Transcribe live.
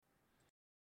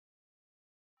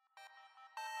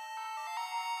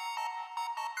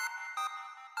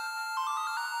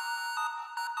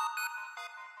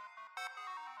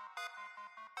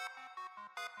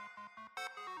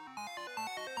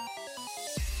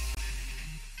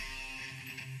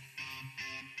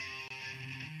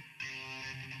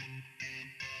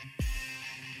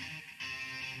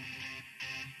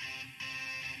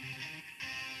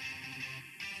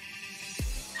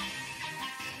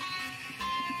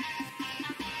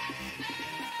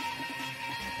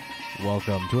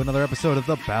Welcome to another episode of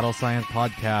the Battle Science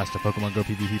Podcast, a Pokemon Go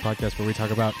PvP podcast where we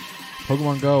talk about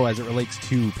Pokemon Go as it relates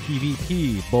to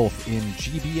PvP, both in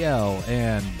GBL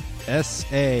and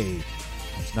SA.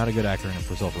 It's not a good acronym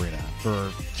for Silph Arena. For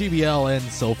GBL and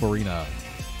Silph Arena.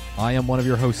 I am one of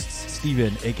your hosts,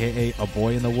 Steven, a.k.a. A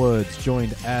Boy in the Woods,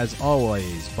 joined as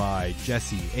always by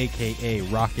Jesse, a.k.a.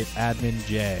 Rocket Admin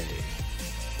J.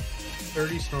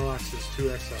 30 Snorlaxes, 2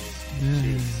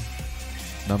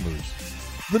 XLs. Numbers.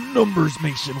 The numbers,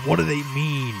 Mason. What do they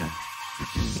mean?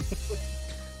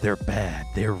 They're bad.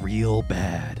 They're real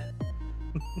bad.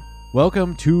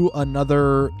 Welcome to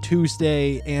another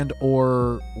Tuesday and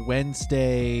or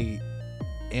Wednesday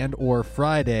and or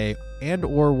Friday and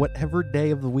or whatever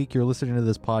day of the week you're listening to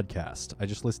this podcast. I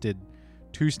just listed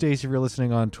Tuesdays if you're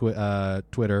listening on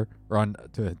Twitter or on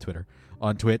Twitter,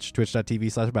 on Twitch,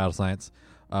 twitch.tv/battlescience.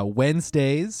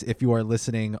 Wednesdays if you are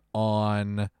listening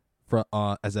on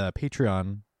as a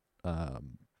Patreon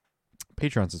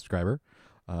subscriber,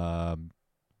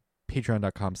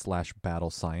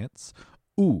 patreon.com/battlescience.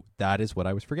 Ooh, that is what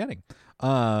I was forgetting.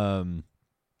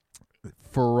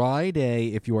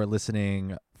 Friday, if you are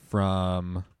listening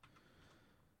from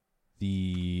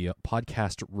the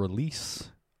podcast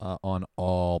release on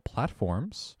all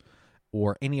platforms,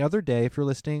 or any other day if you're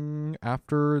listening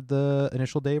after the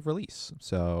initial day of release.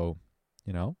 So,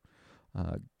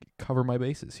 cover my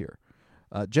bases here.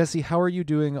 Jesse, how are you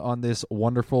doing on this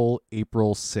wonderful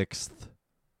April 6th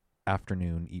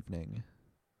afternoon, evening?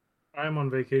 I'm on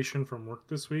vacation from work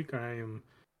this week. I am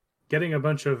getting a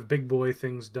bunch of big boy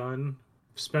things done,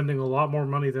 spending a lot more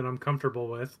money than I'm comfortable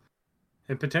with,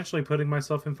 and potentially putting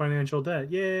myself in financial debt.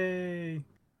 Yay!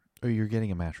 Oh, you're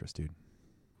getting a mattress, dude.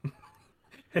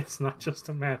 It's not just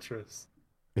a mattress.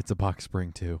 It's a box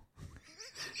spring, too.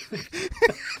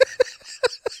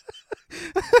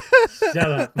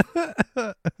 Shut up.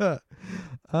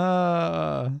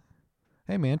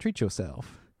 Hey, man, treat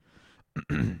yourself.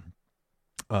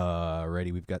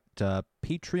 Ready, we've got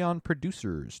Patreon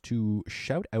producers to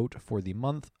shout out for the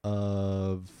month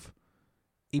of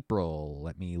April.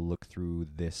 Let me look through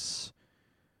this.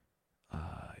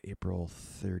 April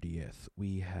 30th.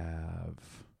 We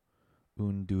have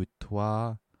un, deux,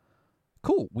 trois.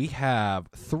 Cool. We have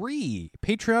 3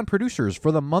 Patreon producers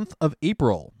for the month of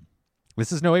April.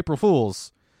 This is no April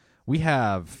Fools. We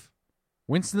have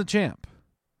Winston the Champ.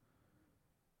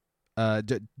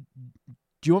 Do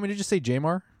you want me to just say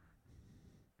Jamar?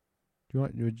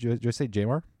 Would you just say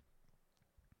Jamar?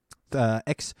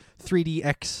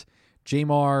 X3DX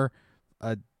Jamar.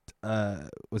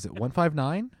 Was it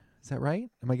 159? Is that right?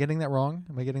 Am I getting that wrong?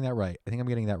 Am I getting that right? I think I'm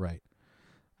getting that right.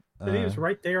 But he was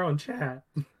right there on chat.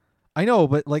 I know,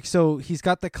 but so he's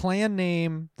got the clan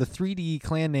name, the 3D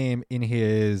clan name in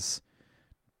his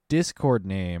Discord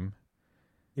name.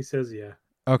 He says, yeah.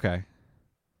 Okay.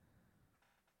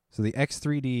 So the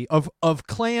X3D of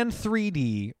Clan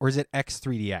 3D, or is it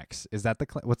X3DX? Is that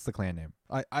what's the clan name?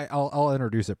 I'll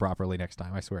introduce it properly next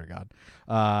time. I swear to God.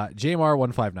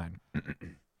 JMR159.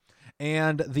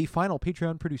 And the final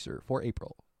Patreon producer for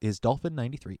April is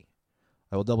Dolphin93.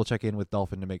 I will double check in with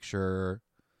Dolphin to make sure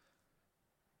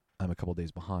I'm a couple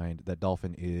days behind. That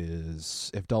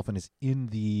if Dolphin is in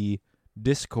the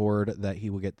Discord, that he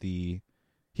will get he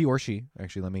or she,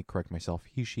 actually, let me correct myself,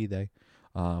 he, she, they.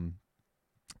 I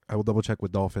will double check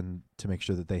with Dolphin to make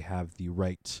sure that they have the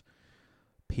right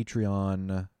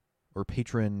Patreon or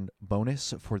patron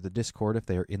bonus for the Discord if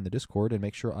they are in the Discord, and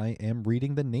make sure I am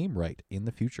reading the name right in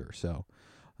the future. So,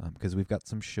 because we've got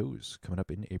some shows coming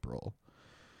up in April.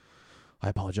 I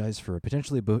apologize for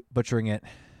potentially butchering it.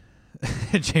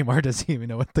 Jamar doesn't even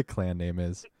know what the clan name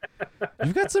is.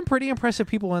 You've got some pretty impressive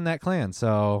people in that clan,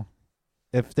 so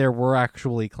if there were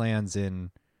actually clans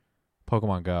in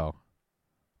Pokemon Go,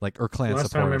 or clan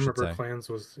Last support, time I I should remember say. clans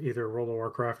was either World of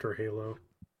Warcraft or Halo.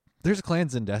 There's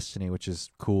clans in Destiny, which is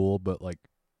cool, but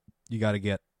you got to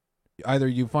get either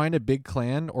you find a big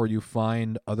clan or you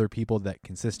find other people that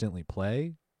consistently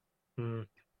play to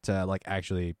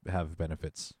actually have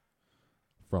benefits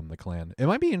from the clan. It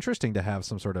might be interesting to have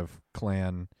some sort of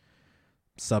clan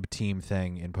sub-team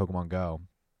thing in Pokemon Go,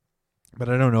 but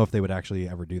I don't know if they would actually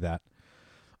ever do that.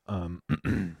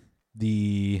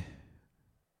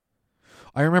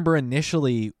 I remember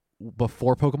initially,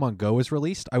 before Pokemon Go was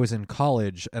released, I was in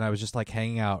college and I was just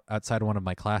hanging out outside of one of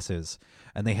my classes,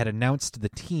 and they had announced the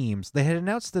teams. They had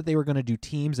announced that they were going to do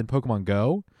teams in Pokemon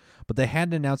Go, but they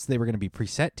hadn't announced they were going to be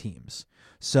preset teams.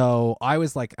 So I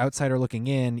was outsider looking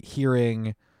in,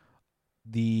 hearing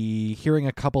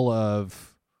a couple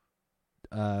of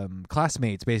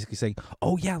classmates basically saying,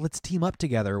 "Oh yeah, let's team up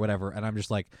together," or whatever. And I'm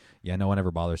just yeah, no one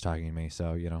ever bothers talking to me,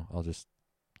 so I'll just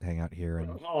hang out here and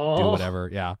do Oh, whatever.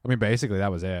 Yeah, I mean, basically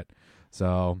that was it.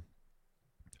 So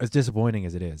as disappointing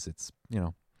as it is, it's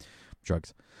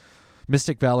drugs.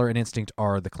 Mystic, Valor, and Instinct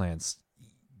are the clans.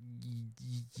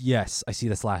 Yes, I see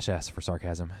the /S for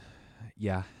sarcasm.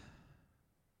 Yeah.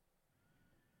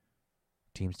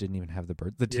 Teams didn't even have the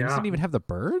birds. The teams yeah. didn't even have the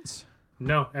birds?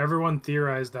 No, everyone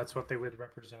theorized that's what they would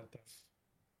represent them.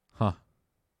 Huh.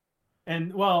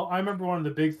 And well, I remember one of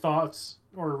the big thoughts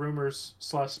or rumors /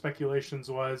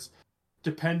 speculations was,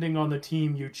 depending on the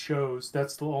team you chose,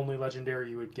 that's the only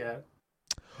legendary you would get.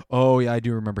 Oh, yeah, I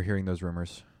do remember hearing those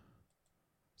rumors.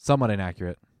 Somewhat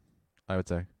inaccurate, I would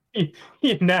say.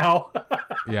 Now.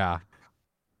 Yeah.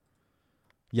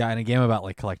 Yeah, in a game about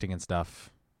like collecting and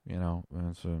stuff, so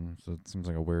it seems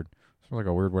like a weird way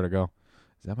to go.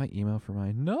 Is that my email for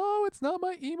my? No, it's not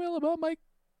my email about my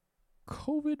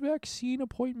COVID vaccine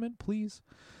appointment, please.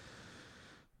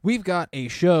 We've got a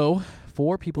show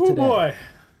for people today. Oh boy.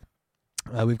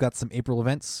 We've got some April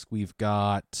events. We've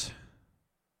got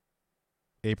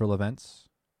a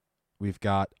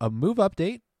move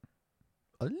update.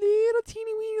 A little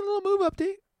teeny weeny little move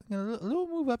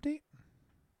update.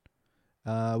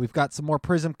 We've got some more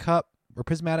Prismatic Cup.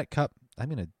 I'm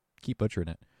going to keep butchering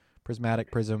it.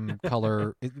 Prismatic, Prism,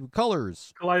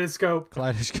 Colors. Kaleidoscope.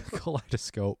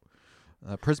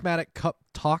 Prismatic Cup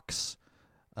talks.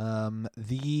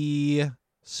 The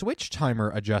Switch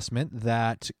timer adjustment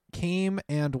that came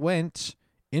and went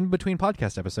in between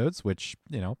podcast episodes, which,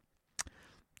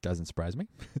 doesn't surprise me.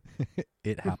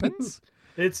 It happens.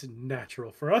 It's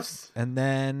natural for us. And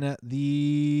then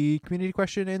the community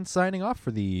question and signing off for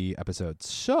the episode.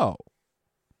 So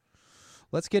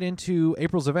let's get into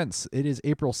April's events. It is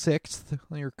April 6th.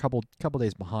 You're a couple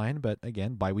days behind, but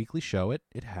again, bi-weekly show. It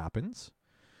happens.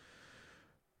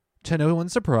 To no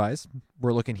one's surprise,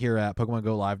 we're looking here at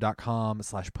PokemonGo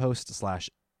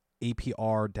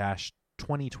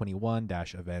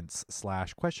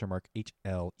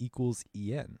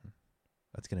Live.com/post/APR-2021-events/?HL=EN.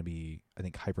 That's going to be, I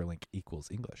think, hyperlink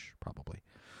equals English, probably.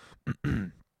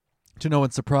 To no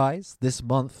one's surprise, this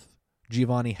month,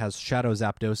 Giovanni has Shadow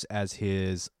Zapdos as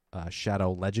his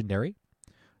Shadow Legendary.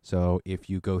 So if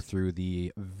you go through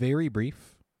the very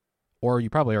brief, or you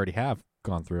probably already have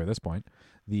gone through at this point,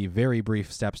 the very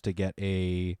brief steps to get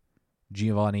a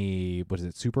Giovanni, what is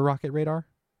it, Super Rocket Radar?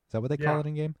 Is that what they call it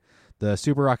in game? The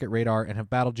Super Rocket Radar, and have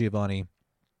battled Giovanni,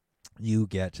 you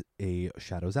get a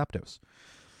Shadow Zapdos.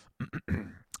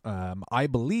 I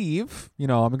believe, I'm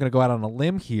going to go out on a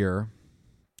limb here.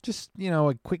 Just,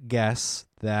 a quick guess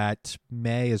that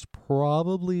May is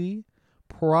probably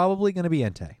going to be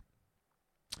Entei.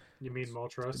 You mean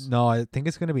Moltres? No, I think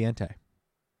it's going to be Entei.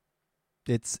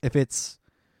 If it's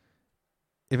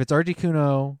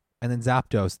Articuno and then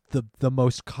Zapdos, the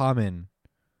most common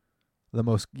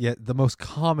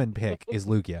pick is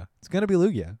Lugia. It's going to be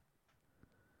Lugia.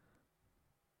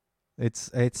 It's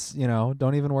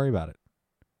don't even worry about it.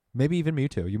 Maybe even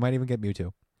Mewtwo. You might even get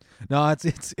Mewtwo. No,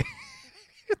 it's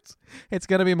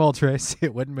gonna be Moltres.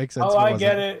 It wouldn't make sense. Oh, I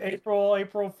get it.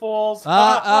 April Fools.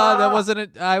 That wasn't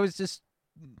it. I was just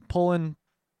pulling.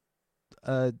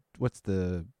 What's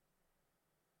the?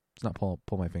 It's not pull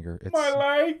my finger. It's my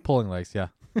leg. Pulling legs. Yeah.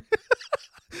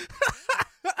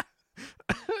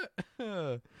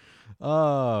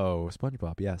 Oh,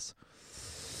 SpongeBob. Yes.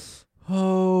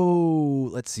 Oh,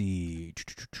 let's see.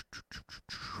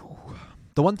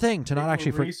 The one thing to not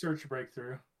actually research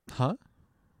breakthrough. Huh?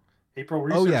 April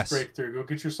research breakthrough. Go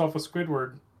get yourself a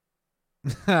Squidward.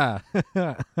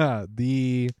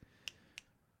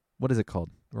 What is it called?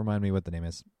 Remind me what the name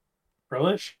is.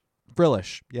 Frillish,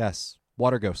 yes.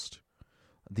 Water Ghost.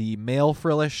 The male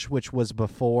Frillish, which was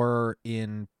before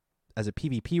as a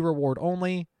PvP reward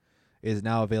only, is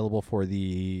now available for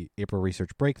the April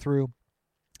research breakthrough.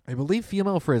 I believe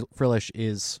female Frillish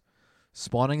is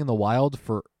spawning in the wild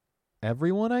for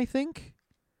everyone, I think.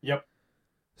 Yep.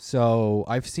 So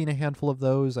I've seen a handful of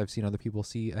those. I've seen other people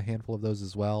see a handful of those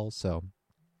as well. So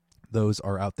those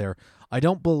are out there. I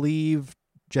don't believe,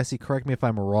 Jesse, correct me if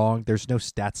I'm wrong, there's no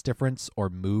stats difference or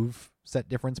move set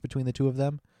difference between the two of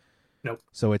them. Nope.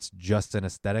 So it's just an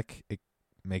aesthetic. It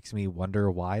makes me wonder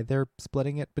why they're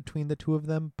splitting it between the two of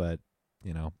them, but,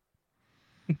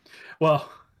 Well,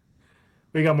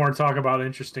 we got more to talk about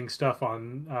interesting stuff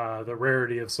on the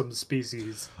rarity of some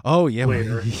species. Oh, yeah.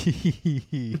 Later.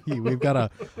 We've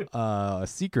got a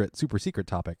super secret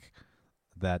topic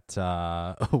that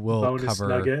we'll bonus cover.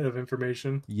 Nugget of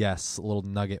information. Yes, a little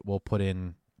nugget we'll put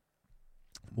in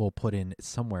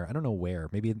somewhere. I don't know where.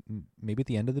 Maybe at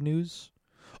the end of the news.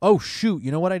 Oh, shoot.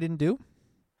 You know what I didn't do?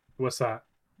 What's that?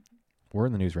 We're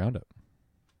in the news roundup.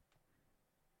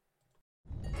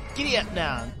 Giddy up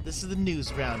now. This is the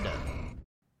news roundup.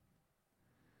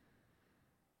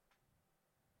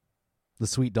 The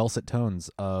sweet dulcet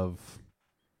tones of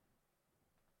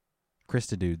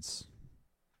Krista Dude's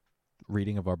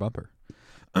reading of our bumper.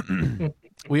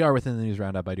 We are within the news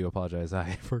roundup. I do apologize.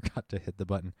 I forgot to hit the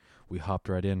button. We hopped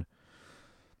right in.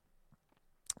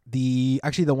 The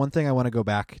one thing I want to go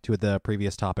back to the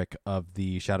previous topic of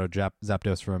the Shadow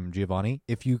Zapdos from Giovanni.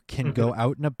 If you can go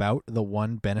out and about, the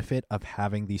one benefit of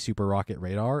having the Super Rocket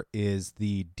radar is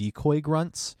the decoy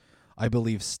grunts, I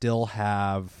believe, still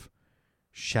have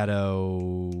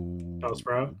Shadow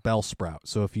Bellsprout.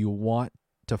 So if you want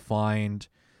to find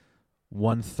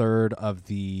 1/3 of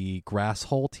the Grass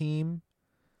Hole team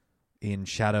in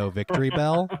Shadow Victory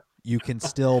Bell, you can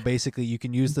still you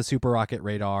can use the Super Rocket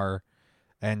radar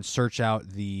and search out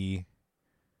the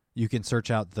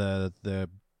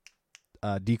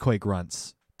decoy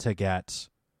grunts to get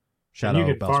Shadow Bellsprout. And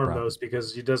you can farm those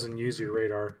because he doesn't use your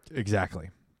radar. Exactly.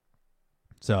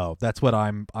 So that's what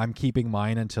I'm keeping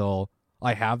mine until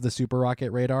I have the Super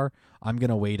Rocket radar. I'm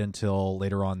gonna wait until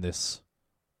later on this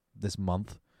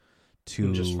month to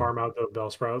and just farm out the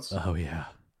Bellsprouts. Oh yeah.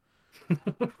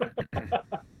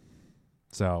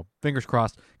 So fingers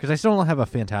crossed, because I still don't have a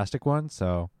fantastic one.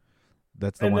 So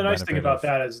that's the one. And the nice thing about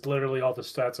that is literally all the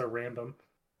stats are random.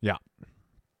 Yeah.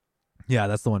 Yeah,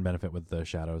 that's the one benefit with the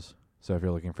shadows. So if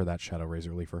you're looking for that Shadow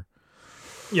Razor Leafer.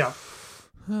 Yeah.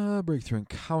 Breakthrough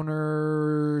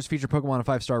encounters, feature Pokemon in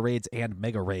 5-star raids and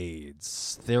mega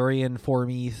raids. Therian,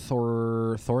 Formy,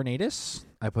 Tornadus.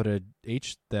 I put a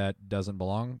H that doesn't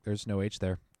belong. There's no H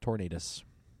there. Tornadus.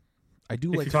 I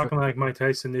do if like. You're talking like Mike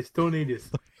Tyson, it's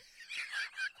Tornadus.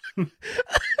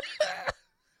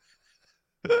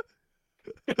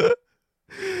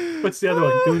 What's the other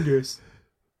one? Thunderous.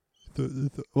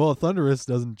 Well, Thunderous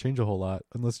doesn't change a whole lot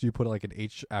unless you put like an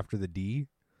H after the D.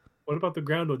 What about the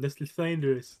ground one? That's the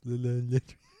Thunderous.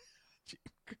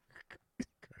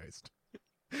 Christ.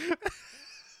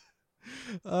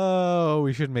 Oh,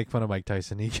 we shouldn't make fun of Mike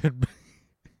Tyson. He could.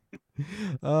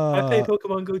 I play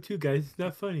Pokemon Go too, guys. It's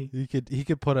not funny. He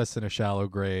could put us in a shallow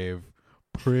grave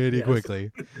pretty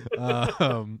quickly.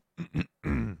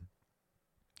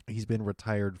 He's been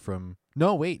retired from.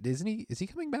 No, wait, isn't he? Is he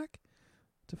coming back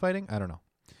to fighting? I don't know.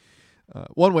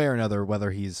 One way or another,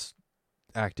 whether he's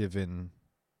active in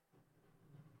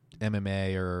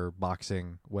MMA or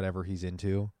boxing, whatever he's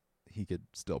into, he could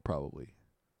still probably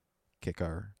kick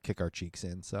our cheeks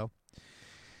in. So,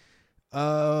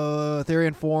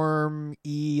 Therian Form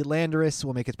E Landorus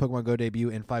will make its Pokemon Go debut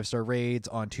in 5-star raids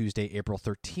on Tuesday, April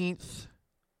 13th,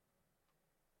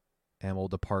 and will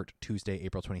depart Tuesday,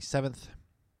 April 27th.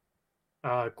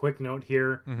 Quick note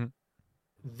here. Mm-hmm.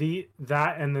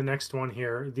 That and the next one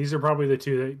here. These are probably the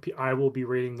two that I will be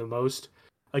rating the most.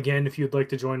 Again, if you'd like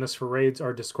to join us for raids,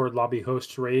 our Discord lobby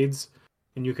hosts raids,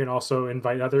 and you can also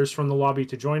invite others from the lobby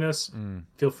to join us.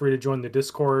 Feel free to join the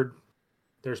Discord.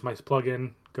 There's my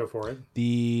plug-in. Go for it.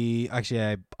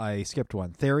 I skipped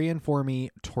one. Therian Formy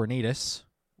Tornadus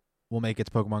will make its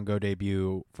Pokemon Go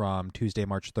debut from Tuesday,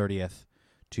 March 30th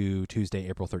to Tuesday,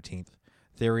 April 13th.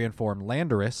 Therian Form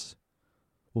Landorus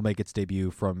will make its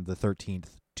debut from the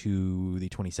 13th to the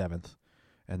 27th.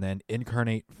 And then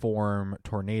Incarnate Form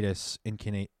Tornadus,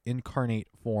 Incarnate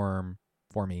Form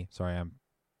Formy. Sorry, I'm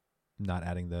not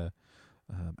adding the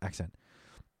accent.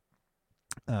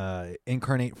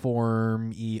 Incarnate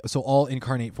Form So all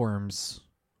Incarnate Formies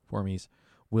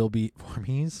will be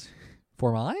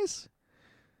Formize?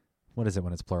 What is it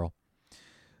when it's plural?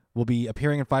 Will be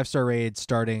appearing in 5-star raids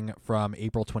starting from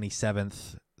April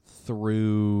 27th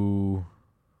through.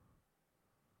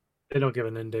 They don't give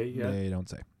an end date yet. They don't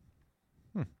say.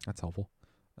 That's helpful.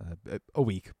 A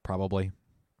week, probably.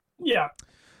 Yeah.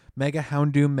 Mega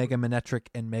Houndoom, Mega Manectric,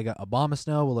 and Mega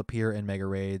Abomasnow will appear in Mega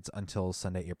Raids until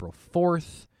Sunday, April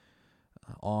 4th.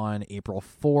 On April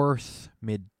 4th,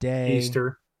 midday.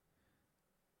 Easter.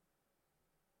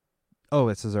 Oh,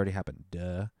 this has already happened.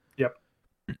 Duh. Yep.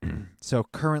 So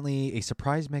currently, a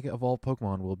surprise Mega Evolved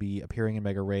Pokemon will be appearing in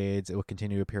Mega Raids. It will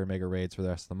continue to appear in Mega Raids for the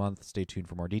rest of the month. Stay tuned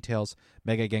for more details.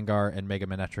 Mega Gengar and Mega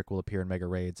Manectric will appear in Mega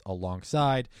Raids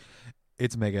alongside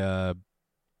its Mega.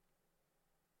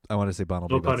 I want to say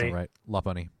Bunnelby, but that's not right.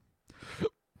 Lopunny.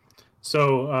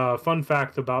 So, fun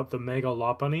fact about the Mega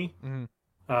Lopunny.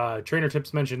 Trainer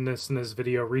Tips mentioned this in this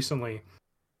video recently.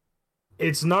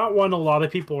 It's not one a lot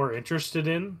of people are interested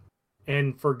in,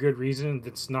 and for good reason.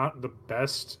 It's not the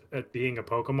best at being a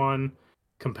Pokemon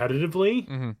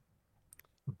competitively.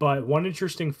 But one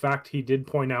interesting fact he did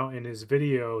point out in his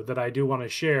video that I do want to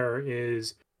share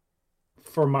is,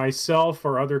 for myself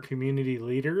or other community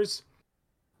leaders,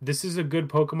 this is a good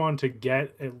Pokemon to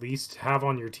at least have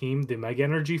on your team the Mega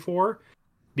Energy for,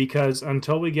 because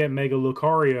until we get Mega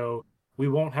Lucario, we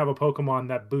won't have a Pokemon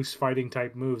that boosts fighting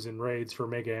type moves in raids for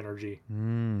Mega Energy.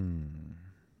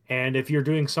 And if you're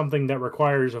doing something that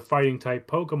requires a fighting type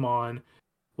Pokemon,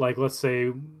 like let's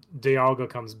say Dialga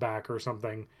comes back or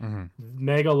something,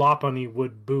 Mega Lopunny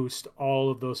would boost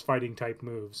all of those fighting type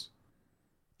moves.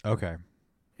 Okay.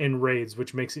 In raids,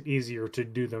 which makes it easier to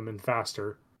do them and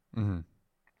faster.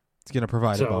 It's going to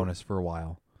provide a bonus for a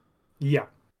while. Yeah.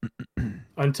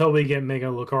 Until we get Mega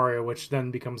Lucario, which then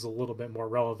becomes a little bit more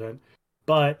relevant.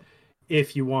 But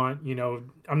if you want,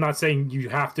 I'm not saying you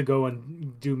have to go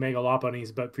and do Mega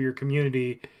Lopunnies, but for your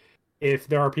community, if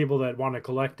there are people that want to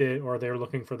collect it or they're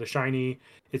looking for the shiny,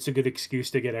 it's a good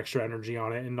excuse to get extra energy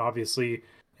on it. And obviously,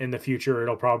 in the future,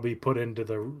 it'll probably put into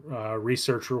the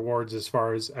research rewards as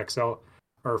far as XL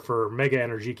or for Mega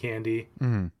Energy Candy.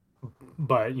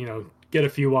 But, get a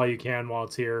few while you can while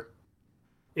it's here.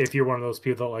 If you're one of those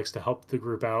people that likes to help the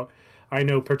group out. I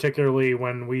know particularly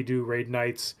when we do raid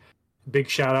nights, big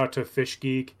shout out to Fish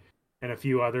Geek and a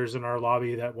few others in our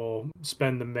lobby that will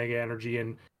spend the Mega Energy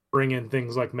and bring in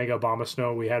things like Mega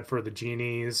Abomasnow we had for the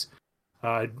genies.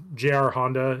 JR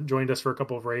Honda joined us for a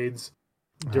couple of raids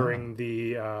during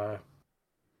the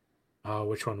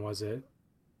which one was it?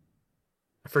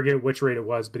 I forget which raid it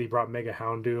was, but he brought Mega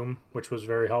Houndoom, which was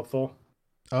very helpful.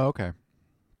 Oh, okay.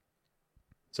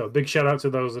 So big shout out to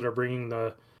those that are bringing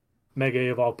the Mega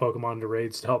Evolved Pokemon to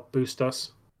raids to help boost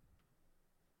us.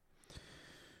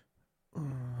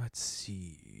 Let's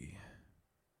see.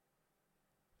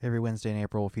 Every Wednesday in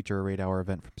April will feature a raid hour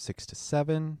event from 6 to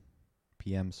 7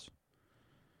 p.m.s.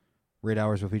 Raid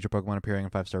hours will feature Pokemon appearing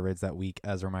in 5-star raids that week.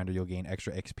 As a reminder, you'll gain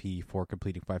extra XP for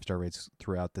completing 5-star raids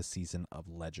throughout the season of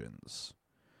Legends.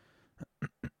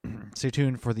 Stay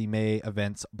tuned for the May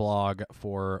events blog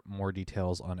for more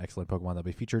details on excellent Pokemon that will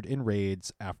be featured in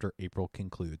raids after April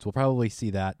concludes. We'll probably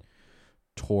see that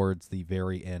towards the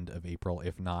very end of April,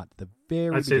 if not the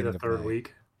very I'd say beginning the of third May.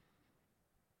 week.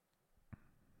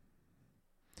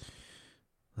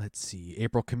 Let's see.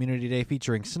 April Community Day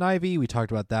featuring Snivy. We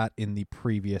talked about that in the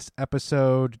previous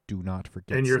episode. Do not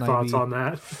forget And your Snivy. thoughts on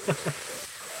that?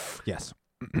 Yes.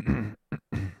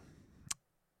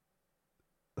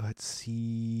 Let's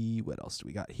see. What else do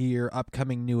we got here?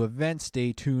 Upcoming new events.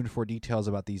 Stay tuned for details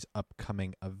about these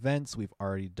upcoming events. We've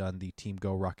already done the Team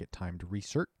Go Rocket timed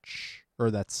research. Or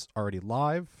that's already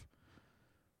live.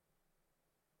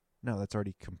 No, that's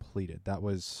already completed. That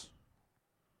was...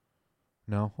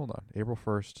 No, hold on. April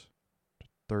 1st,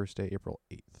 Thursday, April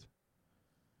 8th.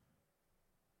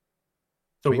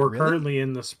 So Wait, we're really? currently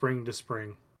in the spring to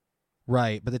spring.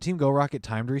 Right, but the Team Go Rocket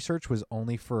timed research was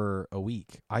only for a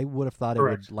week. I would have thought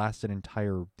Correct. it would last the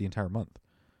entire month.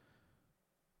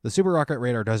 The Super Rocket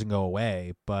radar doesn't go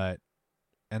away,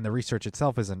 and the research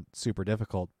itself isn't super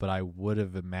difficult, but I would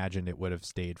have imagined it would have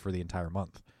stayed for the entire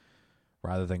month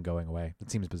rather than going away.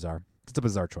 It seems bizarre. It's a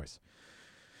bizarre choice.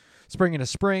 Spring into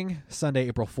Spring, Sunday,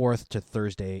 April 4th to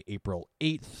Thursday, April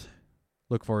 8th.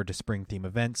 Look forward to spring theme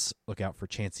events. Look out for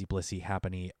Chansey, Blissey,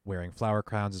 Happiny wearing flower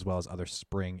crowns, as well as other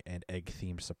spring and egg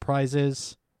themed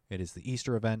surprises. It is the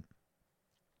Easter event.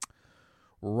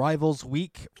 Rivals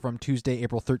Week from Tuesday,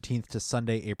 April 13th to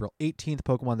Sunday, April 18th.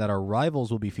 Pokemon that are rivals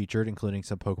will be featured, including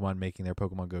some Pokemon making their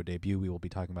Pokemon Go debut. We will be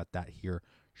talking about that here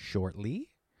shortly.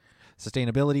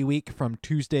 Sustainability Week from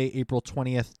Tuesday, April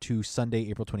 20th to Sunday,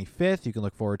 April 25th. You can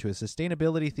look forward to a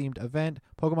sustainability-themed event.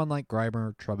 Pokemon like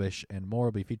Grimer, Trubbish, and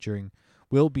more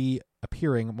will be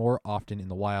appearing more often in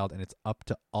the wild, and it's up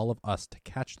to all of us to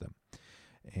catch them.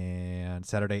 And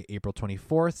Saturday, April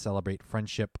 24th, celebrate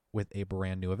friendship with a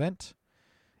brand new event.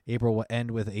 April will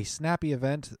end with a Snappy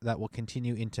event that will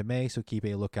continue into May, so keep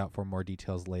a lookout for more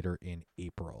details later in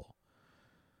April.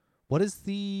 What is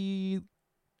the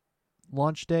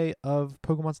launch day of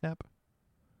Pokemon Snap?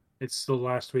 It's the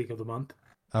last week of the month.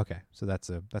 Okay, so that's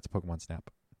a Pokemon Snap.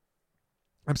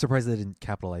 I'm surprised they didn't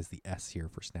capitalize the S here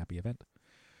for Snappy event.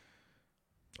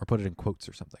 Or put it in quotes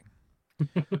or something.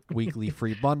 Weekly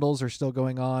free bundles are still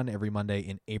going on. Every Monday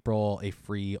in April, a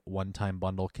free one-time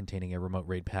bundle containing a remote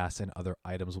raid pass and other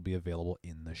items will be available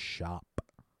in the shop.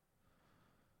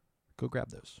 Go grab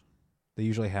those. They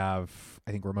usually have,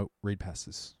 I think, remote raid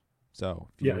passes. So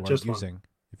if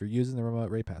you're using the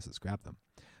remote raid passes, grab them.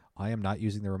 I am not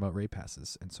using the remote raid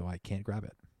passes, and so I can't grab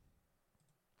it.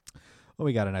 Well,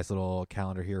 we got a nice little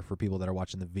calendar here for people that are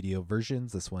watching the video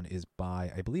versions. This one is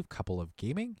by, I believe, Couple of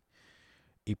Gaming.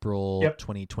 April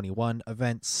 2021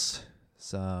 events.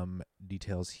 Some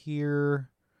details here.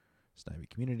 Snivy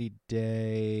Community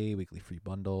Day. Weekly free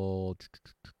bundle.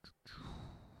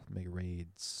 Mega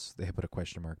raids. They put a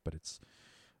question mark, but it's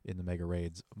in the mega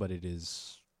raids, but it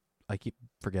is, I keep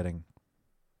forgetting,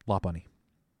 Lopunny.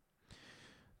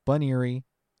 Buneary,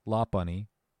 Lopunny,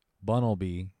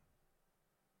 Bunnelby.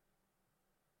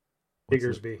 what's the-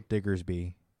 Diggersby.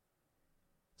 Diggersby.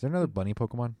 Is there another bunny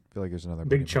Pokemon? I feel like there's another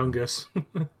Big bunny Pokemon. Chungus.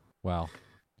 Wow.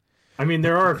 I mean,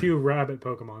 there are a few rabbit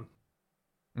Pokemon.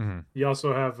 Mm-hmm. You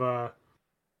also have.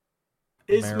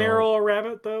 Is Meryl. Meryl a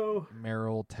rabbit though?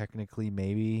 Meryl, technically,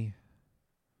 maybe.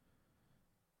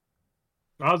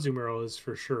 Azumarill is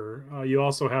for sure. You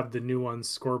also have the new ones,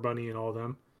 Scorbunny and all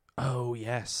them. Oh,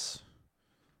 yes.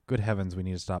 Good heavens, we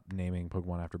need to stop naming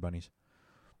Pokemon after bunnies.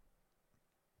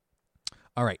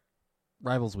 All right.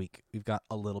 Rivals Week. We've got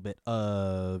a little bit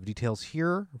of details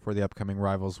here for the upcoming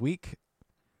Rivals Week.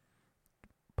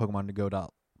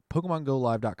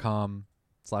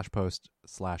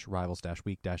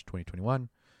 PokemonGo.com/post/rivals-week-2021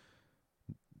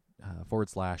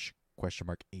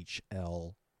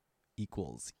 /HL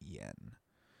 = EN.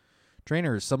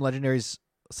 Trainers,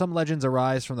 some legends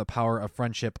arise from the power of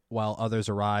friendship, while others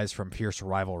arise from fierce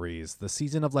rivalries. The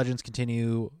season of legends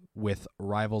continue with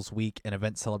Rivals Week, an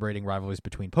event celebrating rivalries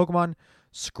between Pokemon.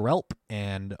 Skrelp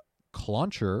and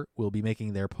Clauncher will be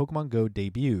making their Pokemon Go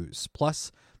debuts.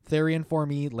 Plus, Therian,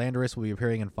 Formi, Landorus will be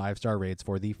appearing in 5-star raids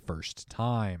for the first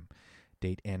time.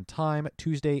 Date and time,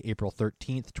 Tuesday, April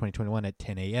 13th, 2021 at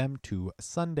 10 a.m. to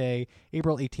Sunday,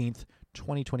 April 18th,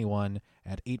 2021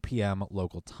 at 8 p.m.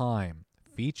 local time.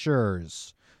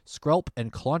 Features. Skrelp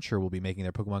and Clauncher will be making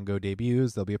their Pokemon Go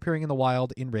debuts. They'll be appearing in the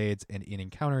wild, in raids, and in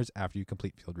encounters after you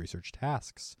complete field research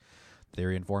tasks.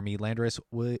 Therian, Formi, Landorus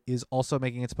is also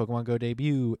making its Pokemon Go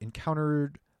debut.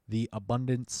 Encountered the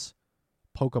Abundance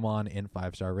Pokemon in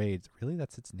 5-star raids. Really?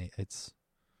 That's its name? It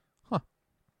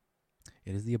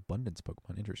is the Abundance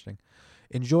Pokemon. Interesting.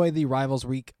 Enjoy the Rivals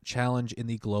Week Challenge in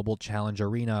the Global Challenge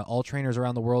Arena. All trainers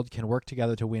around the world can work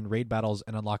together to win raid battles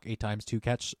and unlock 8x2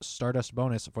 catch Stardust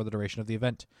bonus for the duration of the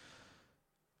event.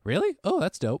 Really? Oh,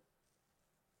 that's dope.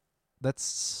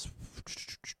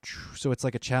 So it's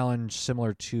like a challenge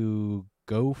similar to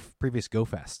previous Go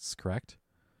Fests, correct?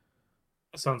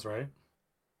 Sounds right.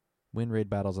 Win raid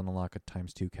battles and unlock a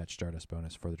 ×2 catch Stardust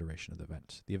bonus for the duration of the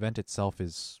event. The event itself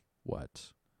is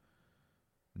what?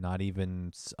 Not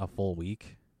even a full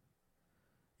week?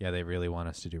 Yeah, they really want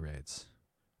us to do raids.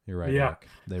 You're right, Yeah. Eric.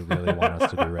 They really want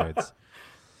us to do raids.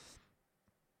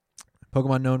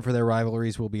 Pokemon known for their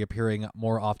rivalries will be appearing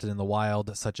more often in the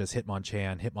wild, such as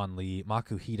Hitmonchan, Hitmonlee,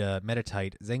 Makuhita,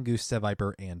 Meditite, Zangoose,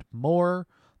 Seviper, and more.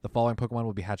 The following Pokemon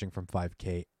will be hatching from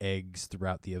 5K eggs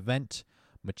throughout the event: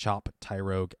 Machop,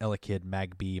 Tyrogue, Elekid,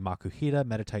 Magby, Makuhita,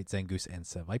 Meditite, Zangoose, and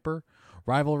Seviper.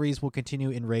 Rivalries will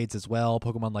continue in raids as well.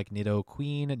 Pokemon like Nido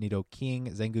Queen, Nido King,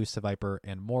 Zangoose, Seviper,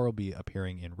 and more will be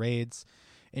appearing in raids.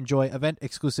 Enjoy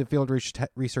event-exclusive field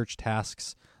research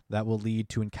tasks that will lead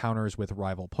to encounters with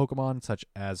rival Pokemon, such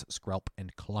as Skrelp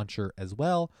and Clauncher as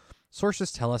well.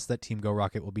 Sources tell us that Team Go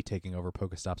Rocket will be taking over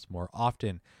Pokestops more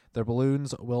often. Their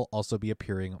balloons will also be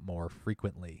appearing more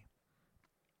frequently.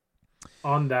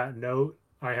 On that note,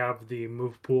 I have the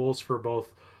move pools for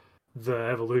both the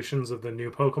evolutions of the new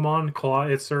Pokemon,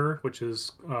 Clawitzer, which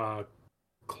is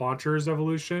Clauncher's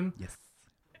evolution, Yes.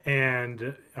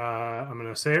 and I'm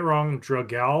going to say it wrong,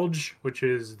 Dragalge, which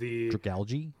is the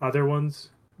Dragalge? other one's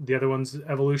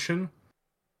evolution.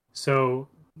 So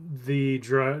the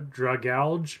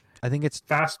Dragalge I think it's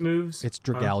fast moves. It's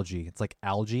Dragalge. It's like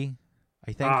algae,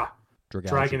 I think. Dragalge.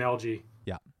 Dragon algae.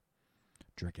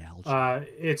 Dragalge.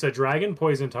 It's a dragon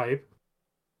poison type.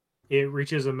 It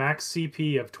reaches a max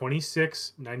CP of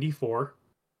 2694.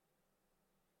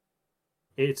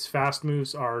 Its fast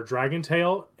moves are Dragon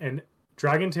Tail,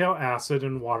 Acid,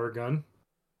 and Water Gun.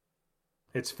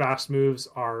 Its fast moves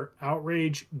are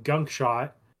Outrage, Gunk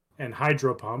Shot, and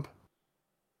Hydro Pump.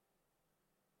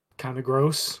 Kind of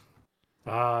gross.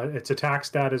 Its attack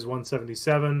stat is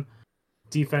 177,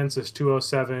 defense is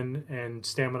 207, and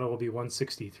stamina will be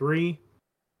 163.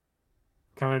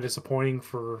 Kind of disappointing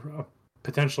for a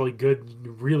potentially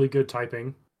really good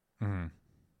typing. Mm-hmm.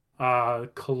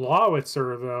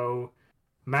 Clawitzer, though,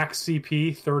 max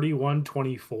CP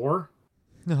 3124.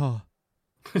 No.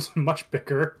 It's much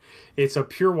bigger. It's a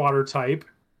pure water type.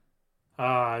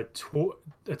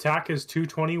 Attack is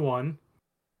 221.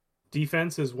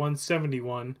 Defense is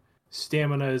 171.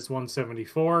 Stamina is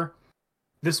 174.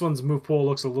 This one's move pool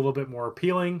looks a little bit more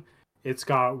appealing. It's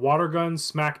got Water Gun,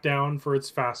 Smackdown for its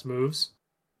fast moves.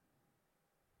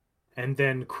 And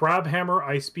then Crab Hammer,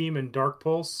 Ice Beam, and Dark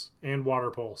Pulse, and Water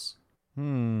Pulse.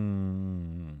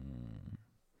 New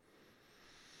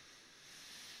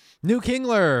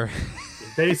Kingler.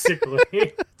 Basically.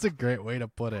 That's a great way to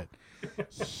put it.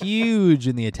 Huge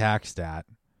in the attack stat.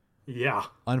 Yeah.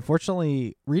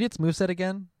 Unfortunately, read its moveset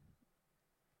again.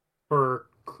 For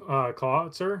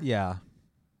Clawitzer, Yeah.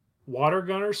 Water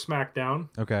Gunner Smackdown,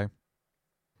 Okay.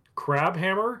 Crab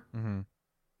Hammer, Mm-hmm.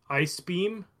 Ice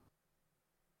Beam,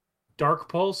 Dark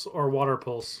Pulse, or Water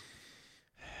Pulse.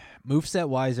 Moveset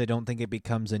wise, I don't think it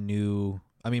becomes a new.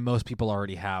 I mean, most people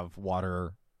already have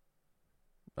water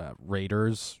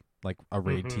raiders, like a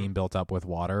raid team built up with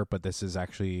water. But this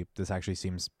actually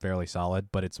seems fairly solid.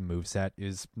 But its moveset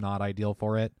is not ideal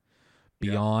for it.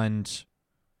 Yeah. Beyond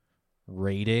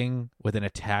raiding with an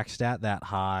attack stat that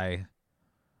high,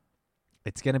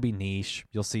 it's gonna be niche.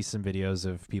 You'll see some videos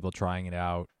of people trying it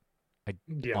out. I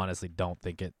honestly don't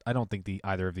think it. I don't think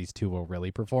either of these two will really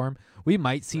perform. We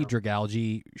might see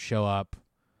Dragalge show up.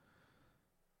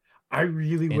 I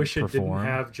really wish it didn't perform.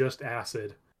 have just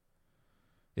acid.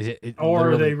 Is it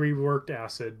or they reworked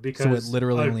acid, because so it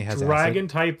literally only has dragon acid?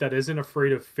 type that isn't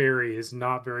afraid of fairy is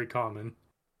not very common.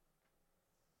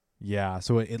 Yeah,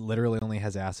 so it literally only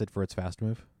has acid for its fast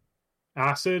move.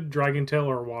 Acid, Dragon Tail,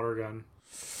 or Water Gun.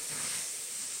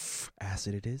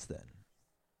 Acid it is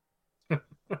then.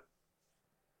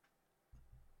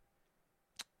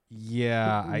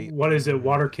 Yeah, What is it?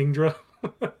 Water Kingdra?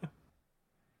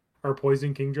 Or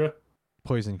Poison Kingdra?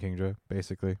 Poison Kingdra,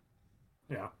 basically.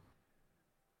 Yeah.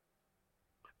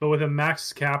 But with a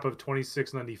max cap of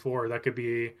 2694, that could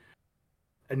be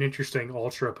an interesting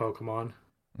Ultra Pokemon.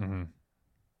 Mm-hmm.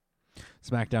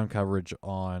 Smackdown coverage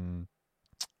on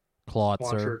Clawitzer.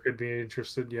 Launcher could be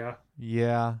interested, yeah.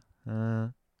 Yeah.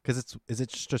 Because is it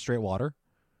just a straight water?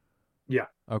 Yeah.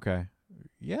 Okay.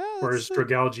 Yeah. Whereas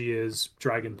Dragalge is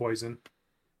Dragon Poison.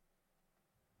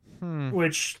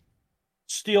 Which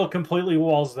Steel completely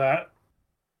walls that.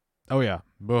 Oh, yeah.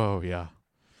 Oh, yeah.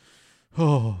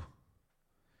 Oh.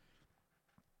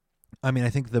 I mean, I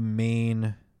think the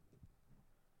main...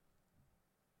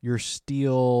 Your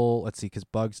Steel... Let's see, because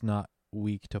Bug's not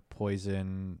weak to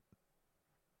poison.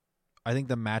 I think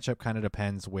the matchup kind of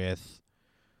depends with...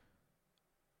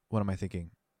 What am I thinking?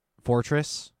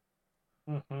 Fortress?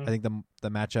 Mm-hmm. I think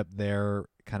the matchup there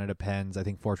kind of depends. I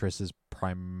think Fortress is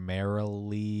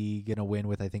primarily going to win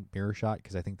with, I think, Mirror Shot,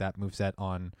 because I think that moveset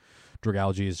on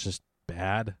Dragalge is just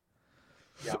bad.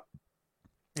 Yeah.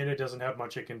 And it doesn't have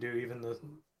much it can do.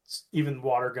 Even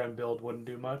Water Gun build wouldn't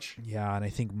do much. Yeah, and I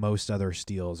think most other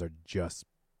steals are just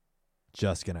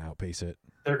going to outpace it.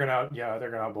 They're going to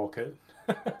outbulk it.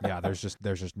 Yeah, there's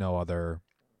just no other...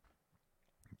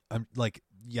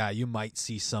 you might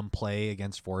see some play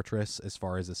against Fortress as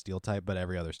far as a steel type, but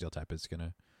every other steel type is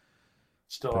gonna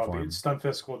still outbeat.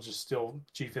 Stunfisk will just still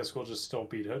G-Fisk will just still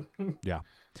beat it. Yeah,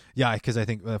 because I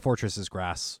think Fortress's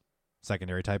grass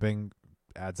secondary typing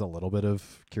adds a little bit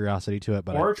of curiosity to it,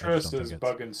 but Fortress is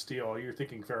Bug and Steel. You're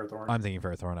thinking Ferrothorn. I'm thinking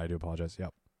Ferrothorn. I do apologize.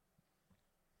 Yep.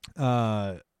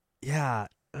 Yeah.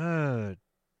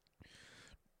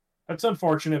 That's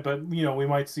unfortunate, but we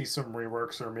might see some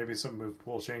reworks or maybe some move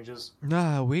pool changes.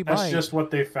 No, we That's might. That's just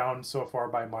what they found so far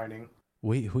by mining.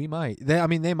 We might.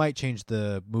 They might change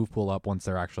the move pool up once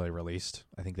they're actually released.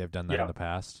 I think they've done that in the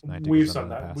past. We've done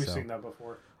that. We've seen that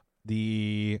before.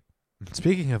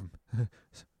 Speaking of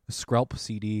Skrelp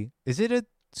CD, is it a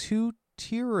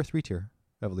 2-tier or a 3-tier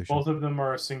evolution? Both of them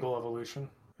are a single evolution.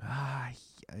 I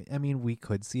mean, we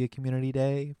could see a community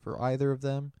day for either of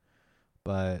them,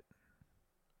 but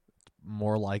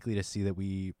more likely to see that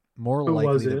we more Who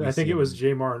likely was that it? we I think see it was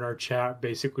Jmar in our chat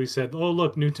basically said, "Oh,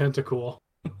 look, new Tentacool."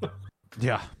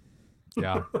 Yeah.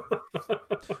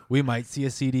 We might see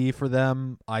a CD for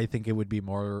them. I think it would be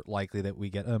more likely that we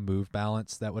get a move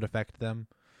balance that would affect them,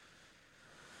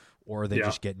 or they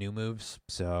just get new moves.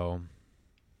 So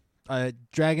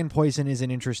Dragon Poison is an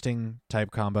interesting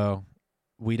type combo.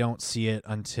 We don't see it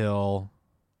until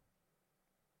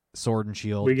Sword and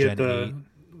Shield. We get Gen 8.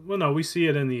 Well, no, we see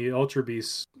it in the Ultra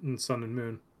Beasts in Sun and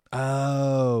Moon.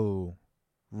 Oh,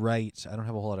 right. I don't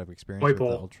have a whole lot of experience with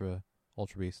the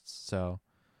Ultra Beasts, so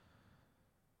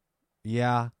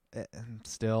yeah.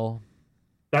 Still,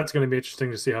 that's going to be interesting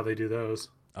to see how they do those.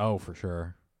 Oh, for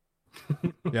sure.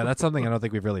 Yeah, that's something I don't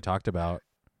think we've really talked about,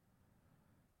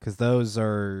 because those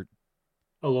are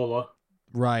Alola.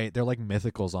 Right, they're like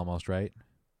mythicals almost, right?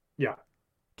 Yeah.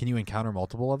 Can you encounter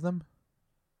multiple of them?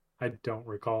 I don't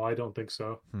recall. I don't think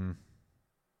so.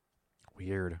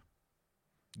 Weird.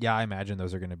 Yeah, I imagine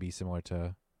those are going to be similar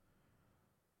to...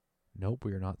 Nope,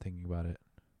 we are not thinking about it.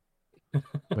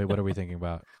 Wait, what are we thinking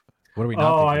about? What are we not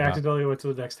thinking about? I accidentally went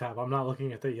to the next tab. I'm not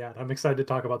looking at that yet. I'm excited to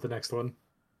talk about the next one.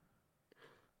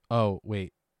 Oh,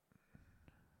 wait.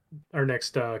 Our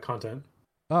next content.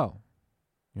 Oh.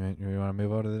 You want to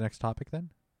move on to the next topic then?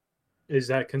 Is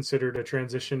that considered a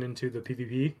transition into the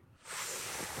PvP?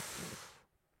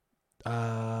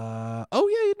 Oh yeah,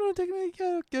 you know, take me.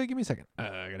 Give me a second.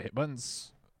 I gotta hit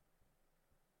buttons.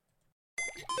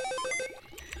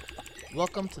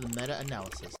 Welcome to the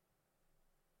meta-analysis.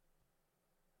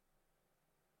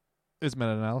 It's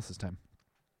meta-analysis time.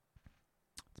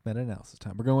 It's meta-analysis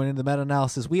time. We're going into the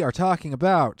meta-analysis. We are talking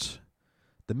about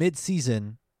the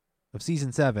mid-season of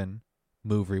season 7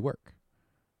 move rework,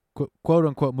 quote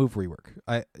unquote move rework.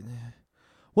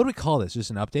 What do we call this? Just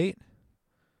an update?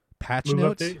 Patch Move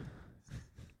notes? update?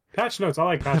 Patch notes. I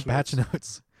like patch notes. Patch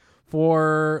notes.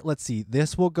 For, let's see,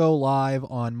 this will go live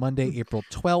on Monday, April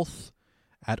 12th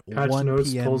at Patch 1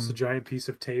 notes p.m. pulls a giant piece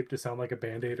of tape to sound like a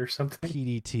Band-Aid or something.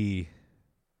 PDT.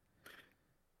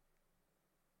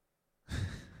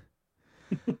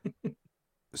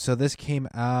 So this came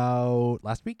out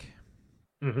last week,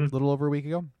 Mm-hmm. a little over a week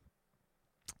ago.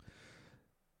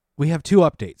 We have 2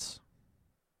 updates,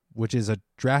 which is a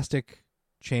drastic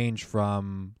change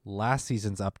from last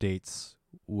season's updates,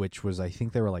 which was, I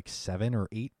think there were like 7 or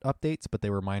 8 updates, but they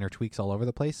were minor tweaks all over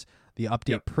the place. The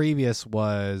update previous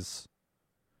was,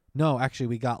 no, actually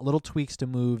we got little tweaks to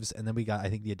moves, and then we got, I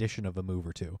think, the addition of a move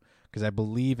or 2, because I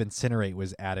believe Incinerate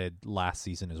was added last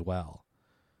season as well.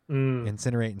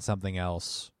 Incinerate and something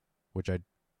else, which I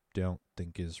don't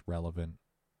think is relevant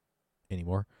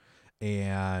anymore.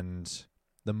 And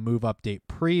the move update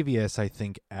previous, I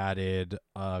think, added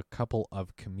a couple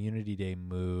of Community Day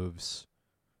moves.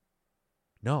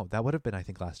 No, that would have been, I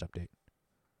think, last update.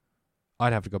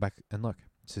 I'd have to go back and look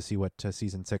to see what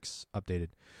Season 6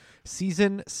 updated.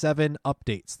 Season 7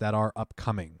 updates that are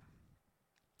upcoming.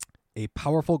 A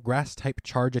powerful Grass-type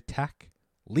charge attack.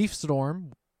 Leaf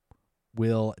Storm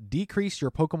will decrease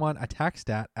your Pokemon attack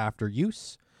stat after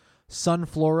use.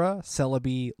 Sunflora,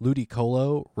 Celebi,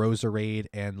 Ludicolo, Roserade,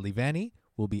 and Leavanny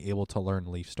will be able to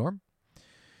learn Leaf Storm.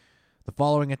 The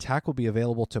following attack will be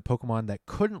available to Pokemon that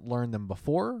couldn't learn them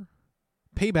before.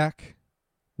 Payback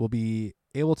will be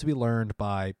able to be learned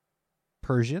by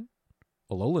Persian,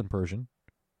 Alolan Persian,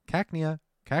 Cacnea,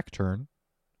 Cacturne,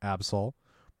 Absol,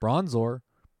 Bronzor,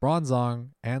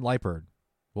 Bronzong, and Liepard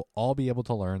will all be able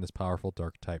to learn this powerful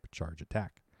Dark-type charge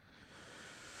attack.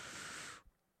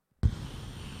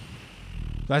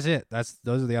 That's it.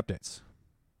 Those are the updates.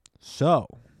 So,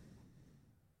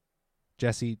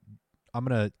 Jesse, I'm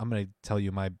gonna tell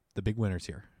you the big winners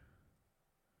here.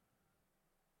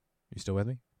 You still with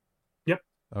me? Yep.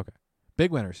 Okay.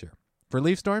 Big winners here. For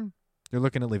Leaf Storm, you're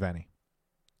looking at Leavanny.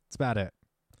 That's about it.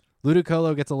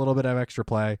 Ludicolo gets a little bit of extra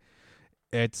play.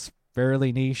 It's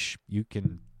fairly niche. You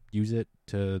can use it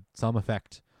to some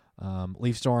effect.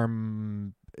 Leaf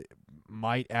Storm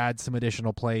might add some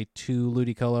additional play to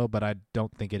Ludicolo, but I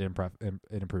don't think it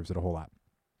improves it a whole lot.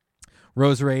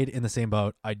 Roserade in the same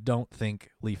boat. I don't think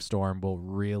Leaf Storm will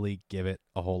really give it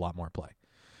a whole lot more play.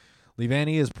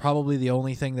 Leavanny is probably the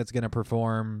only thing that's going to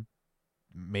perform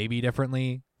maybe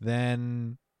differently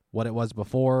than what it was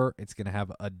before. It's going to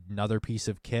have another piece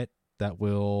of kit that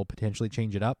will potentially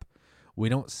change it up. We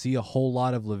don't see a whole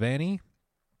lot of Leavanny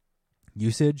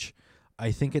usage.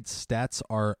 I think its stats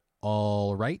are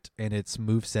all right, and its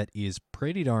moveset is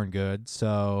pretty darn good.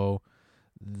 So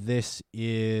this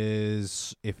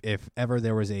is, if ever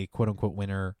there was a quote-unquote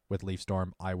winner with Leaf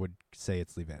Storm, I would say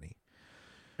it's Leavanny.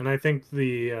 And I think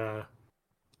the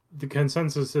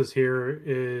consensus is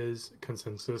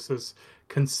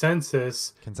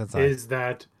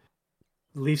that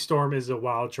Leaf Storm is a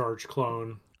Wild Charge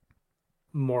clone,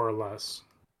 more or less.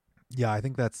 Yeah, I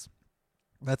think that's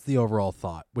the overall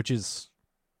thought, which is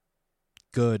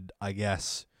good, I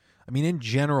guess. I mean, in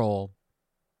general,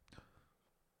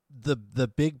 the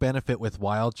big benefit with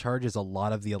Wild Charge is a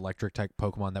lot of the electric type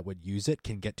Pokemon that would use it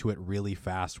can get to it really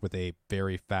fast with a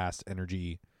very fast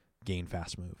energy gain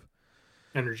fast move.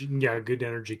 Good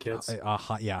energy kits.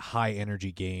 High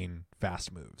energy gain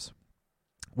fast moves.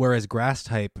 Whereas Grass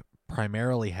type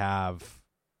primarily have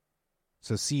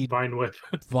Seed, Vine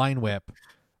Whip,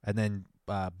 and then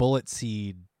Bullet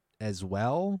Seed as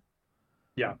well.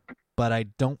 Yeah. But I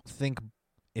don't think,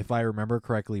 if I remember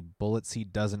correctly, Bullet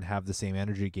Seed doesn't have the same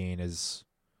energy gain as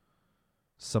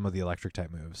some of the electric type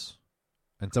moves.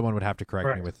 And someone would have to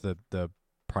correct me with the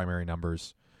primary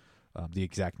numbers, the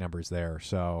exact numbers there.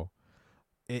 So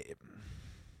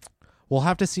we'll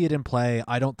have to see it in play.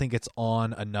 I don't think it's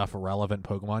on enough relevant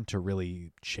Pokemon to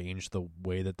really change the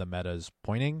way that the meta is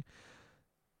pointing.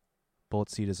 Bullet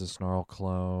Seed is a Snarl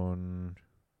clone.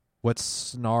 What's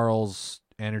Snarl's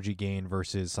energy gain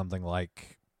versus something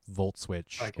like Volt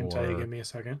Switch? I can tell you. Give me a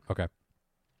second. Okay.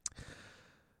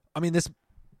 I mean, this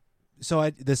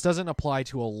doesn't apply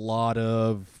to a lot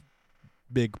of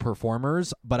big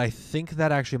performers, but I think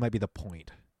that actually might be the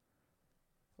point.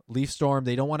 Leaf Storm,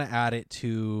 they don't want to add it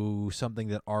to something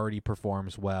that already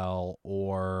performs well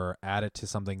or add it to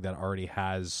something that already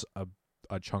has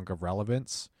a chunk of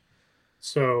relevance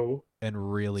So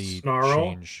and really Snarl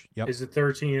change. Yep. is a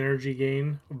 13 energy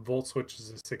gain. Volt Switch is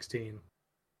a 16.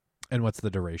 And what's the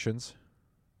durations?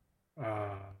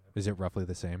 Uh, Is it roughly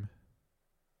the same?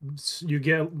 you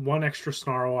get 1 extra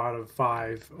Snarl out of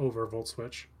 5 over Volt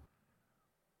Switch.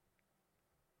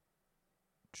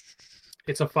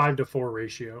 It's a 5-to-4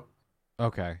 ratio.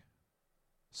 Okay.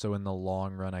 So in the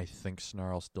long run, I think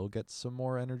Snarl still gets some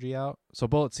more energy out. So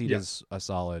Bullet Seed is a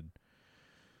solid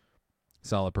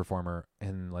performer.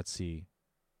 And let's see.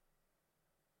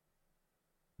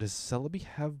 Does Celebi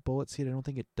have Bullet Seed? I don't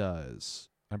think it does.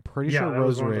 I'm pretty sure that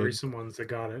was one of the Roserade. recent ones that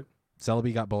got it.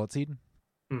 Celebi got Bullet Seed?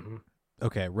 Mm-hmm.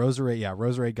 Okay,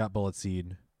 Roserade got Bullet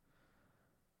Seed.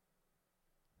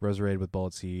 Roserade with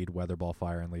Bullet Seed, Weather Ball,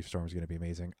 Fire, and Leaf Storm is going to be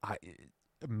amazing.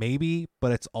 Maybe,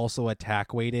 but it's also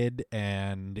attack weighted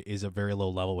and is a very low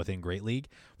level within Great League.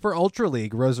 For Ultra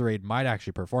League, Roserade might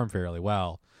actually perform fairly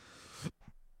well.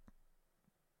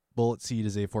 Bullet Seed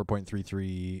is a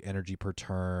 4.33 energy per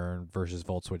turn versus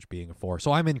Volt Switch being a 4.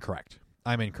 So I'm incorrect.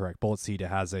 Bullet Seed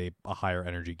has a higher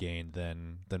energy gain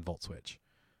than Volt Switch.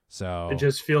 So it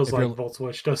just feels like Volt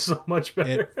Switch does so much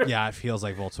better. It feels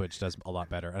like Volt Switch does a lot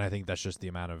better, and I think that's just the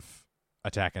amount of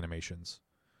attack animations.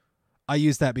 I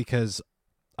use that because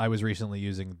I was recently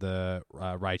using the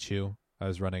Raichu. I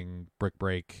was running Brick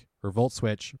Break or Volt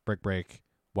Switch, Brick Break,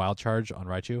 Wild Charge on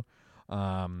Raichu,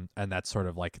 and that's sort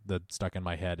of like the stuck in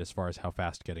my head as far as how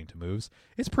fast getting to moves.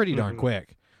 It's pretty darn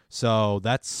quick. So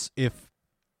that's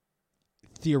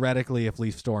theoretically, if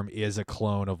Leaf Storm is a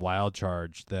clone of Wild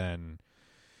Charge, then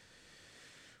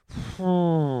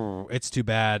it's too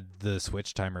bad the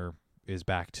switch timer is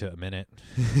back to a minute.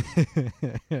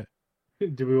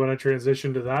 Do we want to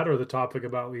transition to that or the topic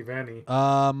about Leavanny?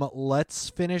 Let's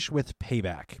finish with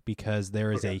Payback because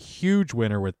there is a huge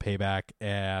winner with Payback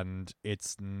and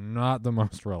it's not the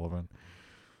most relevant.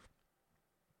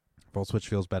 Volt Switch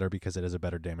feels better because it has a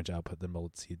better damage output than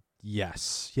Bullet Seed.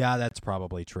 Yes. Yeah, that's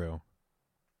probably true.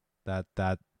 That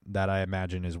I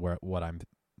imagine is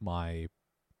my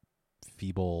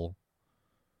feeble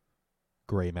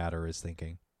gray matter is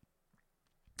thinking.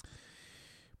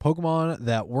 Pokemon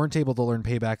that weren't able to learn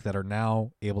Payback that are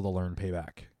now able to learn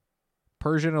Payback.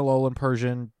 Persian, Alolan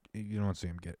Persian, you don't see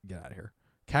him get out of here.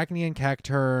 Cacnea and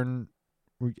Cacturn,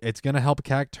 it's going to help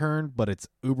Cacturn, but it's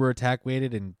uber attack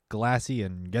weighted and glassy,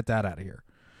 and get that out of here.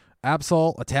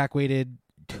 Absol, attack weighted.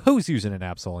 Who's using an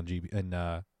Absol in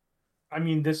GB? I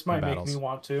mean, this might make battles. me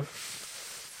want to.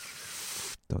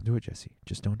 Don't do it, Jesse.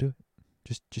 Just don't do it.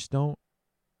 Just don't.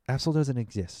 Absol doesn't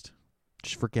exist.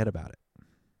 Just forget about it.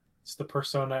 It's the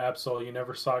Persona Absol. You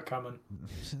never saw it coming.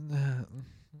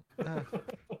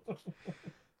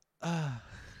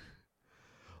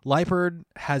 Liepard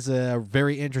has a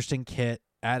very interesting kit.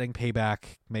 Adding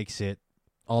Payback makes it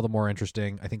all the more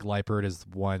interesting. I think Liepard is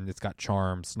one that's got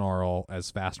Charm, Snarl as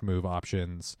fast move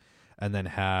options, and then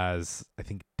has, I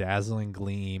think, Dazzling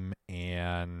Gleam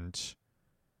and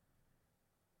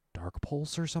Dark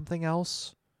Pulse or something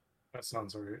else. That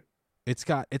sounds right. It's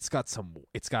got a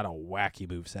wacky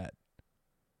moveset.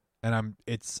 And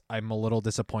I'm a little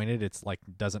disappointed. It's like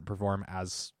doesn't perform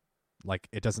as like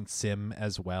it doesn't sim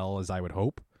as well as I would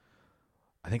hope.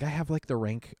 I think I have like a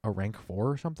rank 4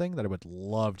 or something that I would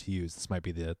love to use. This might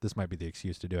be the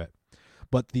excuse to do it.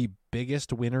 But the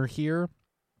biggest winner here,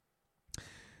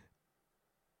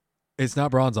 it's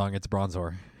not Bronzong, it's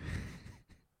Bronzor.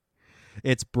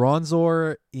 It's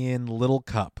Bronzor in Little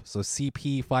Cup, so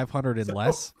CP 500 and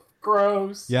less.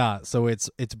 Gross. Yeah, so it's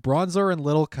Bronzor and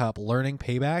Little Cup learning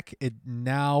Payback. It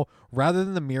now, rather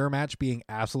than the mirror match being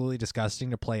absolutely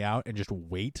disgusting to play out and just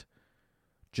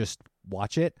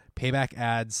watch it, Payback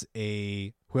adds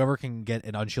whoever can get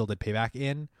an unshielded Payback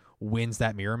in wins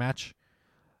that mirror match,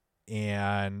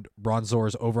 and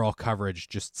Bronzor's overall coverage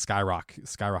just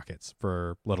skyrockets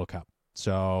for Little Cup.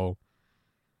 So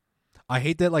I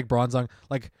hate that like Bronzong,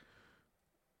 like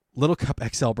Little Cup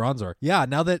XL Bronzor. Yeah,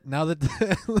 now that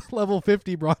level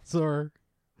 50 Bronzor,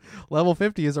 level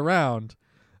 50 is around.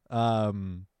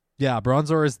 Yeah,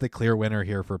 Bronzor is the clear winner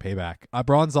here for Payback.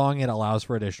 Bronzong, it allows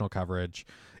for additional coverage.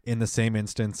 In the same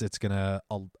instance, it's going to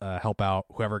help out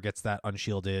whoever gets that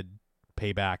unshielded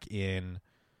Payback in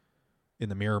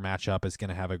the mirror matchup is going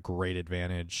to have a great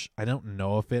advantage. I don't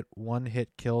know if it one-hit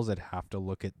kills. I'd have to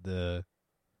look at the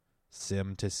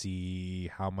sim to see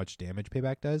how much damage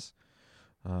Payback does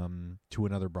to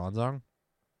another Bronzong.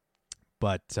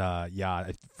 But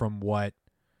yeah, from what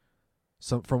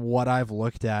I've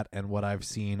looked at and what I've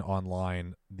seen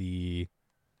online, the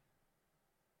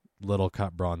Little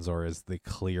Cut Bronzor is the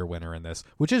clear winner in this,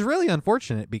 which is really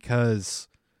unfortunate because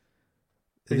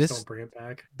Please don't bring it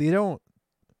back. they don't.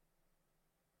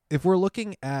 If we're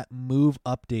looking at move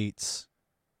updates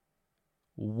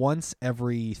once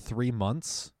every 3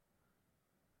 months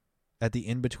at the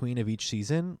in-between of each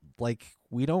season, like,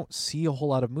 we don't see a whole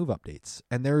lot of move updates.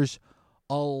 And there's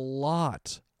a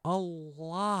lot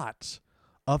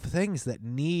of things that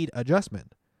need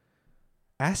adjustment.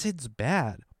 Acid's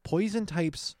bad. Poison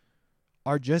types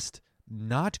are just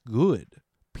not good,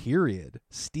 period.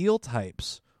 Steel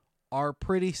types are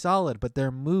pretty solid, but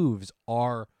their moves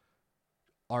are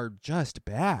just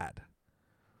bad.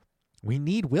 We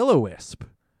need Will-O-Wisp.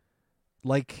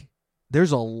 Like,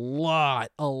 there's a lot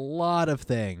of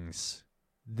things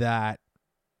that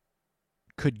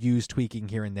could use tweaking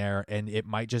here and there, and it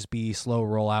might just be slow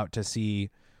rollout to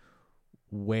see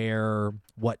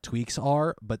what tweaks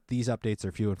are, but these updates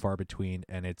are few and far between,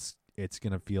 and it's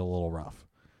going to feel a little rough.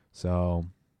 So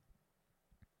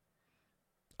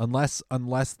unless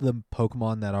the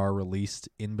Pokemon that are released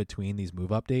in between these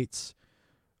move updates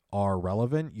are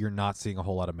relevant, you're not seeing a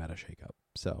whole lot of meta shakeup.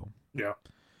 So Yeah.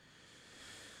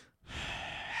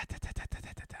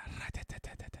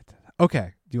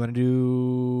 Okay, do you want to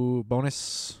do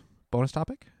bonus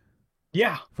topic?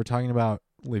 Yeah. If we're talking about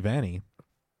Leavanny,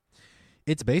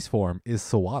 its base form is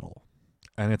Sewaddle,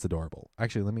 and it's adorable.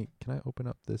 Actually, can I open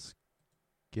up this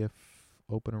GIF?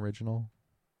 Open original.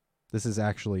 This is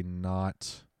actually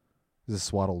not. This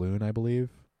is Swaddleloon, I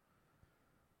believe.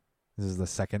 This is the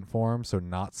second form, so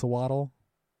not Sewaddle,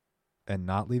 and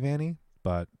not Leavanny,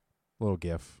 but little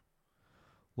GIF,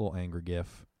 little angry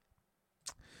GIF.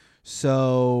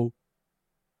 So,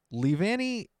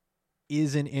 Leavanny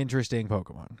is an interesting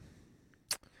Pokemon.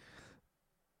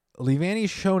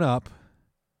 Leavanny's shown up,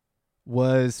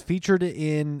 was featured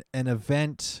in an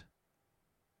event.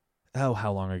 Oh,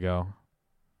 how long ago?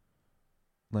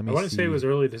 Let me I want to see. say it was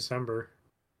early December.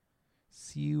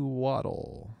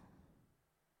 Sewaddle.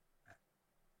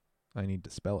 I need to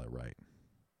spell it right.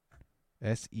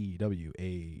 Sewaddle.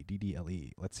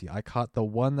 Let's see. I caught the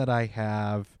one that I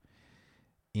have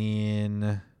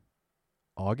in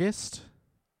August.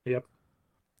 Yep.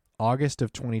 August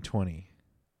of 2020.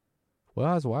 Well,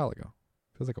 that was a while ago.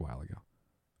 Feels like a while ago.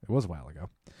 It was a while ago.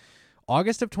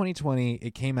 August of 2020,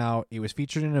 it came out. It was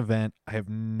featured in an event. I have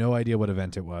no idea what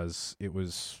event it was. It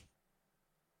was...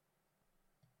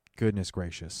 Goodness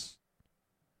gracious.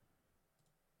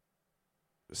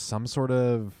 Some sort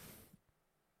of...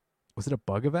 Was it a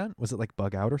bug event? Was it like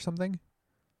Bug Out or something?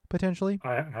 Potentially?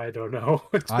 I don't know.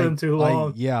 It's been too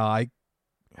long. I'd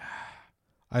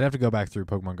have to go back through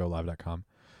PokemonGoLive.com.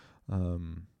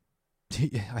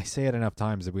 I say it enough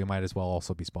times that we might as well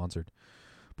also be sponsored.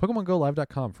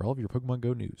 PokemonGoLive.com for all of your Pokemon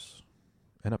Go news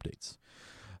and updates.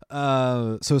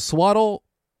 So Sewaddle,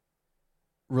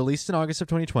 released in August of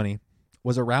 2020,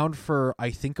 was around for,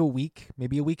 I think, a week,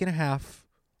 maybe a week and a half.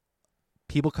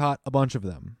 People caught a bunch of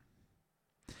them.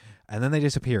 And then they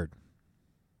disappeared.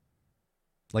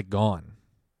 Like, gone.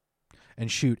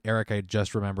 And shoot, Eric, I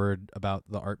just remembered about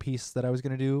the art piece that I was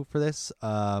going to do for this.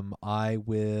 I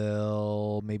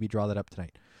will maybe draw that up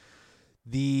tonight.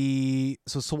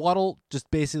 So Sewaddle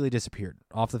just basically disappeared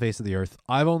off the face of the earth.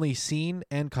 I've only seen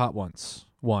and caught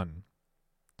one.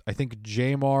 I think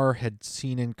Jamar had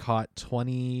seen and caught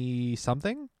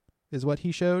 20-something is what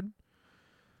he showed.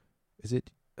 Is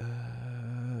it?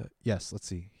 Yes, let's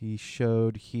see. He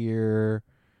showed here.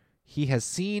 He has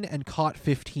seen and caught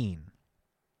 15.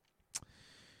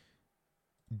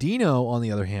 Dino, on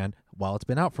the other hand, while it's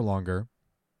been out for longer,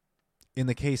 in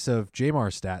the case of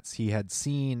Jamar's stats, he had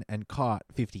seen and caught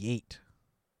 58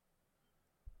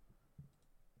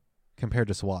 compared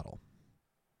to Sewaddle.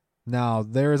 Now,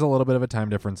 there is a little bit of a time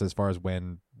difference as far as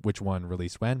which one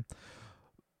released when.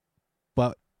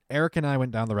 But Eric and I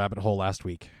went down the rabbit hole last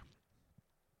week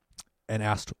and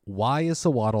asked, why is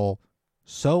Sewaddle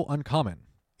so uncommon?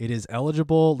 It is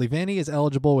eligible. Leavanny is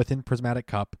eligible within Prismatic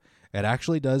Cup. It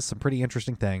actually does some pretty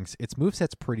interesting things. Its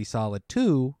moveset's pretty solid,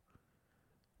 too.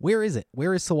 Where is it?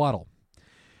 Where is Sewaddle?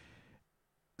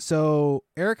 So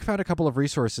Eric found a couple of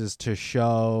resources to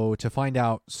find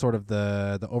out sort of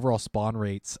the overall spawn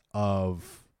rates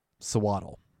of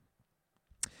Sewaddle.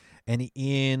 And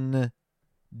in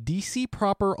DC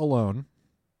proper alone,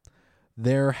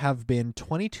 there have been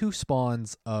 22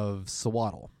 spawns of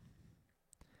Sewaddle.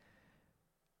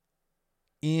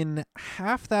 In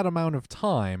half that amount of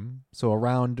time, so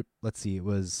around, let's see, it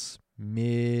was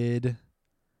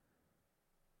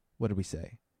what did we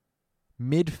say?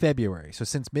 Mid-February. So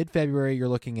since mid-February, you're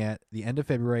looking at the end of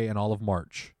February and all of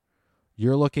March.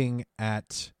 You're looking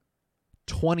at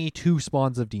 22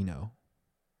 spawns of Dino.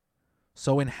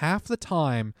 So in half the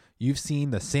time, you've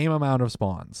seen the same amount of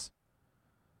spawns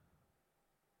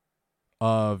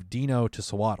of Dino to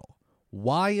Sawaddle.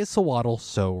 Why is Sawaddle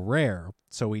so rare?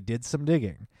 So we did some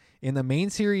digging. In the main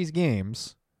series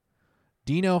games,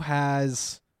 Dino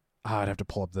has... I'd have to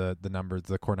pull up the numbers,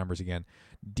 the core numbers again.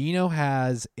 Dino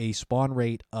has a spawn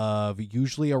rate of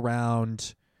usually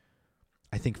around,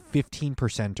 I think,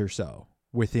 15% or so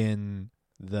within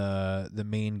the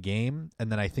main game,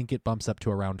 and then I think it bumps up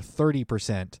to around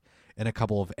 30% in a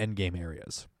couple of end game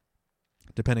areas,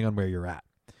 depending on where you're at.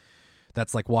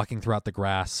 That's like walking throughout the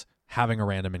grass, having a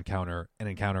random encounter, and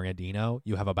encountering a Dino.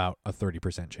 You have about a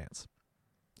 30% chance,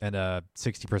 and a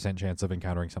 60% chance of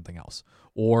encountering something else.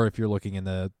 Or if you're looking in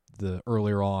the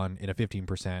earlier on in a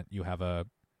 15%, you have a,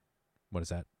 what is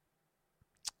that?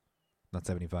 Not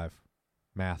 75.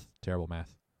 Math, terrible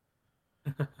math.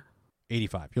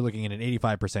 85. You're looking at an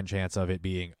 85% chance of it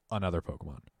being another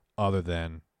Pokemon other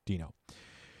than Dino.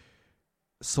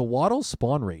 Sawaddle's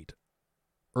spawn rate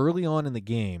early on in the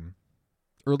game,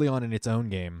 early on in its own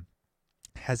game,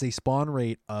 has a spawn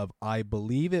rate of, I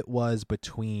believe it was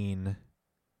between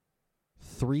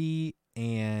 3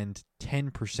 and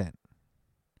 10%.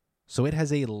 So it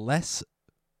has a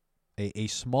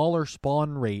smaller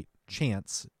spawn rate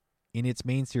chance in its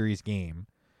main series game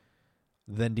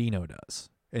than Dino does.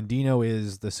 And Dino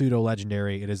is the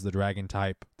pseudo-legendary. It is the dragon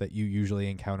type that you usually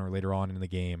encounter later on in the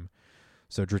game.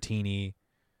 So Dratini,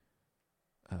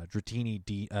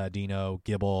 Dino,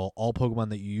 Gible, all Pokemon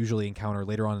that you usually encounter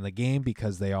later on in the game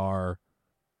because they are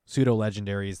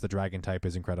pseudo-legendaries. The dragon type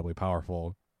is incredibly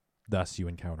powerful. Thus, you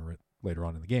encounter it later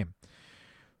on in the game.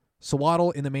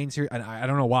 Sawaddle in the main series, and I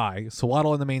don't know why,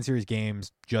 Sawaddle in the main series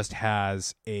games just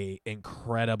has a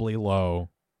incredibly low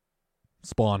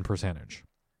spawn percentage.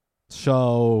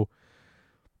 So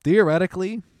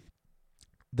theoretically,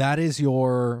 that is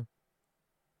your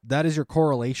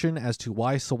correlation as to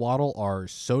why Sawaddle are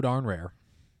so darn rare.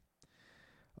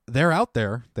 They're out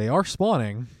there, they are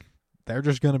spawning, they're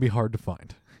just going to be hard to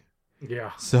find.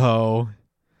 Yeah. So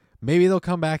maybe they'll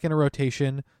come back in a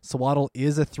rotation. Sawaddle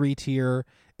is a 3-tier.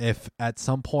 If at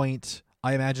some point,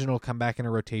 I imagine it'll come back in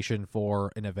a rotation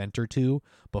for an event or two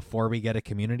before we get a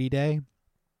community day.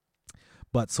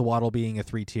 But Sawaddle being a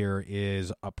 3-tier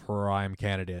is a prime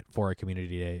candidate for a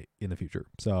community day in the future.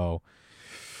 So,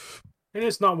 and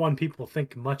it's not one people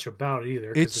think much about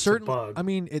either. It's certainly, a bug. I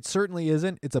mean, it certainly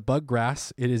isn't. It's a bug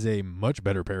grass. It is a much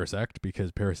better Parasect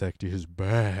because Parasect is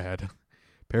bad.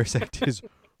 Parasect is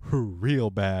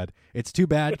real bad. It's too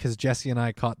bad because Jesse and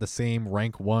I caught the same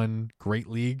rank 1 Great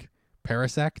League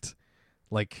Parasect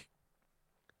like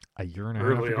a year and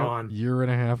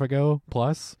a half ago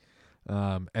plus.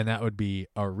 And that would be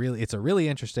it's a really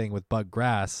interesting with bug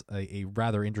grass, a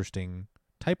rather interesting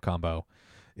type combo.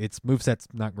 Its moveset's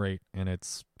not great and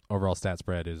its overall stat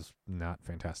spread is not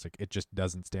fantastic. It just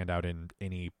doesn't stand out in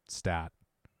any stat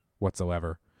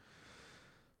whatsoever.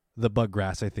 The bug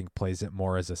grass, I think, plays it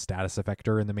more as a status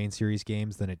effector in the main series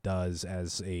games than it does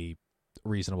as a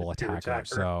reasonable attacker.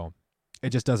 So it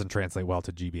just doesn't translate well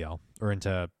to GBL or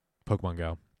into Pokemon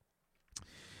Go.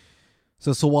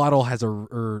 So Sawaddle has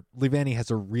Leavanny has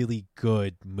a really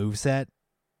good moveset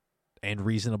and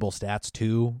reasonable stats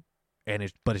too,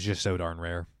 but it's just so darn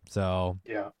rare. So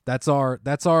yeah, that's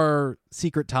our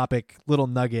secret topic, little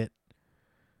nugget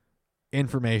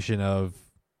information of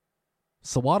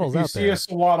Sawaddle's out there. If you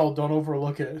see a Sawaddle, don't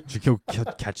overlook it. You go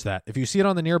catch that. If you see it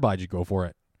on the nearby, you go for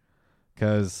it.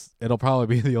 Because it'll probably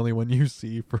be the only one you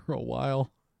see for a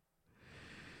while.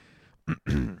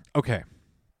 Okay.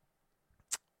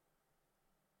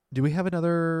 Do we have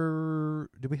another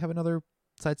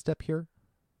sidestep here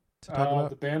to talk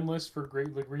about? The ban list for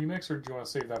Great League Remix, or do you want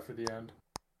to save that for the end?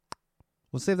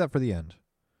 We'll save that for the end.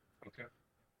 Okay.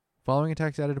 Following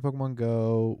attacks added to Pokemon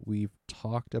Go. We've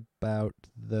talked about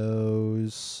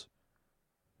those.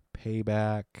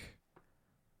 Payback.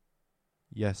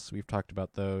 Yes, we've talked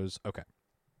about those. Okay.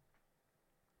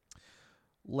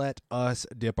 Let us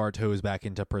dip our toes back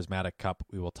into Prismatic Cup.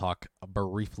 We will talk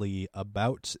briefly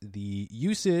about the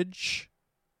usage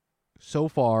so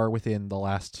far within the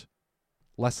last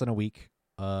less than a week,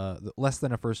 less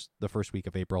than the first week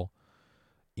of April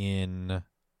in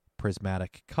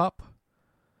Prismatic Cup.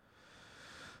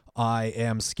 I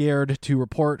am scared to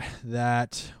report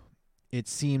that it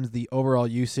seems the overall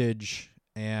usage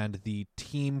and the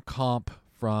team comp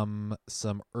from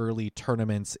some early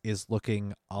tournaments is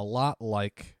looking a lot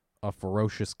like a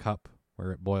Ferocious Cup,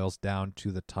 where it boils down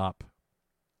to the top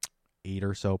 8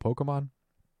 or so Pokemon.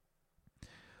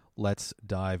 Let's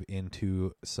dive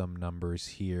into some numbers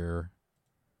here.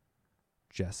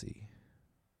 Jesse.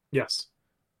 Yes.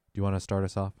 Do you want to start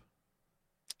us off?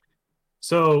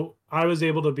 So I was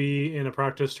able to be in a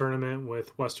practice tournament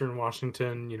with Western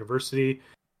Washington University.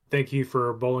 Thank you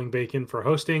for Bowling Bacon for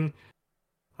hosting.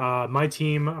 My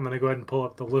team, I'm going to go ahead and pull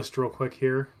up the list real quick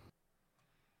here.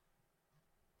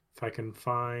 If I can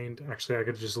find, actually, I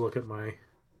could just look at my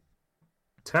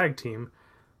tag team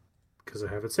because I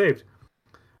have it saved.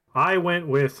 I went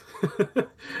with,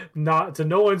 not to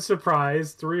no one's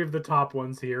surprise, 3 of the top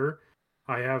ones here.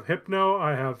 I have Hypno,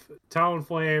 I have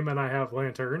Talonflame, and I have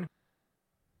Lantern.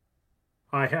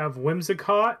 I have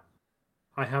Whimsicott,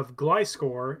 I have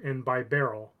Gliscor, and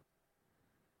Bibarel.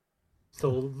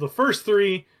 So the first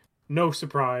 3, no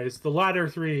surprise. The latter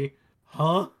 3,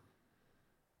 huh?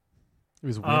 It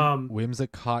was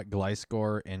Whimsicott,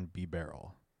 Gliscor, and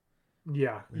Bibarel.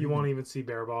 Yeah, you won't even see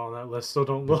Bearball on that list, so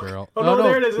don't look. Bibarel. Oh no,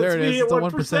 there it is. There It's it me is.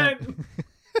 at It's the 1%.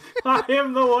 I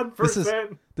am the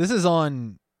 1%. This is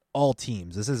on all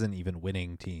teams. This isn't even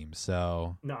winning teams.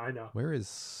 So No, I know. where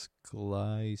is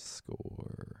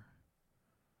Gliscor?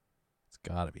 It's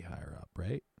got to be higher up,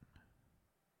 right?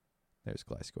 There's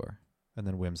Gliscor. And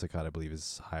then Whimsicott, I believe,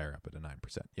 is higher up at a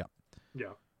 9%. Yep.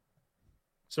 Yeah.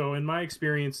 So in my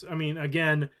experience, I mean,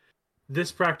 again,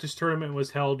 this practice tournament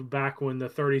was held back when the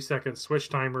 30-second switch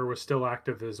timer was still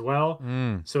active as well.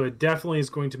 So it definitely is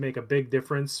going to make a big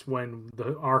difference when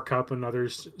the R Cup and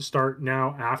others start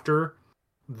now after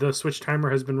the switch timer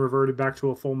has been reverted back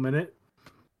to a full minute.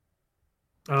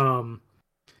 For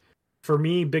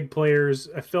me, big players,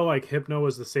 I feel like Hypno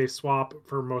is the safe swap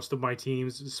for most of my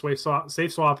teams.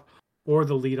 Safe swap or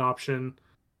the lead option.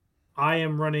 I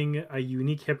am running a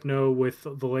unique Hypno with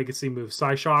the legacy move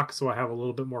Psyshock, so I have a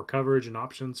little bit more coverage and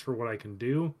options for what I can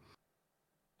do.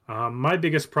 My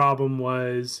biggest problem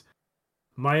was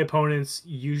my opponents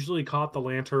usually caught the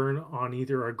Lantern on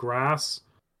either a grass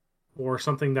or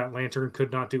something that Lantern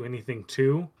could not do anything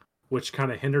to, which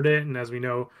kind of hindered it. And as we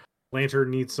know,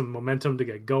 Lantern needs some momentum to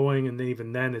get going, and then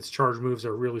even then, its charge moves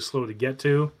are really slow to get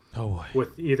to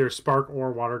with either Spark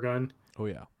or Water Gun. Oh,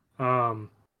 yeah.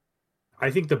 I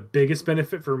think the biggest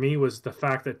benefit for me was the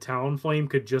fact that Talonflame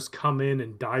could just come in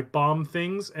and dive bomb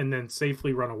things and then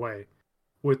safely run away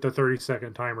with the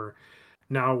 30-second timer.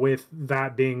 Now, with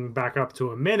that being back up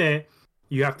to a minute,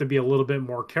 you have to be a little bit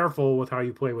more careful with how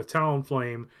you play with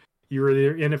Talonflame. You're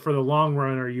either in it for the long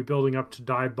run or you building up to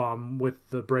dive bomb with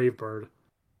the Brave Bird.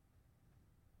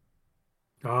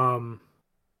 Bibarel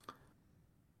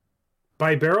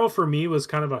for me was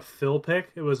kind of a fill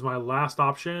pick. It was my last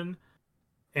option.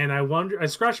 And I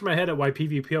scratched my head at why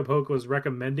PvP Poke was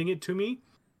recommending it to me.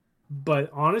 But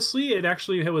honestly, it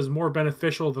actually was more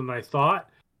beneficial than I thought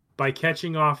by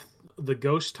catching off the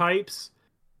ghost types,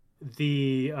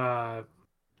 the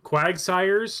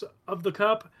Quagsires of the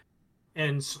Cup,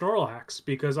 and Snorlax,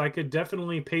 because I could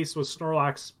definitely pace with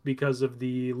Snorlax because of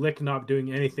the Lick not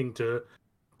doing anything to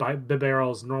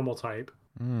Bibarel's normal type.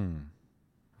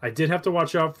 I did have to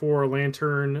watch out for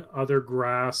Lantern, other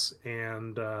grass,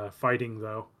 and fighting,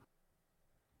 though.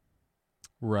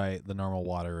 Right. The normal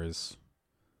water is...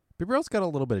 Bibarel's got a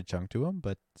little bit of chunk to him,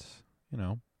 but, you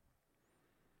know,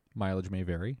 mileage may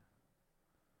vary.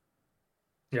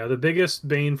 Yeah, the biggest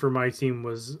bane for my team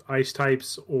was ice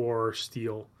types or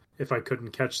steel, if I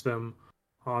couldn't catch them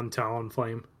on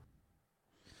Talonflame.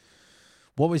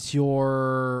 What was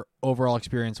your overall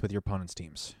experience with your opponent's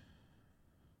teams?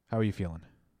 How are you feeling?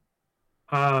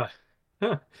 I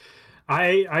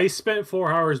spent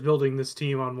 4 hours building this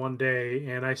team on one day,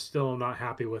 and I still am not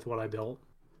happy with what I built.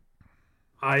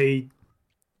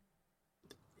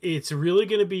 It's really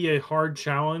going to be a hard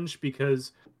challenge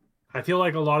because I feel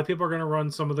like a lot of people are going to run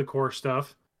some of the core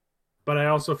stuff, but I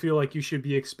also feel like you should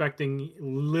be expecting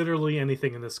literally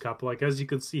anything in this cup. Like, as you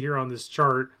can see here on this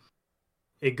chart,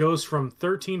 it goes from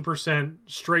 13%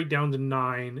 straight down to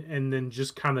 9 and then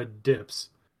just kind of dips.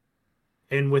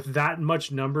 And with that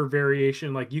much number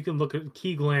variation, like, you can look at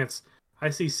key glance, I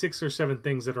see 6 or 7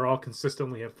 things that are all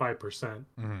consistently at 5%.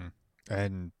 Mm-hmm.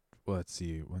 And let's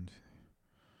see,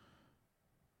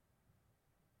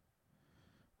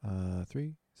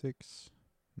 3, 6,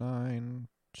 9,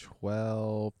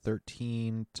 12,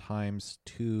 13 times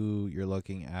 2, you're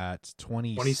looking at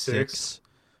 26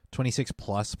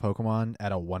 plus Pokemon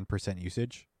at a 1%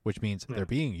 usage, which means they're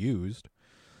being used.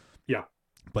 Yeah.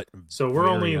 But so we're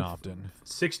only often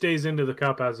 6 days into the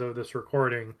cup as of this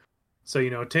recording. So, you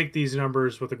know, take these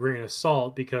numbers with a grain of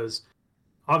salt, because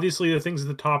obviously the things at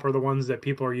the top are the ones that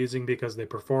people are using because they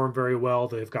perform very well,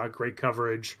 they've got great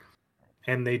coverage,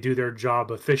 and they do their job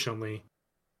efficiently.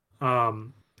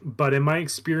 But in my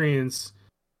experience,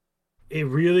 it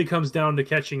really comes down to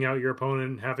catching out your opponent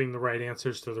and having the right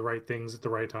answers to the right things at the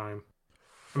right time.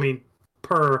 I mean,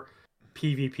 per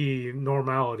PvP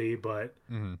normality, but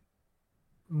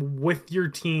with your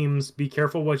teams, be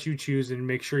careful what you choose and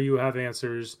make sure you have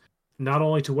answers not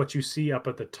only to what you see up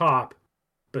at the top,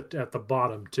 but at the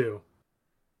bottom too.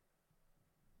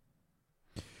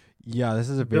 Yeah, this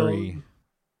is a Bill- very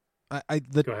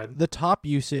Go ahead. the top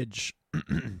usage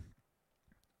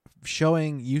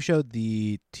you showed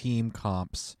the team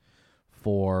comps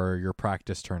for your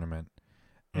practice tournament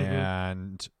Mhm.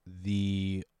 and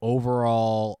the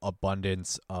overall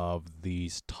abundance of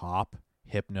these top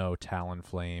Hypno,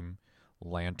 Talonflame,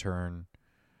 Lantern,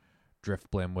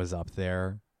 Driftblim was up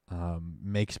there.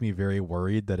 Makes me very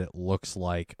worried that it looks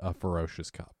like a Ferocious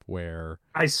Cup where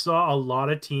I saw a lot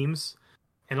of teams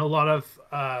and a lot of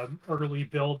early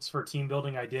builds for team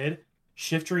building I did.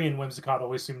 Shiftry and Whimsicott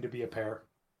always seem to be a pair.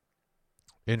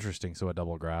 interesting. So a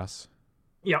double grass.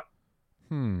 Yep.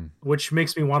 Which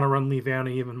makes me want to run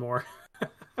Leavanny even more.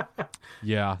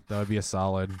 Yeah, that would be a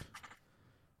solid.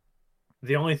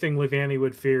 The only thing Leavanny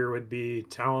would fear would be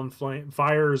Talonflame,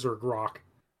 Fires, or Grok.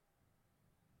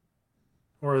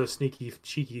 Or the sneaky,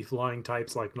 cheeky flying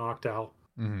types like Noctowl.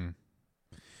 Mm-hmm.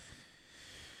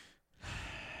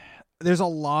 There's a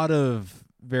lot of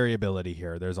variability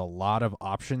here. There's a lot of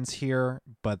options here,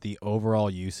 but the overall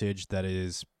usage that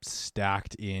is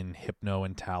stacked in Hypno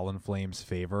and Talonflame's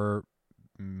favor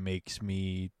makes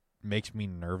me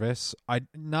nervous. I'm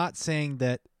not saying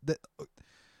that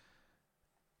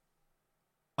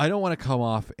I don't want to come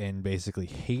off and basically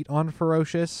hate on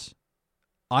Ferocious.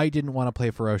 I didn't want to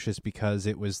play Ferocious because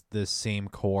it was the same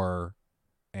core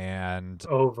and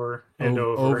Over and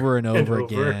over and over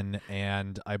again,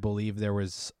 and I believe there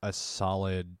was a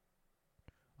solid,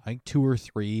 I think 2 or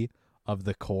 3 of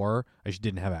the core I just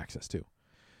didn't have access to.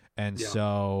 And Yeah.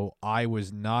 so I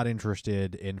was not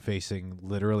interested in facing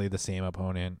literally the same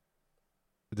opponent,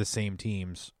 the same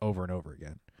teams over and over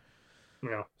again.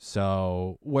 Yeah.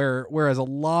 So whereas a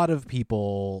lot of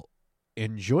people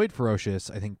enjoyed Ferocious,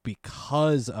 I think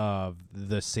because of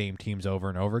the same teams over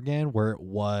and over again, where it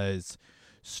was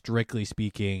strictly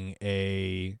speaking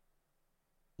a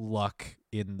luck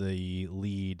in the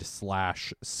lead /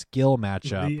 skill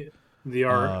matchup. The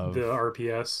of-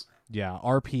 RPS. Yeah,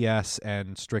 RPS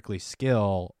and strictly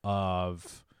skill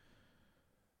of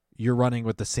you're running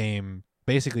with the same,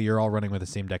 basically you're all running with the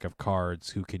same deck of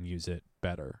cards who can use it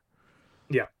better.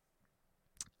 Yeah.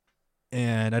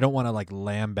 And I don't want to like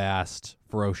lambast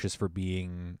Ferocious for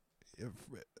being,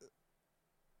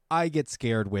 I get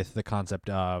scared with the concept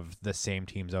of the same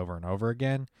teams over and over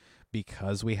again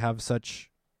because we have such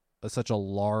a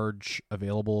large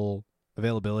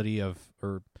availability of,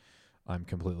 or I'm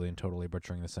completely and totally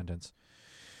butchering the sentence.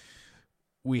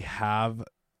 We have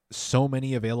so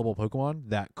many available Pokemon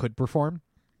that could perform,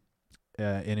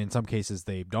 and in some cases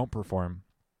they don't perform.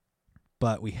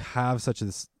 But we have such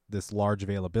this large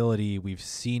availability. We've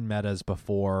seen metas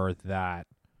before that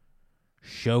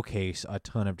showcase a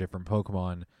ton of different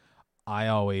Pokemon.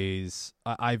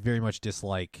 I very much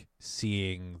dislike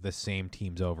seeing the same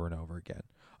teams over and over again.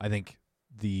 I think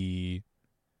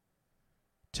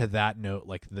to that note,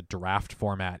 like the draft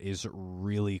format is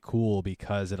really cool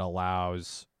because it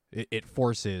allows, it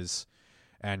forces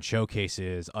and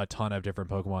showcases a ton of different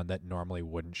Pokemon that normally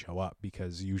wouldn't show up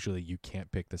because usually you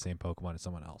can't pick the same Pokemon as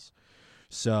someone else.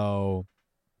 So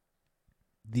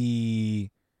the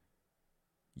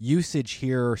usage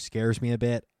here scares me a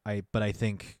bit. But I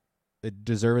think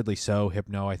deservedly so.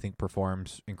 Hypno, I think,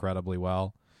 performs incredibly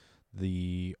well.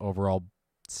 The overall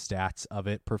stats of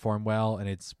it perform well, and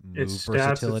its move Its stats,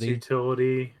 versatility. its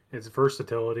utility, its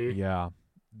versatility. Yeah.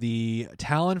 The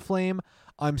Talonflame,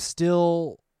 I'm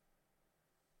still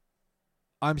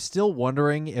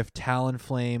wondering if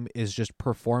Talonflame is just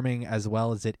performing as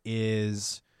well as it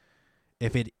is.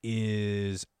 If it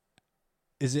is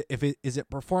it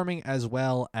performing as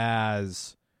well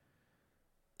as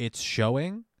it's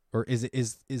showing, or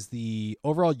is the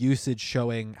overall usage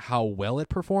showing how well it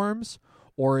performs,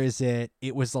 or is it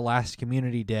was the last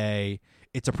community day,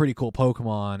 it's a pretty cool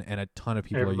Pokemon and a ton of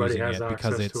people Everybody are has using it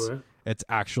because access to it. it's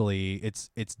actually it's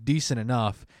decent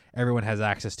enough, everyone has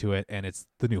access to it, and it's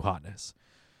the new hotness.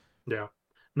 Yeah.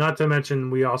 Not to mention,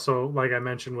 we also, like I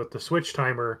mentioned with the Switch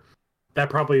timer, that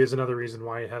probably is another reason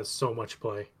why it has so much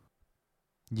play.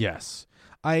 Yes.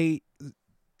 I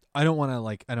don't want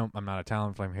to I'm not a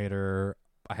Talonflame hater.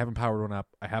 I haven't powered one up.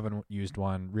 I haven't used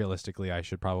one. Realistically, I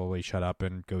should probably shut up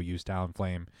and go use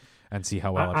Talonflame and see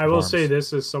how well it I will performs. say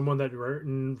this as someone that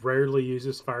rarely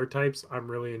uses fire types, I'm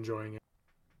really enjoying it.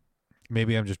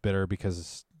 Maybe I'm just bitter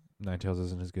because Ninetales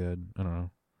isn't as good. I don't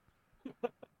know.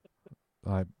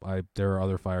 There are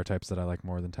other fire types that I like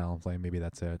more than Talonflame. Maybe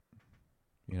that's it.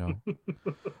 You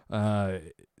know,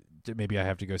 maybe I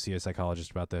have to go see a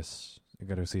psychologist about this. I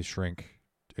got to see a shrink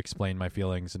explain my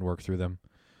feelings and work through them.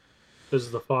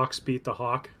 Does the fox beat the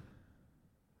hawk?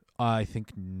 I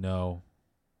think no,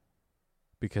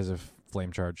 because of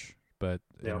flame charge. But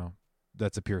you Yep. know,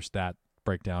 that's a pure stat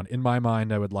breakdown. In my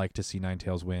mind, I would like to see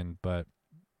Ninetales win, but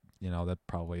you know that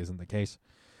probably isn't the case.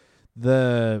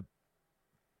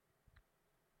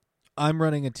 I'm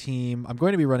running a team. I'm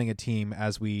going to be running a team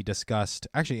as we discussed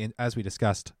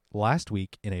last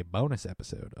week in a bonus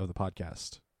episode of the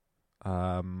podcast,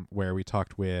 where we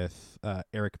talked with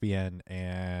Eric Bien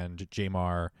and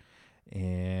Jamar.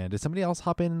 And did somebody else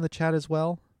hop in the chat as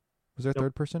well? Was there a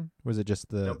third person? Or was it just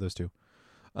those two?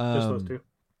 Just those two.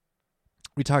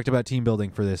 We talked about team building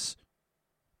for this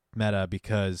meta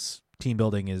because team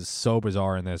building is so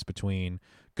bizarre in this between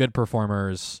good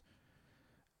performers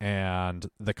and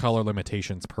the color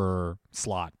limitations per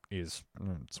slot it's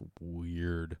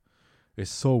weird. It's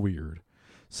so weird.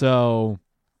 So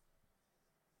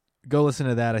go listen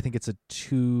to that. I think it's a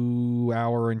 2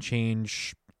 hour and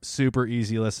change, super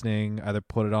easy listening. Either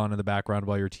put it on in the background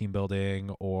while you're team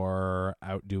building or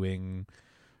out doing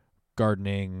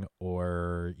gardening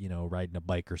or, you know, riding a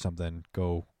bike or something.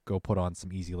 Go put on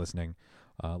some easy listening.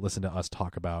 Listen to us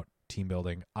talk about team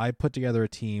building. I put together a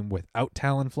team without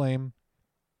Talonflame.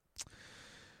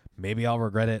 Maybe I'll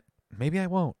regret it. Maybe I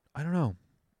won't. I don't know.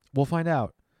 We'll find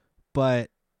out. But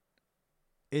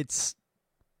it's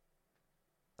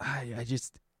I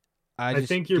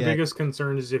think your biggest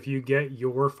concern is if you get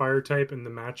your fire type in the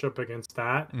matchup against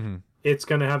that, Mm-hmm. it's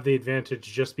going to have the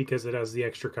advantage just because it has the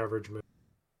extra coverage move.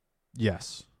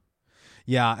 Yes.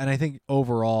 Yeah, and I think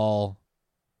overall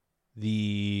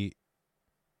this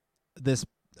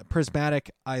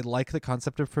prismatic, I like the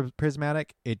concept of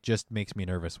prismatic. It just makes me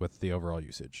nervous with the overall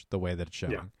usage, the way that it's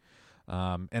showing.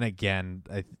 Yeah. And again,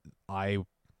 I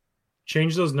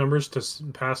change those numbers to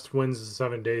past wins in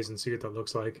 7 days and see what that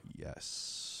looks like.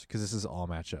 yes, because this is all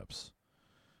matchups.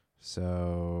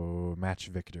 So match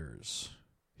victors: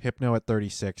 Hypno at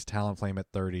 36, Talonflame at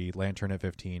 30, Lantern at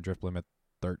 15, Drifblim at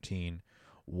 13.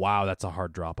 Wow, that's a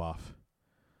hard drop off.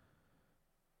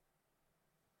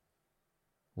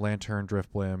 Lantern,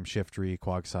 Driftblim, Shiftry,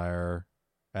 Quagsire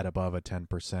at above a 10%.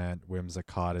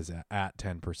 Whimsicott is at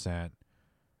 10%.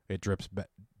 It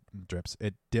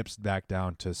it dips back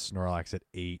down to Snorlax at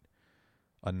 8,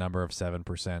 a number of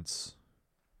 7%.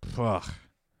 Ugh.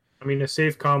 I mean, a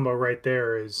safe combo right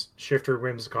there is Shifter,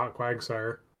 Whimsicott,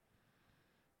 Quagsire.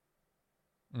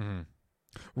 Mm-hmm.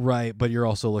 Right, but you're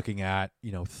also looking at,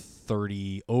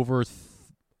 30 over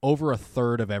a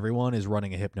third of everyone is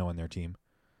running a Hypno in their team.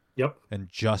 Yep. And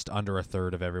just under a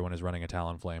third of everyone is running a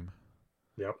Talonflame.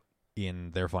 Yep.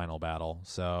 In their final battle.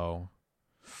 So,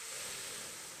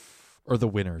 or the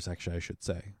winners, actually, I should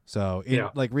say. So,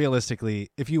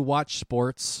 realistically, if you watch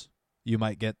sports, you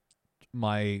might get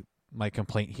my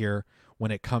complaint here.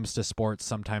 When it comes to sports,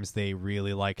 sometimes they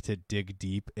really like to dig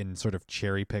deep and sort of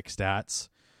cherry pick stats.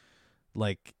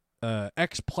 Like,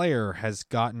 X player has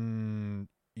gotten,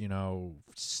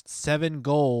 7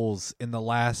 goals in the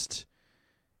last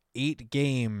 8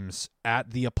 games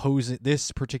at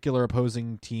this particular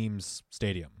opposing team's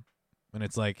stadium. And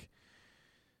it's like,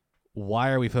 why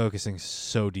are we focusing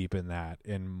so deep in that?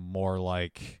 And more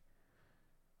like,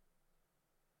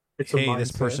 hey,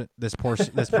 this person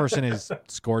has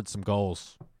scored some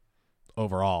goals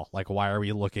overall. Like, why are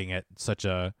we looking at such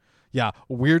a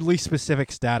weirdly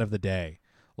specific stat of the day?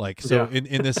 Like, so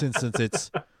in this instance,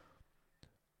 it's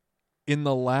in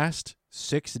the last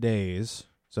 6 days.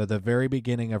 So at the very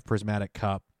beginning of Prismatic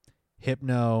Cup,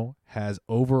 Hypno has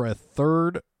over a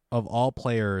third of all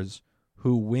players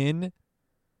who win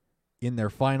in their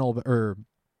final,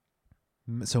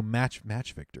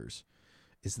 match victors.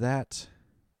 Is that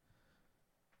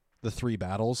the 3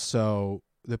 battles? So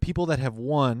the people that have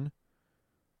won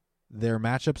their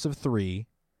matchups of 3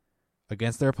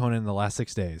 against their opponent in the last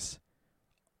 6 days,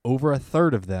 over a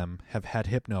third of them have had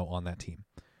Hypno on that team.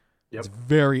 Yep.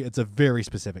 It's a very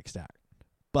specific stat.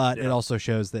 But it also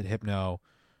shows that Hypno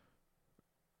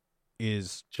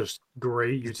is just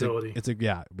great utility.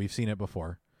 We've seen it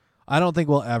before. I don't think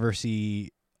we'll ever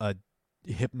see a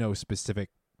Hypno specific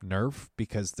nerf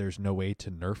because there's no way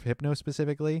to nerf Hypno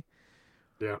specifically.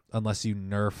 Yeah. Unless you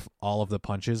nerf all of the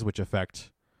punches, which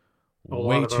affect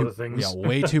lot of other things. Yeah,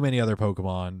 way too many other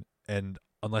Pokemon, and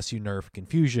unless you nerf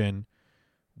Confusion,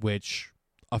 which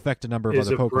affect a number of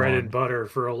other Pokemon. Is bread and butter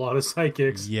for a lot of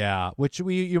psychics. Yeah, which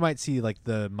you might see like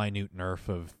the minute nerf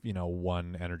of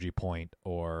 1 energy point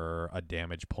or a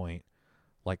damage point,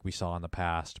 like we saw in the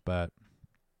past, but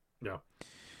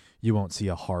you won't see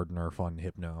a hard nerf on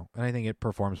Hypno, and I think it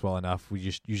performs well enough.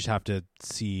 You just have to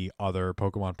see other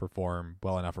Pokemon perform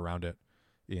well enough around it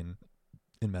in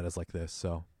in metas like this.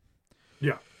 So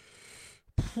Yeah.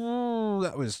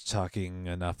 that was talking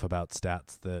enough about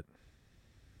stats that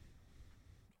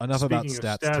enough Speaking about of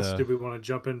stats, stats, to do we want to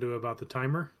jump into about the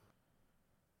timer?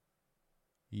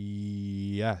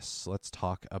 yes, let's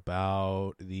talk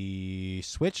about the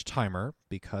Switch timer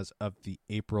because of the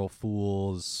April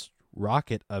Fool's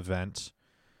Rocket event.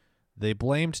 They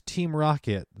blamed Team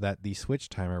Rocket that the Switch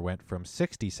timer went from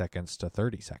 60 seconds to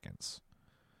 30 seconds,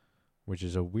 which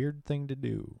is a weird thing to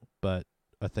do, but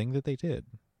a thing that they did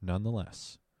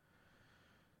nonetheless.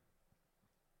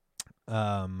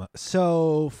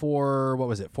 So for, what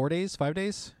was it, 4 days, 5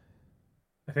 days?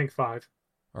 I think 5.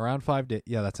 Around 5 days.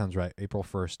 Yeah, that sounds right. April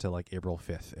 1st to like April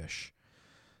 5th-ish.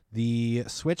 The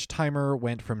Switch timer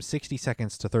went from 60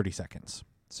 seconds to 30 seconds.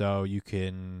 So you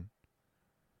can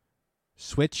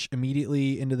switch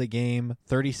immediately into the game,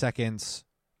 30 seconds.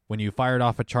 When you fired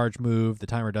off a charge move, the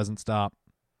timer doesn't stop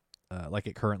like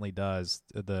it currently does.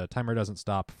 The timer doesn't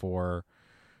stop for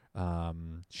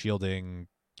shielding,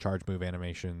 charge move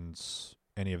animations,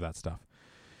 any of that stuff.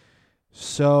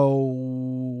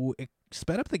 So it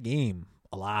sped up the game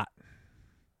a lot.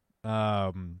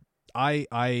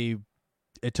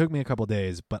 It took me a couple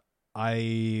days, but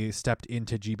I stepped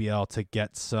into GBL to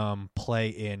get some play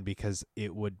in because I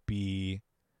would be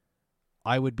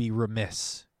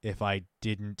remiss if I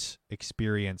didn't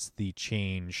experience the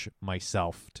change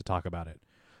myself to talk about it.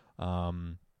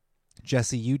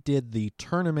 Jesse, you did the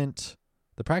tournament,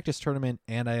 the practice tournament,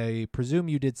 and I presume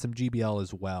you did some GBL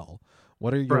as well.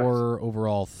 What are your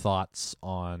overall thoughts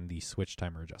on the Switch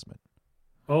timer adjustment?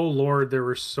 Oh Lord, there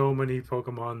were so many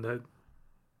Pokemon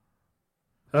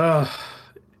that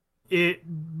it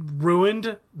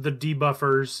ruined the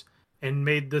debuffers and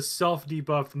made the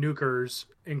self-debuff nukers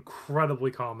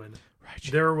incredibly common. Right.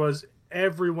 There was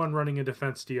everyone running a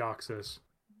Defense Deoxys.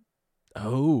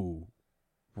 Oh,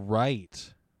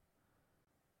 right.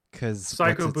 Because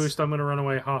Psycho Boost, I'm going to run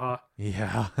away, haha.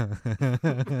 Yeah.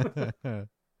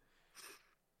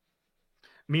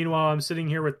 Meanwhile, I'm sitting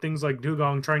here with things like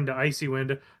Dugong trying to Icy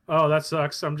Wind. Oh, that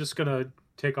sucks. I'm just going to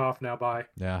take off now, bye.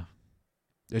 Yeah.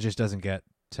 It just doesn't get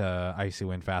to Icy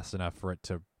Wind fast enough for it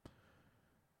to,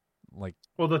 like...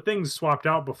 Well, the things swapped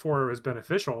out before it was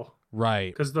beneficial.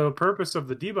 Right. Because the purpose of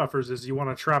the debuffers is you want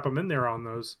to trap them in there on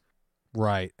those.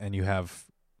 Right, and you have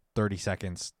 30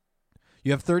 seconds.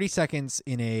 You have 30 seconds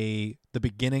in the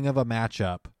beginning of a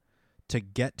matchup to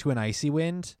get to an Icy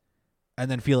Wind and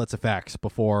then feel its effects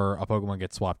before a Pokemon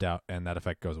gets swapped out and that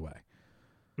effect goes away.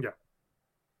 Yeah.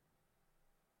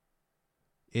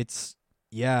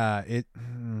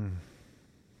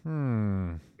 I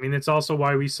mean, it's also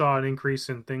why we saw an increase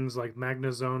in things like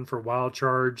Magnezone for Wild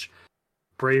Charge,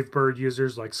 Brave Bird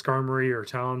users like Skarmory or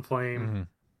Talonflame.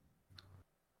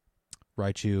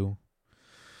 Raichu.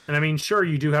 And I mean, sure,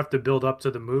 you do have to build up to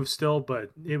the move still,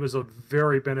 but it was a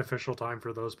very beneficial time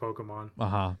for those Pokemon.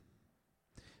 Uh-huh.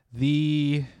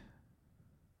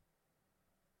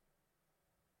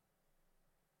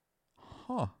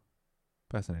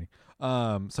 Fascinating.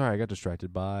 Sorry, I got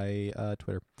distracted by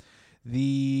Twitter.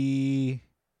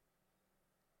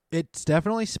 It's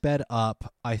definitely sped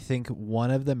up. I think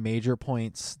one of the major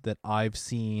points that I've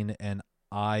seen and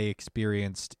I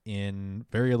experienced in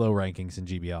very low rankings in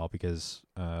GBL, because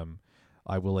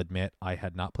I will admit I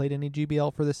had not played any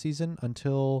GBL for this season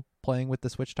until playing with the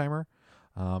Switch timer.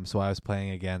 So I was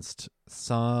playing against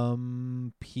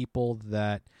some people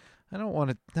that I don't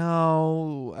want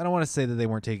to say that they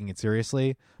weren't taking it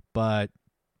seriously, but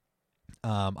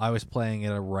I was playing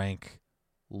at a rank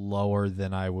lower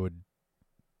than I would.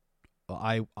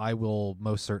 I will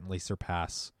most certainly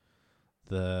surpass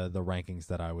the rankings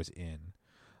that I was in.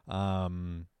 I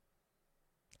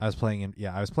was playing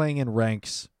in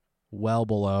ranks well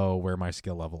below where my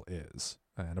skill level is,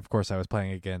 and of course I was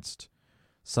playing against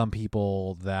some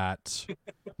people that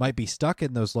might be stuck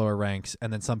in those lower ranks,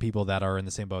 and then some people that are in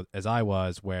the same boat as I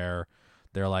was, where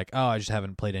they're like, oh, I just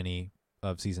haven't played any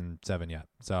of Season 7 yet.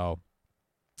 So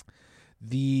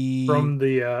from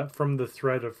the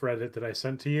thread of Reddit that I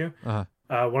sent to you,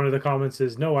 one of the comments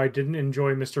is, no, I didn't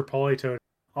enjoy Mr. Polytoad.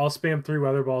 I'll spam 3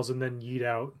 weather balls and then yeet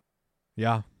out.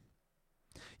 Yeah,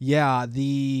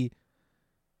 the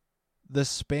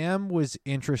spam was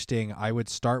interesting. I would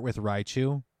start with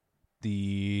Raichu,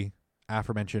 the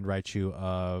aforementioned Raichu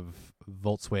of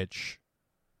Volt Switch,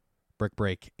 Brick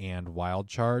Break, and Wild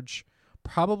Charge.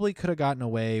 Probably could have gotten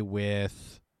away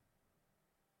with,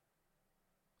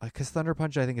 because Thunder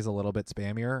Punch I think is a little bit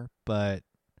spammier, but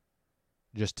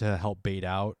just to help bait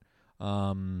out.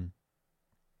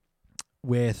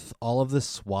 With all of the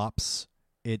swaps,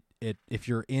 it if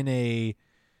you're in a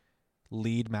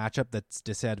lead matchup that's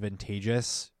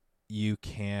disadvantageous, you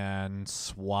can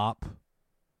swap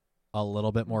a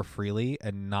little bit more freely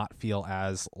and not feel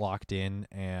as locked in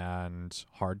and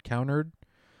hard countered.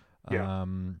 Yeah.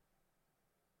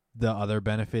 The other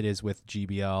benefit is with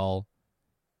GBL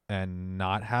and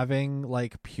not having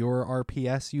like pure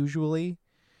RPS usually.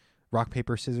 Rock,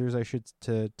 paper, scissors, I should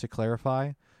to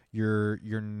clarify. You're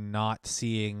not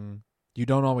seeing, you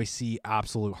don't always see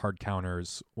absolute hard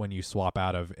counters when you swap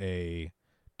out of a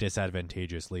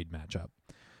disadvantageous lead matchup.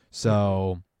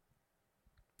 So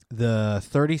the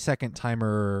 30-second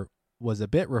timer was a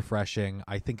bit refreshing.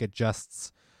 I think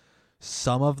adjusts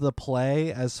some of the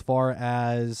play as far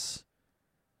as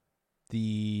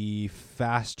the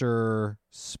faster,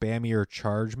 spammier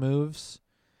charge moves.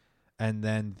 And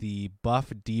then the buff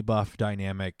debuff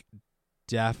dynamic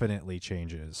definitely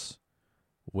changes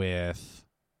with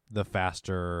the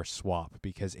faster swap,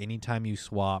 because anytime you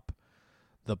swap,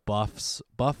 the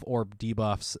buff or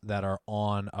debuffs that are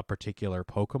on a particular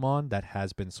Pokemon that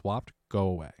has been swapped go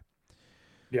away.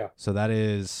 Yeah. So that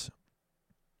is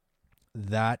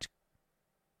that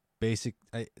basic.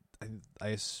 I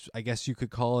guess you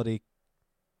could call it a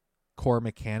core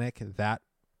mechanic. That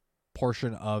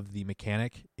portion of the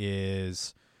mechanic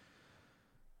is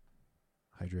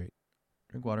hydrate,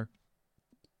 drink water.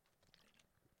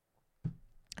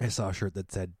 I saw a shirt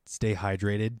that said "Stay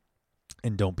hydrated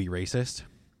and don't be racist."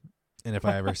 And if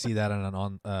I ever see that in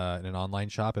an online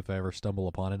shop, if I ever stumble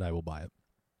upon it, I will buy it.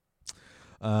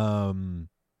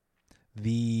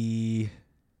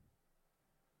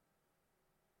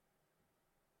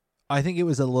 I think it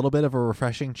was a little bit of a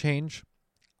refreshing change.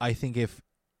 I think if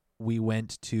we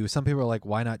went to, some people are like,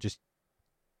 why not just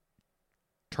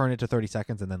turn it to 30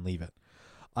 seconds and then leave it?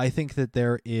 I think that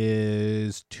there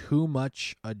is too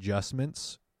much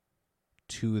adjustments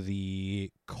to the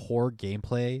core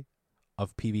gameplay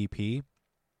of PvP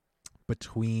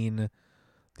between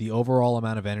the overall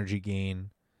amount of energy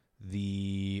gain,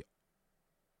 the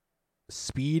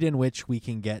speed in which we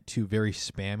can get to very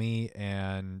spammy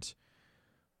and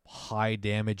high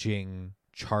damaging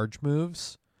charge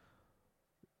moves,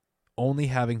 only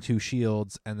having 2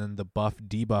 shields, and then the buff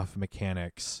debuff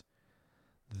mechanics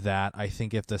that I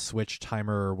think if the switch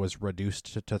timer was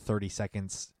reduced to 30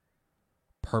 seconds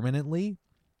permanently,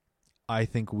 I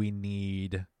think we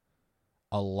need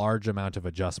a large amount of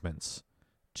adjustments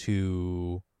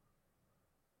to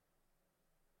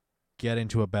get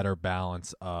into a better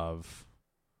balance of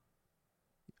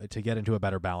the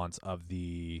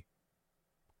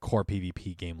core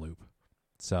PvP game loop.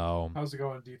 So How's it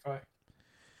going, DeFi?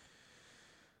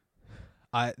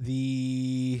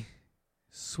 The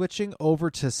switching over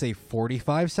to, say,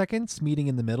 45 seconds, meeting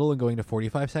in the middle and going to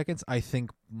 45 seconds, I think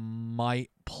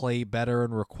might play better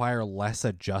and require less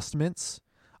adjustments.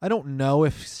 I don't know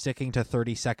if sticking to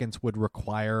 30 seconds would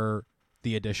require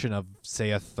the addition of,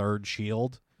 say, a third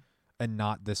shield and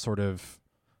not this sort of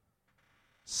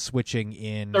switching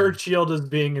in. Third shield is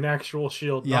being an actual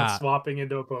shield, Yeah. not swapping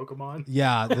into a Pokemon.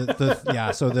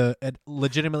 Yeah, so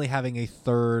legitimately having a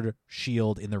third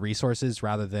shield in the resources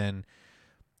rather than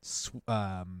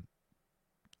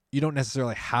you don't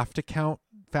necessarily have to count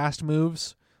fast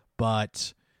moves,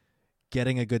 but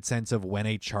getting a good sense of when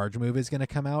a charge move is going to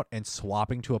come out and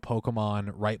swapping to a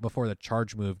Pokemon right before the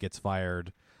charge move gets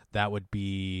fired, that would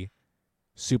be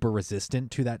super resistant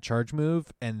to that charge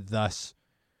move and thus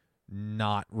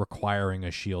not requiring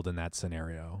a shield in that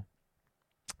scenario.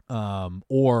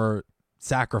 Or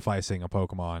sacrificing a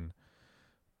Pokemon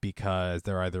because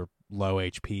they're either low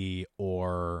HP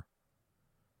or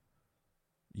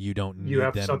you don't need You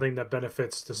have them. something that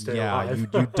benefits to stay Yeah, alive.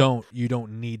 you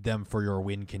don't need them for your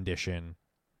win condition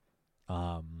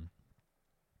to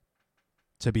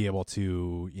be able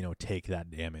to, take that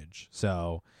damage.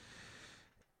 So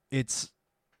it's,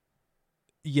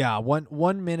 yeah,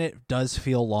 1 minute does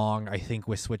feel long. I think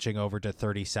with switching over to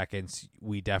 30 seconds,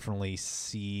 we definitely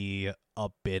see a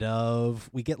bit of,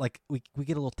 we get a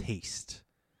little taste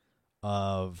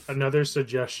of. Another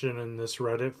suggestion in this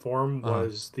Reddit forum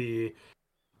was the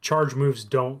charge moves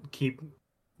don't keep,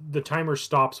 the timer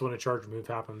stops when a charge move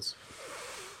happens.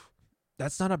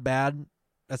 That's not a bad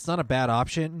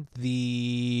option.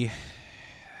 The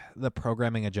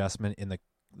programming adjustment in the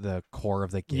core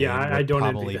of the game I don't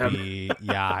probably envy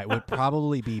them. it would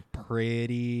probably be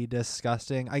pretty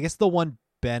disgusting. I guess the one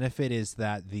benefit is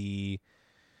that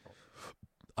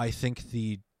I think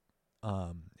the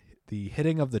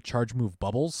hitting of the charge move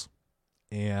bubbles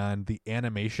and the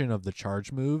animation of the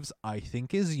charge moves, I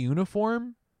think, is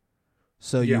uniform.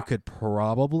 So you could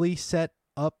probably set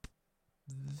up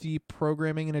the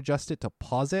programming and adjust it to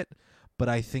pause it, but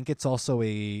I think it's also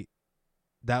a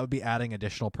that would be adding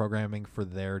additional programming for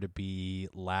there to be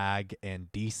lag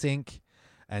and desync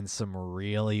and some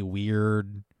really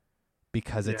weird,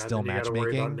 because it's still then you gotta worry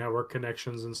about matchmaking. network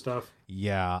connections and stuff.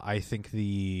 Yeah, I think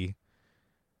the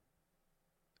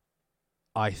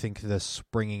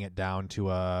springing it down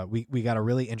to we got a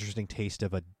really interesting taste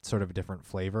of a sort of a different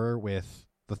flavor with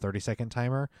the 30-second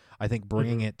timer. I think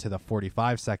bringing it to the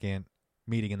 45-second,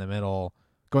 meeting in the middle,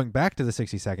 going back to the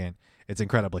 60-second, it's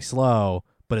incredibly slow,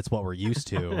 but it's what we're used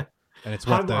to. And it's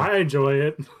what I enjoy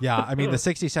it. Yeah, I mean the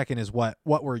 60-second is what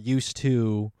we're used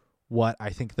to, what I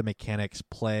think the mechanics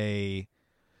play,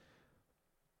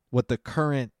 what the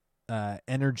current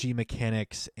energy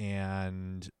mechanics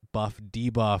and buff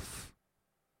debuff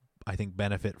I think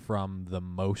benefit from the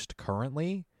most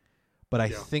currently. But I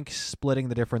think splitting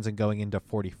the difference and going into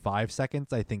 45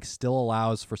 seconds, I think still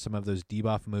allows for some of those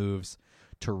debuff moves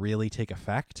to really take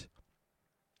effect,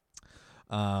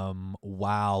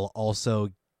 while also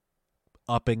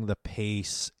upping the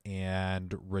pace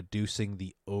and reducing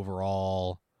the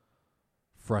overall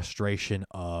frustration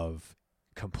of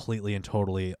completely and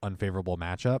totally unfavorable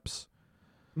matchups.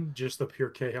 Just the pure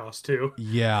chaos too.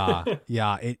 Yeah.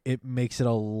 It makes it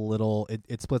a little.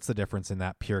 It splits the difference in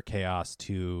that pure chaos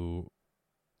to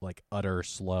like utter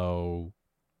slow.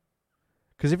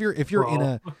 Because if you're in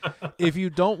a, if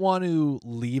you don't want to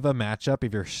leave a matchup,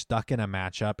 if you're stuck in a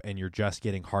matchup and you're just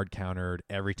getting hard countered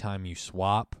every time you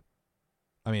swap,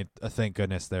 I mean, thank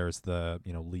goodness there's the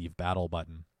leave battle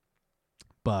button,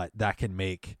 but that can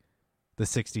make the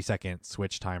 60-second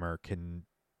switch timer can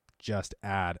just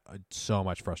add so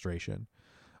much frustration.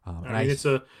 I mean,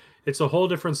 it's a whole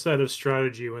different set of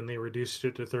strategy when they reduced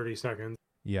it to 30 seconds.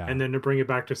 Yeah, and then to bring it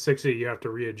back to 60, you have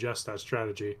to readjust that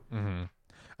strategy. Mm-hmm.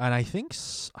 And I think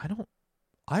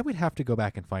I would have to go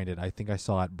back and find it. I think I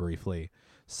saw it briefly.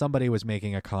 Somebody was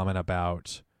making a comment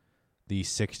about the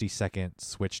 60-second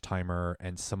switch timer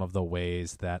and some of the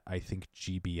ways that I think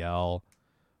GBL.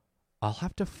 I'll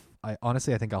have to. I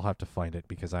think I'll have to find it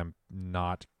because I'm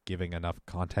not giving enough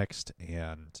context,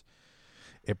 and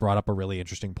it brought up a really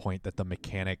interesting point that the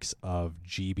mechanics of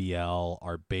GBL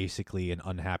are basically an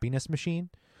unhappiness machine.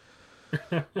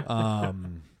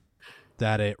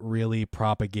 That it really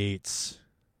propagates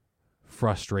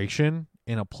frustration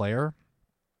in a player.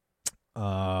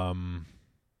 Once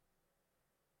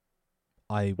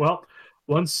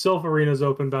Sylph Arena's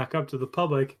open back up to the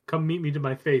public, come meet me to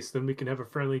my face, then we can have a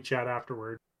friendly chat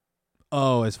afterward.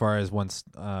 Oh, as far as once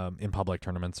in public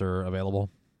tournaments are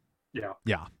available? Yeah,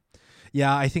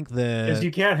 I think because you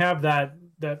can't have that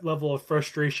level of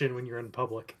frustration when you're in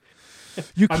public.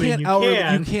 You can't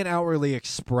outwardly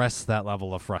express that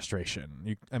level of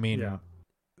frustration.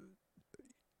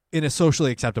 In a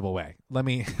socially acceptable way. Let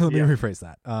me rephrase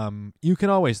that. You can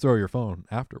always throw your phone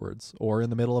afterwards or in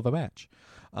the middle of a match.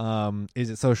 Is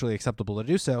it socially acceptable to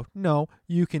do so? No,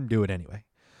 you can do it anyway.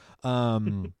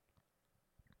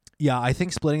 Yeah, I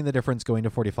think splitting the difference going to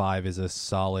 45 is a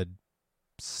solid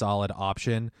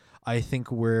option. I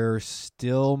think we're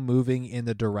still moving in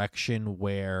the direction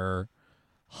where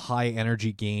high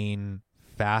energy gain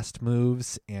fast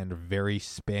moves and very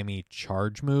spammy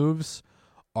charge moves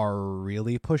are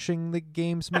really pushing the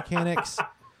game's mechanics.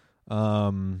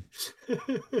 No,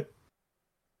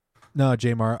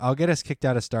 Jamar, I'll get us kicked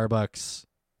out of Starbucks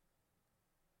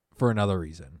for another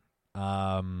reason.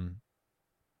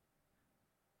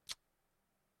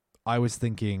 I was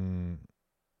thinking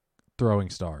throwing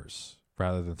stars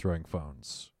rather than throwing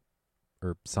phones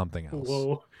or something else.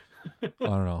 Whoa. I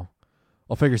don't know.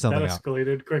 I'll figure something out. That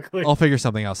escalated quickly. I'll figure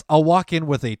something else. I'll walk in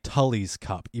with a Tully's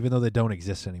cup, even though they don't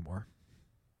exist anymore.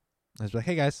 I was like,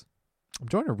 hey guys, I'm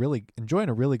enjoying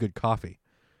a really good coffee.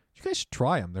 You guys should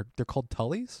try them. They're called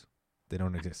Tully's. They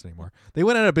don't exist anymore. They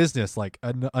went out of business like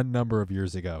a number of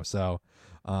years ago. So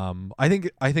I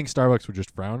think Starbucks would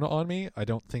just frown on me. I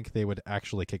don't think they would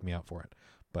actually kick me out for it.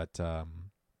 But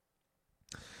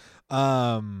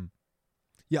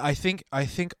yeah, I think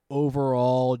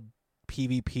overall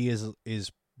PvP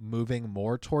is moving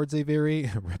more towards a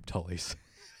very rip Tully's.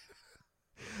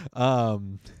 I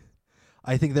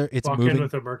think it's Walk moving in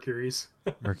with a Mercury's.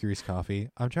 Mercury's coffee.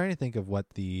 I'm trying to think of what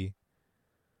the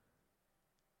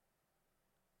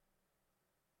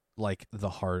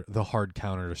hard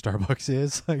counter to Starbucks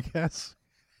is, I guess.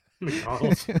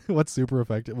 McDonald's. What's super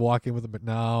effective? Walk in with a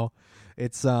no.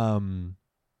 It's like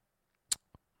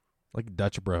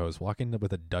Dutch Bros. Walk in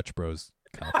with a Dutch Bros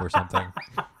cup or something.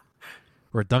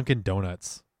 Or Dunkin'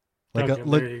 Donuts. Like a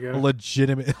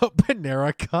legitimate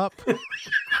Panera cup.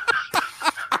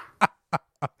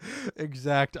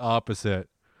 Exact opposite.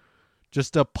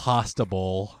 Just a pasta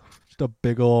bowl. Just a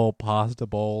big old pasta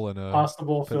bowl and a Pasta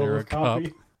bowl filled with cup.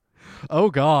 coffee. Oh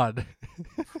God.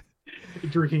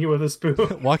 Drinking it with a spoon.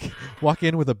 walk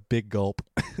in with a big gulp.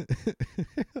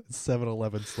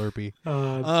 7-Eleven Slurpee.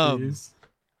 Jeez.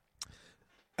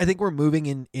 I think we're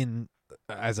moving in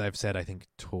as I've said, I think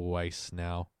twice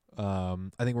now. I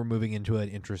think we're moving into an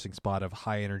interesting spot of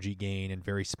high energy gain and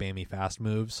very spammy fast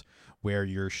moves where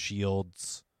your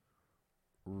shields,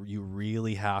 you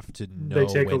really have to know They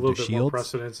take a when little to bit more shields.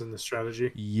 precedence in the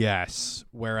strategy. Yes,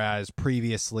 whereas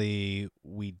previously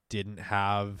we didn't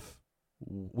have.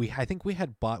 I think we've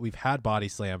had body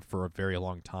slam for a very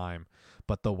long time,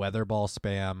 but the weather ball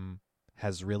spam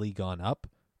has really gone up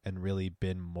and really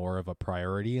been more of a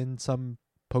priority in some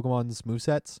Pokemon's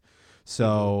movesets.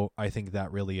 So I think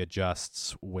that really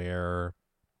adjusts where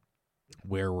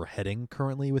we're heading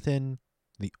currently within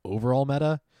the overall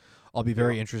meta. I'll be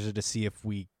very interested to see if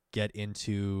we get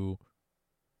into.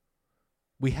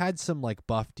 We had some like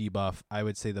buff debuff. I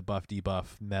would say the buff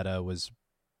debuff meta was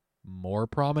more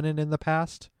prominent in the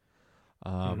past,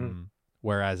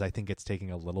 whereas I think it's taking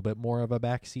a little bit more of a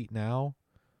backseat now.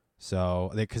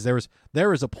 So because there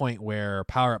was a point where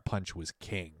Power Up Punch was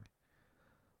king.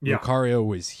 Yeah. Lucario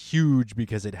was huge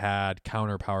because it had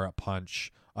counter Power Up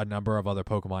Punch. A number of other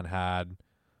Pokemon had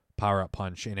Power Up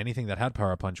Punch, and anything that had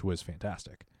Power Up Punch was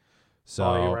fantastic. So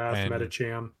Poliwrath,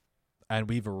 Medicham. And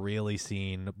we've really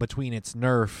seen between its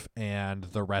nerf and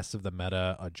the rest of the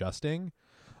meta adjusting.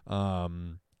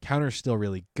 Counter's still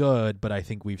really good, but I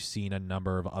think we've seen a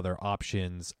number of other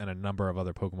options and a number of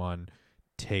other Pokemon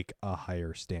take a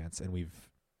higher stance, and we've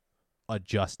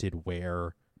adjusted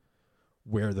where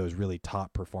those really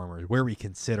top performers, where we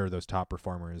consider those top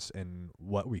performers and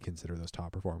what we consider those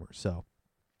top performers. So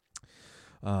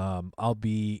I'll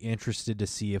be interested to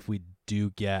see if we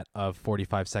do get a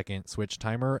 45-second switch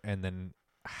timer, and then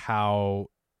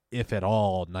how, if at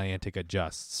all, Niantic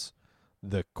adjusts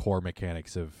the core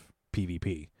mechanics of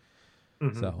PvP.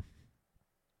 So,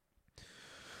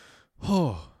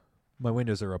 my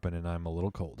windows are open and I'm a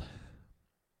little cold.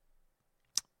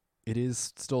 It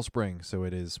is still spring, so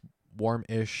it is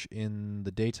warm-ish in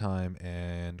the daytime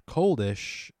and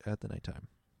cold-ish at the nighttime.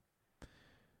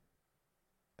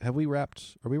 Are we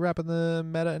wrapping the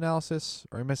meta-analysis?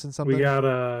 Are we missing something? We got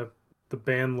the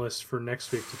ban list for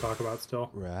next week to talk about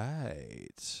still. Right.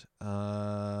 Is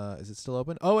it still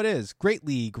open? Oh, it is. Great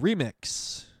League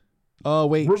Remix. Oh,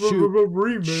 wait.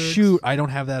 Remix. Shoot. I don't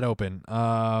have that open.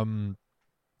 Don't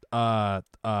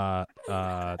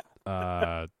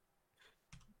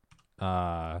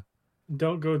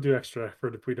go do extra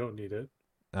effort if we don't need it.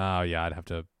 Oh, yeah. I'd have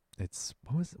to.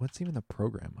 What's even the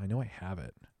program? I know I have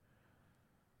it.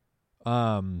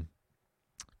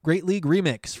 Great League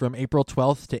Remix from April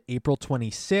 12th to April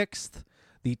 26th.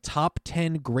 The top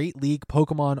 10 Great League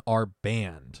Pokemon are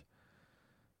banned.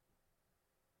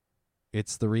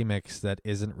 It's the remix that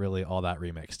isn't really all that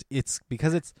remixed. It's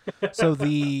because it's so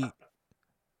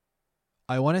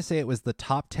I want to say it was the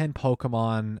top 10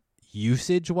 Pokemon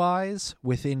usage-wise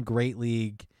within Great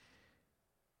League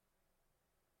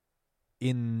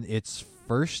in its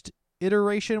first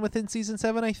iteration within Season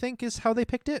 7, I think, is how they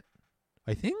picked it.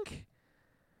 I think.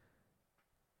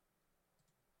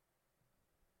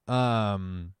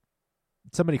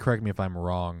 Somebody correct me if I'm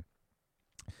wrong.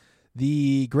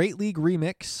 The Great League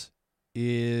Remix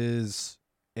is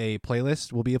a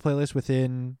playlist, will be a playlist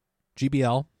within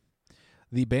GBL.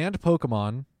 The banned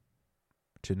Pokemon,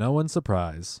 to no one's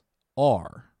surprise,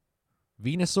 are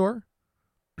Venusaur,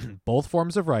 both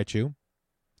forms of Raichu,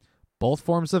 both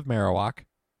forms of Marowak,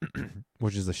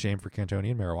 which is a shame for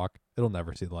Cantonian Marowak. It'll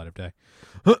never see the light of day.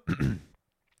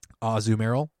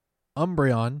 Azumarill,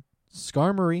 Umbreon,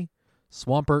 Skarmory,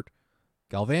 Swampert,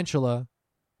 Galvantula,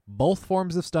 both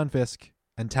forms of Stunfisk,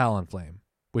 and Talonflame,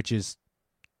 which is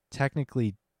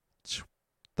technically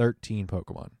 13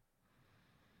 Pokemon.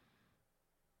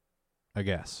 I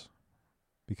guess.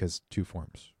 Because 2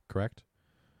 forms, correct?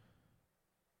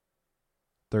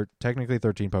 Technically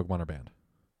 13 Pokemon are banned.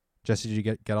 Jesse, did you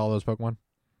get all those Pokemon?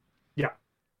 Yeah.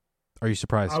 Are you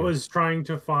surprised? I was trying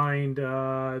to find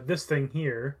this thing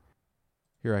here.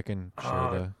 Here, I can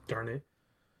share Darn it.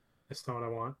 That's not what I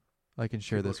want. I can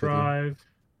share Google this with you. Drive.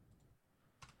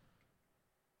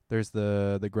 There's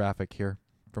the graphic here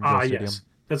from Joe Stadium. Yes.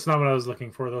 That's not what I was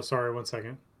looking for, though. Sorry, 1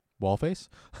 second. Wallface?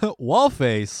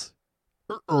 Wallface?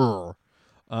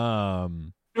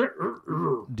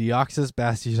 Deoxys,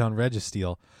 Bastion,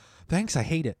 Registeel. Thanks, I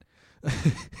hate it.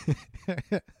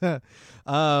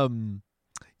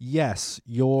 Yes,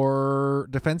 your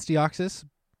Defense Deoxys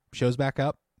shows back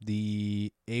up.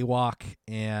 The AWOC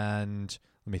and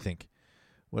let me think.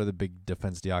 What are the big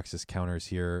Defense Deoxys counters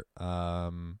here?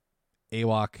 AWOC,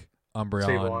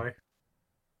 Umbreon,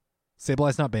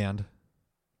 Sableye not banned.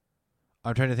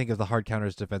 I'm trying to think of the hard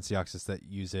counters Defense Deoxys that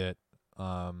use it.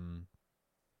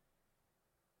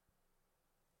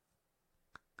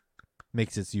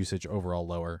 Makes its usage overall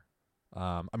lower.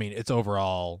 I mean, its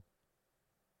overall,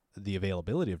 the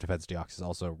availability of Defense Deoxys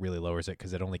also really lowers it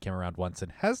because it only came around once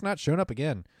and has not shown up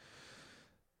again.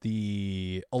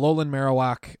 The Alolan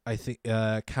Marowak, I think,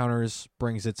 counters,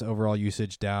 brings its overall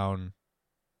usage down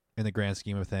in the grand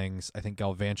scheme of things. I think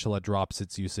Galvantula drops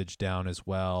its usage down as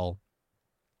well.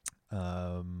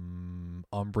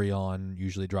 Umbreon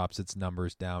usually drops its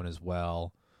numbers down as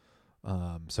well.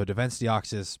 So Defense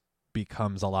Deoxys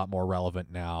becomes a lot more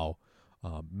relevant now.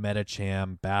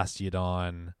 Metacham,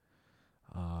 Bastiodon,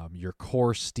 your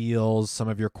core steals, some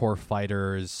of your core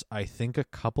fighters. I think a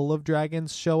couple of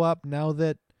dragons show up now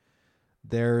that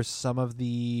there's some of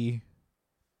the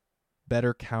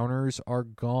better counters are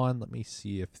gone. Let me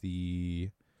see if the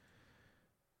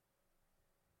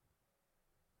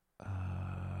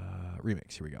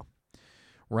Remix, here we go.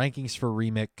 Rankings for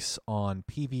Remix on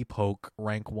PvPoke.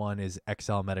 Rank 1 is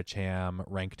XL Metacham.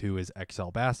 Rank 2 is XL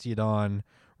Bastiodon.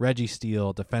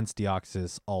 Registeel, Defense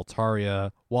Deoxys, Altaria,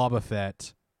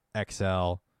 Wobbuffet,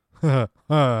 XL.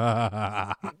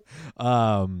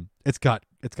 It's got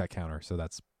counter, so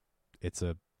it's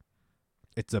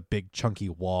a big chunky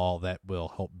wall that will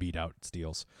help beat out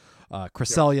steals.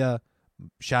 Cresselia,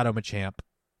 Shadow Machamp,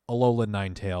 Alolan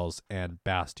Ninetales, and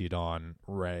Bastiodon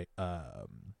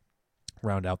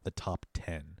round out the top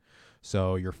 10.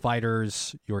 So your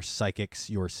fighters, your psychics,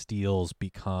 your steals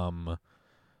become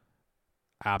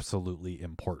absolutely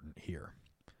important here.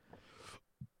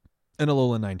 And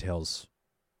Alolan Ninetales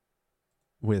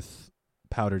with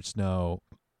Powdered Snow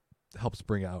helps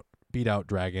beat out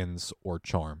dragons or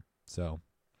charm. So,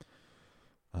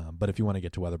 but if you want to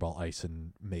get to Weather Ball Ice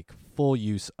and make full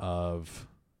use of,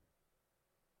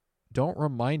 don't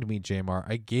remind me, Jamar,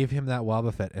 I gave him that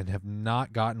Wobbuffet and have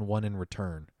not gotten one in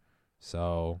return.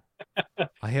 So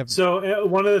I have. So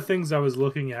one of the things I was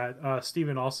looking at,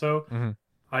 Steven, also, Mhm.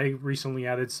 I recently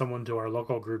added someone to our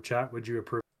local group chat. Would you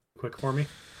approve quick for me?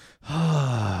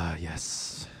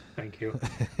 Yes. Thank you.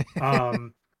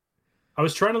 I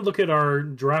was trying to look at our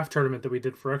draft tournament that we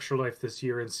did for Extra Life this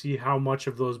year and see how much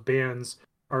of those bans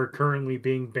are currently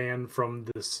being banned from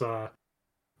this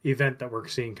event that we're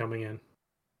seeing coming in.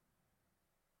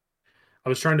 I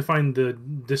was trying to find the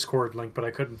Discord link, but I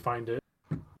couldn't find it.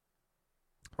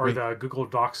 Or Wait. the Google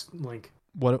Docs link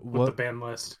What with the ban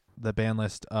list. the ban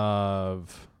list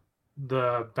of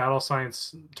The Battle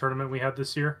Science tournament we had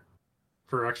this year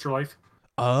for Extra Life.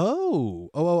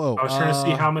 Oh. I was trying to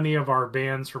see how many of our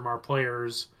bans from our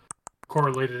players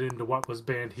correlated into what was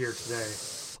banned here today.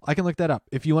 I can look that up.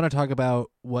 If you want to talk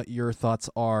about what your thoughts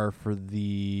are for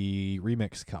the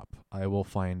Remix Cup, I will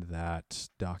find that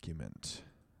document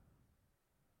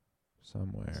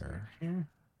somewhere.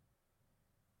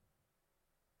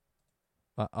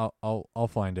 I'll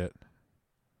find it.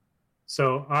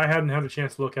 So I hadn't had a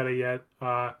chance to look at it yet.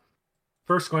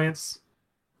 First glance,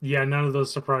 yeah, none of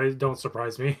those don't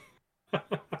surprise me.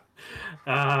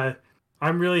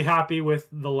 I'm really happy with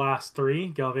the last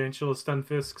three: Galvantula,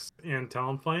 Stunfisk, and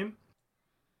Talonflame.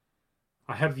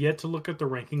 I have yet to look at the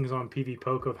rankings on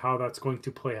PvPoke of how that's going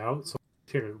to play out. So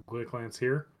take a quick glance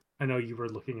here. I know you were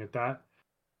looking at that.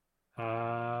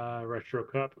 Retro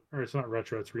Cup, or it's not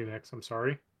Retro, it's Remix. I'm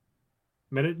sorry.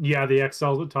 Yeah, the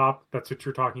XL at the top. That's what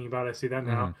you're talking about. I see that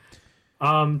now.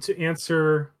 To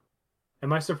answer,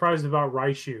 am I surprised about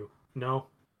Raichu? No.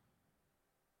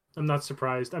 I'm not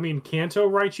surprised. I mean, Kanto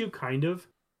Raichu, kind of.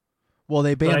 Well,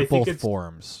 they banned both it's-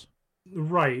 forms.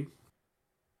 Right.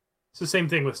 It's the same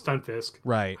thing with Stunfisk.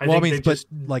 Right. I Well, I think mean, they but just-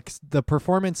 like the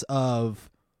performance of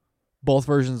both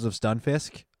versions of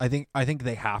Stunfisk, I think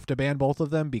they have to ban both of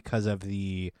them because of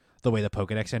the way the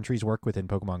Pokedex entries work within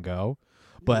Pokemon Go.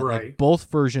 But like, Right. both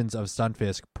versions of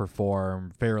Stunfisk perform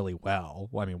fairly well.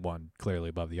 Well, I mean, one clearly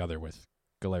above the other with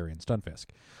Galarian Stunfisk.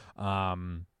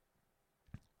 And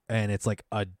it's like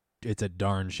it's a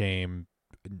darn shame.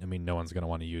 I mean, no one's going to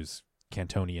want to use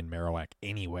Cantonian Marowak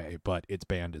anyway, but it's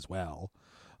banned as well.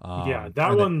 Yeah,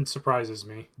 that and one surprises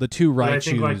me. The two But I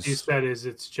think, like you Raichus. said,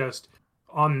 it's just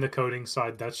on the coding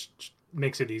side that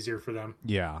makes it easier for them.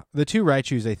 Yeah, the two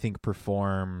Raichus I think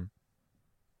perform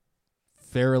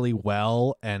fairly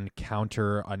well and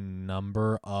counter a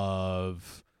number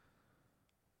of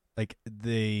like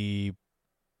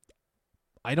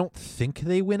I don't think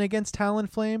they win against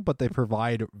Talonflame, but they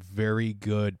provide very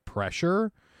good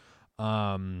pressure.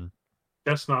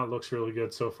 Chestnut looks really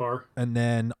good so far. And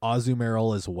then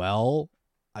Azumarill as well.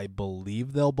 I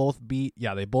believe they'll both beat.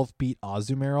 Yeah, they both beat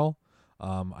Azumarill.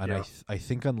 And Yeah. I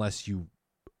think unless you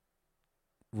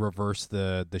reverse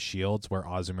the shields where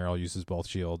Azumarill uses both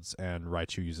shields and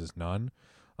Raichu uses none.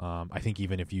 I think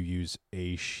even if you use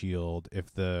a shield,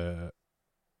 if the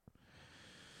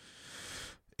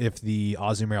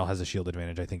Azumarill has a shield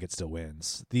advantage, I think it still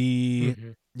wins.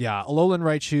 Yeah, Alolan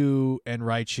Raichu and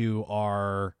Raichu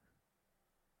are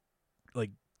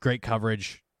like great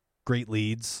coverage, great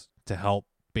leads to help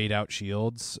bait out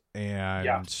shields, and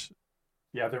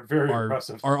Yeah, they're very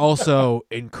impressive. are also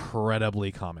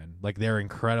incredibly common. Like they're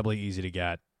incredibly easy to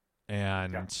get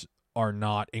and are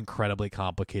not incredibly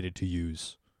complicated to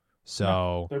use.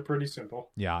 So they're pretty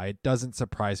simple. yeah, it doesn't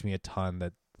surprise me a ton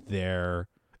that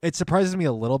it surprises me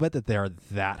a little bit that they're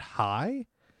that high,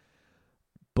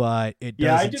 but it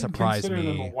doesn't surprise me. I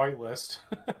didn't consider them a whitelist.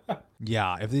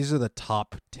 Yeah, if these are the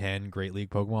top 10 Great League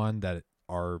Pokemon that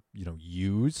are,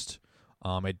 used,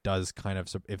 it does kind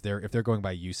of, if they're going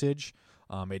by usage,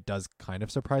 it does kind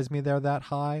of surprise me they're that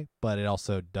high, but it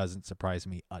also doesn't surprise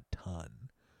me a ton.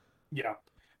 Yeah,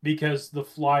 because the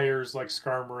flyers like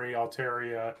Skarmory,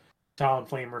 Altaria,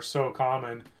 Talonflame are so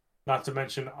common, not to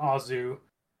mention Azu.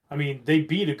 I mean, they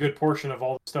beat a good portion of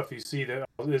all the stuff you see that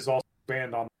is also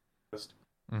banned on the list.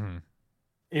 Mm-hmm.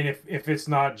 And if it's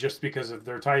not just because of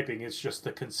their typing, it's just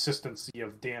the consistency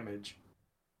of damage.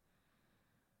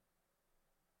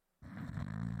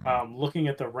 Looking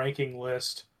at the ranking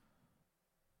list,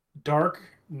 Dark,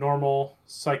 Normal,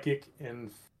 Psychic, and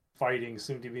Fighting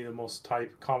seem to be the most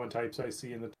common types I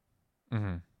see in the...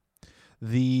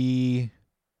 Mm-hmm.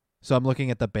 So I'm looking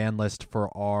at the ban list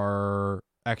for our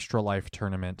Extra Life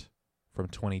tournament from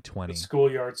 2020. The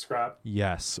Schoolyard Scrap.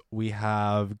 Yes, we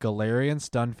have Galarian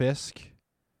Stunfisk,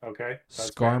 Okay.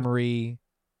 Skarmory,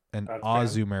 and That's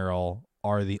Azumarill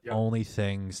are the only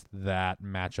things that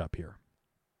match up here.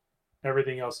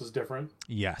 Everything else is different?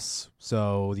 Yes.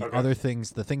 So the other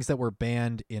things, the things that were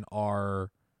banned in our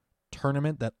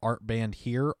tournament that aren't banned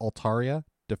here, Altaria,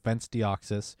 Defense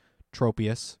Deoxys,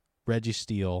 Tropius,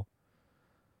 Registeel,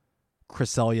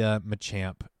 Cresselia,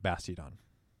 Machamp, Bastiodon.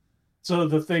 So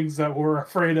the things that we're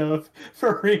afraid of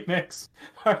for Remix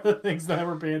are the things that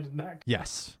were banned in that.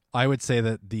 Yes. I would say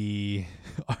that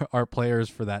our players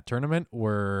for that tournament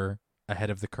were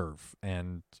ahead of the curve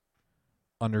and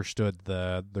understood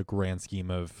the grand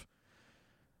scheme of...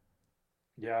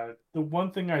 Yeah, the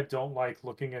one thing I don't like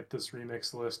looking at this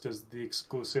Remix list is the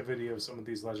exclusivity of some of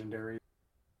these legendaries.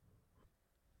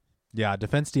 Yeah,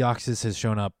 Defense Deoxys has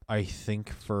shown up, I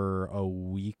think, for a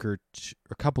week or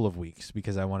a couple of weeks,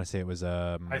 because I want to say it was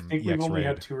I think we've only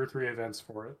had 2 or 3 events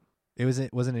for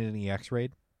it. Wasn't it an EX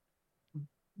raid?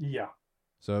 Yeah.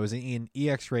 So it was in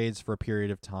EX raids for a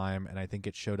period of time, and I think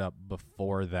it showed up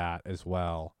before that as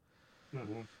well.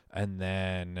 Mm-hmm. And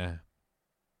then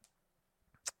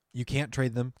you can't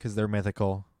trade them because they're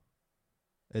mythical.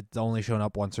 It's only shown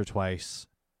up once or twice.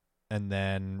 And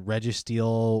then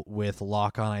Registeel with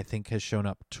Lock-On, I think, has shown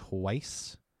up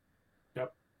twice.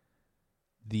 Yep.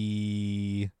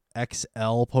 The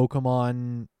XL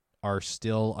Pokemon are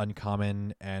still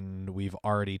uncommon, and we've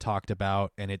already talked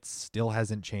about, and it still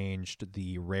hasn't changed,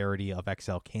 the rarity of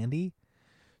XL Candy.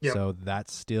 Yep. So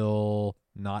that's still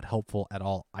not helpful at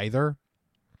all either.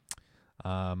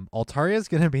 Altaria is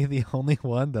going to be the only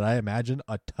one that I imagine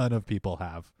a ton of people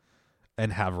have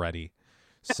and have ready.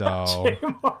 So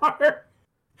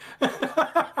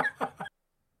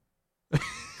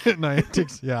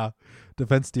Niantic's, yeah.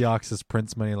 Defense Deoxys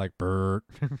prints money like Bert.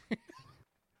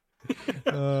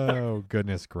 Oh,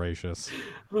 goodness gracious.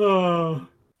 Oh,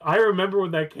 I remember when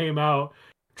that came out,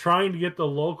 trying to get the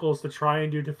locals to try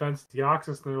and do Defense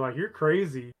Deoxys, and they're like, "You're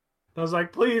crazy." I was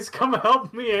like, "Please come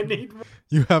help me. I need more."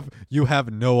 You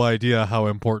have no idea how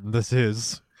important this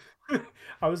is.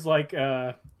 I was like,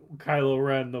 Kylo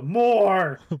Ren, the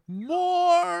more.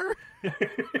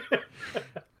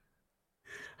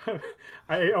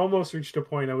 I almost reached a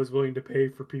point I was willing to pay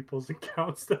for people's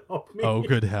accounts to help me. Oh,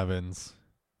 good heavens.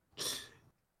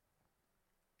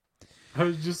 I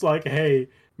was just like, hey,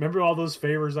 remember all those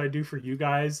favors I do for you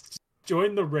guys?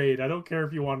 Join the raid. I don't care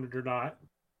if you want it or not.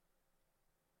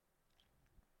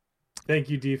 Thank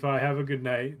you, DeFi. Have a good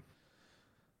night.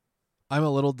 I'm a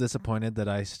little disappointed that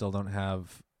I still don't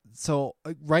have... So,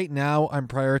 right now, I'm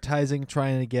prioritizing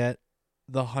trying to get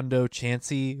the Hundo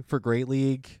Chansey for Great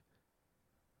League.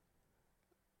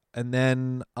 And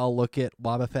then I'll look at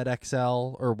Wobbuffet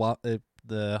XL, or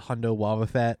the Hundo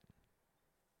Wobbuffet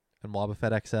and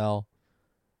Wobbuffet XL.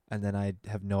 And then I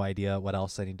have no idea what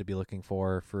else I need to be looking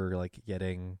for like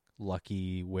getting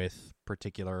lucky with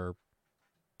particular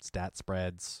stat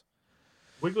spreads.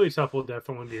 Wigglytuff will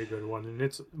definitely be a good one, and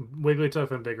it's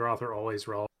Wigglytuff and Vigoroth are always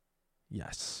relevant.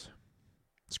 Yes.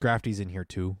 Scrafty's in here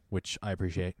too, which I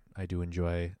appreciate. I do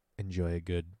enjoy enjoy a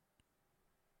good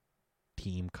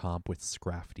team comp with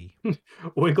Scrafty.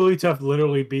 Wigglytuff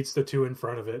literally beats the two in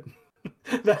front of it.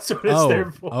 That's what it's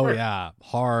there for. Oh yeah,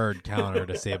 hard counter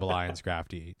to Sableye and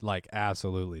Scrafty. Like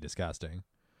absolutely disgusting.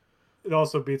 It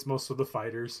also beats most of the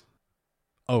fighters.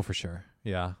 Oh, for sure.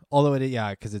 Yeah. Although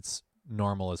because it's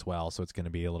normal as well, so it's going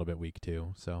to be a little bit weak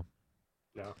too. So.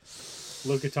 No.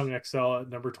 Lickitung XL at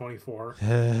number 24.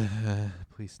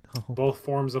 Please no. Both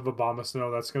forms of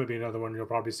Abomasnow. That's going to be another one you'll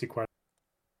probably see quite.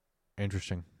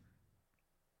 Interesting.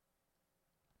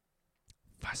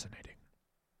 Fascinating.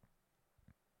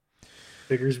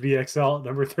 Figures BXL at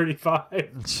number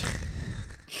 35.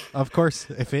 Of course,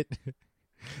 if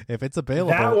it's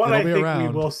available, that one it'll I be think around. we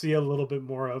will see a little bit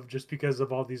more of just because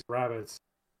of all these rabbits.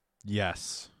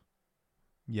 Yes,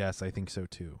 I think so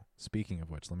too. Speaking of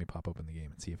which, let me pop open the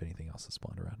game and see if anything else has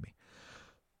spawned around me.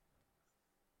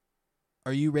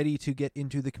 Are you ready to get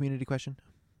into the community question?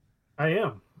 I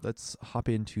am. Let's hop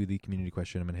into the community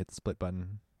question. I'm going to hit the split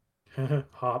button.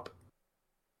 Hop.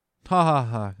 Ha ha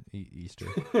ha. Easter.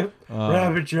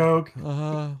 Rabbit joke.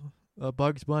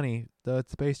 Bugs Bunny. The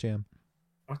Space Jam.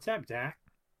 What's up, Dak?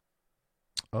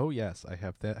 Oh, yes. I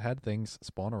have had things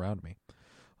spawn around me.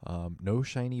 No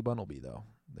shiny Bunnelby, though.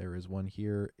 There is one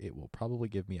here. It will probably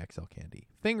give me XL candy.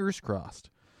 Fingers crossed.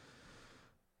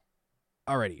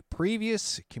 Alrighty.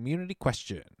 Previous community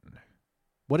question.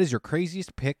 What is your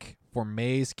craziest pick for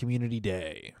May's Community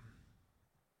Day?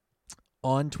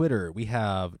 On Twitter, we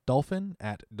have Dolphin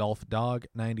at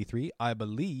DolphDog93. I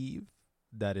believe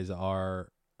that is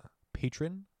our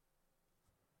patron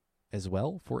as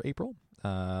well for April.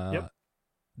 Yep.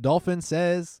 Dolphin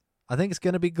says, I think it's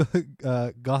going to be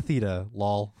Gothita,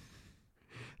 lol.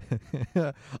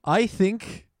 I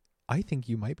think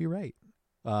you might be right.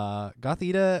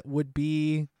 Gothita would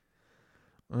be...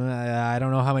 I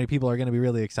don't know how many people are going to be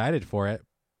really excited for it,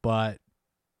 but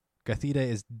Gothita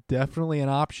is definitely an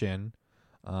option.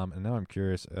 And now I'm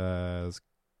curious, as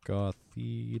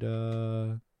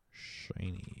Gothita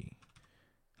shiny,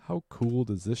 how cool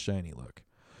does this shiny look?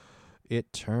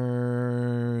 It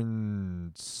turns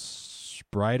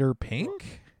brighter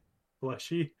pink?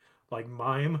 Fleshy, like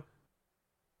mime.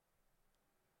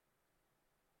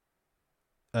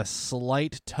 A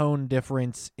slight tone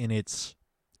difference in it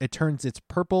turns its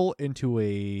purple into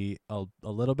a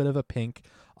little bit of a pink,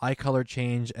 eye color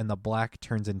change, and the black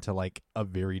turns into like a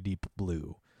very deep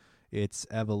blue. Its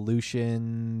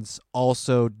evolutions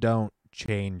also don't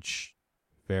change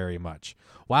very much.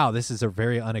 Wow, this is a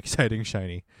very unexciting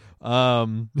shiny.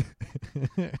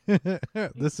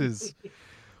 This is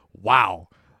wow.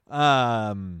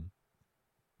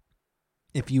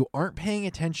 If you aren't paying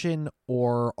attention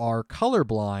or are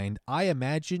colorblind, I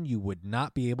imagine you would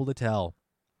not be able to tell.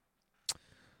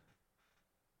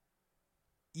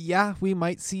 Yeah, we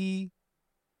might see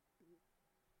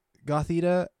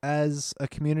Gothita as a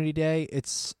community day.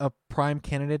 It's a prime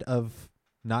candidate of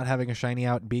not having a shiny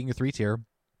out and being a 3-tier.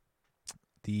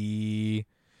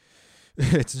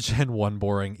 It's Gen 1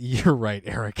 boring. You're right,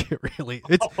 Eric.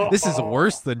 This is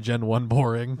worse than Gen 1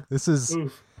 boring. This was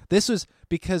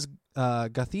because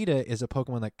Gothita is a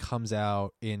Pokemon that comes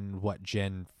out in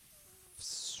Gen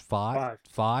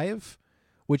 5,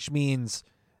 which means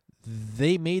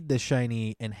they made the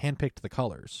shiny and handpicked the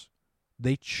colors.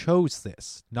 They chose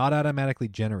this, not automatically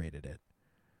generated it,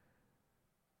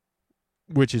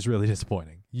 which is really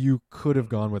disappointing. You could have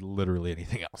gone with literally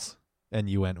anything else, and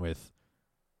you went with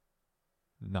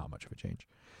not much of a change.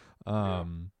 I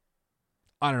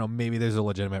don't know. Maybe there's a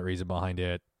legitimate reason behind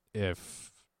it.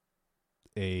 If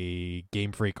a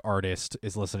Game Freak artist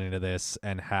is listening to this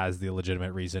and has the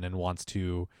legitimate reason and wants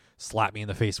to slap me in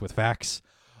the face with facts,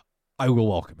 I will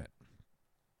welcome it.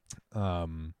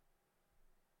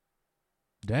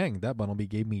 Dang, that Bunnelby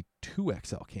gave me 2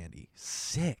 XL candy.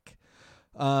 Sick.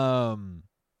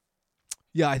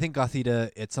 Yeah, I think Gothita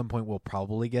at some point will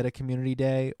probably get a community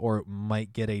day, or it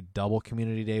might get a double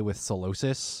community day with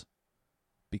Solosis,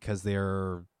 because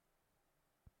they're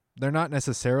not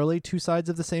necessarily two sides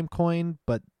of the same coin,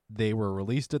 but they were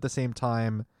released at the same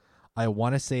time. I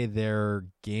want to say they're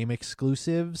game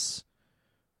exclusives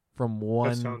from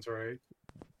That sounds right.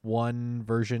 one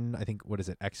version. I think, what is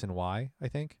it, X and Y, I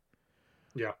think?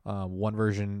 Yeah.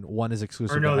 One is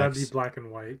exclusive Or no, to that'd X. be black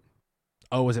and white.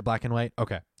 Oh, was it black and white?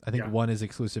 Okay. I think Yeah. one is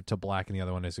exclusive to black and the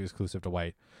other one is exclusive to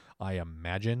white, I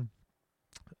imagine.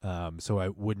 So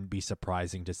it wouldn't be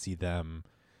surprising to see them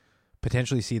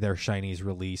potentially see their shinies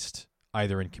released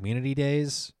either in community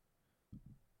days,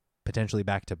 potentially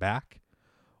back to back,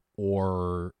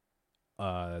 or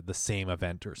the same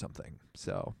event or something.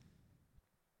 So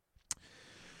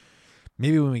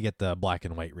Maybe when we get the black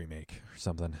and white remake or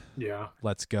something. Yeah.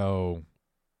 Let's go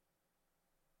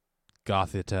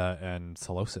Gothita and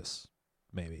Solosis,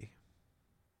 maybe.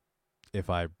 If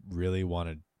I really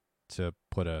wanted to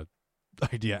put a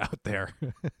idea out there.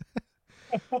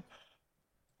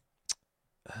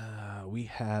 We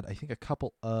had, I think, a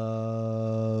couple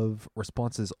of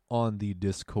responses on the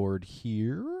Discord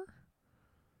here.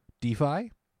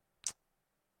 DeFi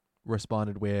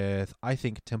responded with, I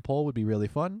think Temple would be really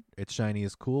fun. Its shiny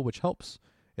is cool, which helps.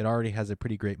 It already has a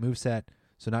pretty great moveset,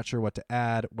 so not sure what to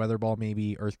add. Weather Ball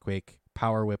maybe, Earthquake,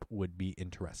 Power Whip would be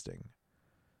interesting.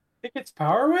 I think it's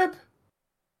Power Whip?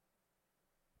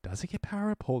 Does it get Power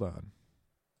Whip? Hold on.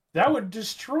 That would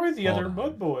destroy the Hold other on.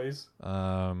 Mud Boys.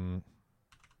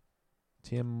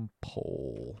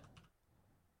 Temple.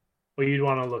 Well, you'd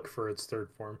want to look for its third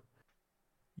form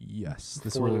Yes,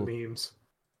 this for will the memes.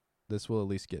 this will at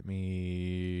least get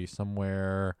me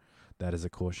somewhere. That is a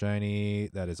cool shiny.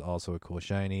 That is also a cool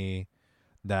shiny.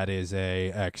 That is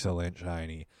a excellent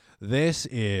shiny. This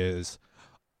is,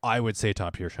 I would say,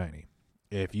 top tier shiny.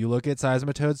 If you look at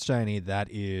Seismitoad's shiny, that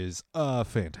is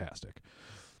fantastic.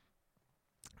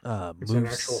 It's an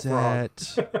actual frog.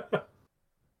 Moveset.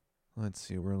 Let's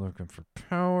see. We're looking for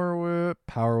Power Whip.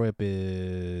 Power Whip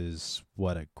is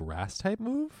what, a grass type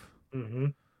move? Mm-hmm.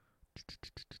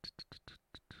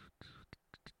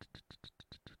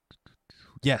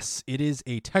 Yes, it is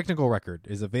a technical record.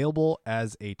 It is available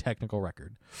as a technical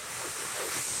record.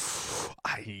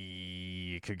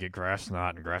 I could get Grass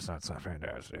Knot, and Grass Knot's not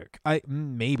fantastic.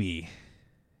 Maybe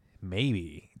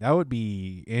that would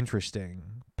be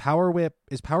interesting. Power Whip,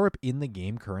 is Power Whip in the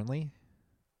game currently?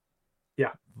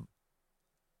 Yeah.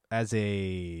 As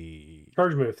a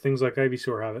Charge move. Things like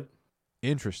Ivysaur have it.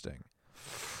 interesting.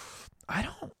 I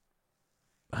don't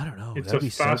know. It's That'd a be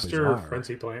so faster bizarre.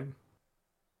 Frenzy Plant.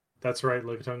 That's right.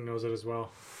 Lickitung knows it as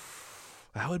well.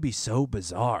 That would be so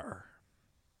bizarre.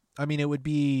 I mean, it would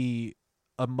be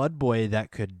a Mud Boy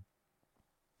that could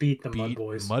Beat the beat Mud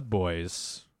Boys. Mud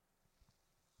Boys.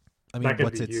 I mean, That could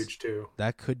what's be its huge too.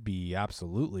 That could be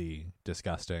absolutely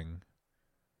disgusting.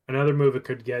 Another move it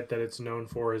could get that it's known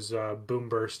for is Boom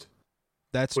Burst,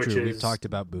 That's Which true. We've is- talked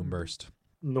about Boom Burst.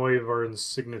 Noivern's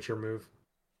signature move.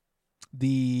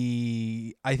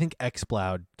 I think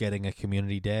Xploud getting a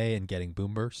community day and getting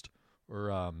Boom Burst, or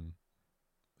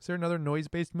is there another noise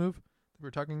based move that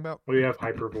we're talking about? We have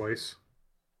Hyper Voice.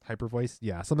 Hyper Voice,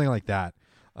 yeah, something like that.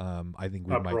 I think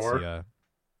we might Uproar. see a.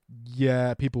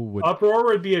 Yeah, people would. Uproar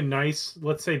would be a nice,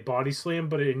 let's say, body slam,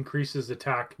 but it increases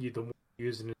attack the more you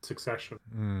use in succession.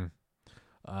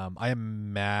 I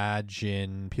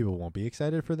imagine people won't be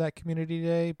excited for that community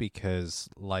day because,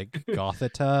 like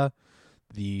Gothita,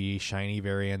 the shiny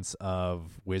variants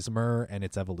of Whismur and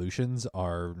its evolutions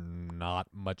are not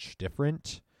much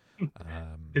different.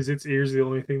 Is its ears the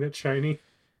only thing that's shiny?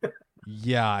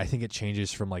 Yeah, I think it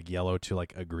changes from like yellow to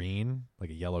like a green, like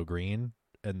a yellow green,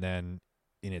 and then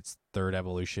in its third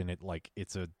evolution,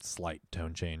 it's a slight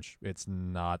tone change. It's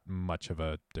not much of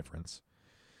a difference.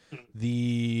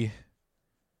 The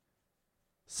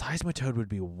Seismitoad would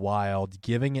be wild.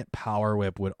 Giving it Power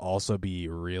Whip would also be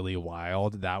really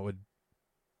wild.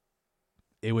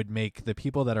 It would make the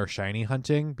people that are shiny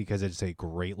hunting, because it's a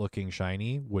great looking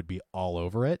shiny, would be all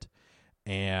over it.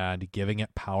 And giving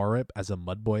it Power Whip as a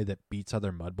Mud Boy that beats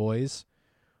other Mud Boys,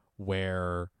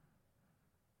 where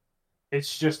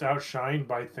It's just outshined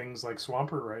by things like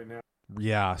Swampert right now.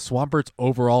 yeah, Swampert's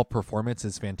overall performance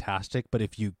is fantastic, but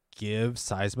if you give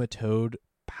Seismitoad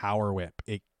Power Whip,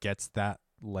 it gets that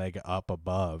leg up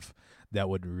above that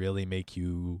would really make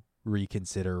you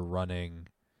reconsider running.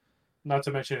 Not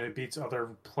to mention it beats other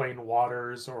plain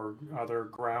waters or other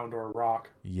ground or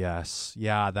rock. Yes.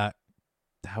 Yeah, that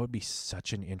would be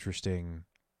such an interesting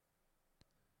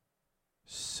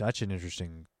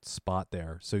spot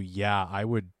there. So yeah, I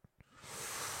would.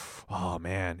 Oh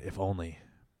man, if only.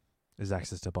 Is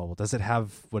access to bubble. Does it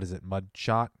have, what is it, Mud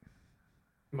Shot?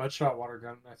 Mudshot Water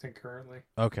Gun, I think, currently.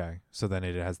 Okay, so then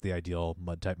it has the ideal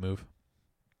mud type move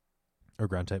or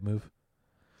ground type move.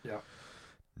 Yeah.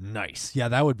 Nice. Yeah,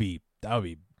 that would be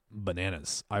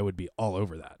bananas. I would be all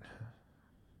over that.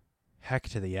 Heck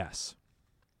to the yes.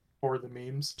 For the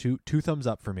memes. Two thumbs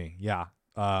up for me. Yeah.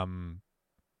 Oh,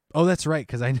 that's right,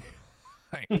 because I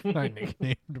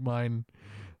nicknamed mine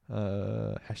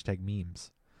hashtag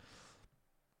memes.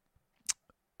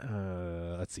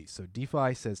 Let's see. So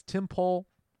DeFi says Timpole.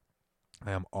 I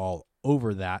am all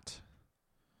over that.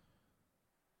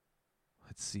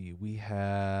 Let's see. We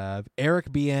have Eric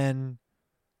BN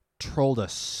trolled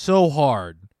us so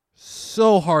hard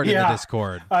so hard in the Yeah.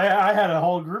 Discord. I had a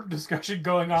whole group discussion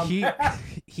going on.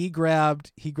 He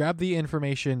grabbed the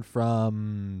information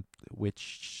from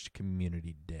which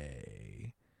community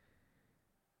day?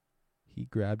 He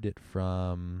grabbed it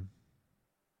from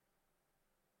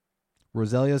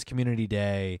Roselia's community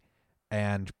day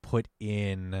and put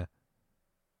in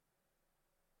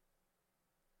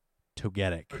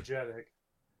Togetic. Energetic.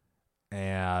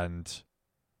 And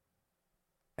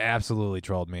absolutely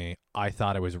trolled me. I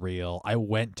thought it was real. I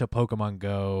went to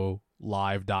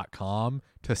PokemonGoLive.com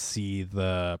to see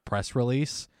the press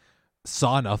release,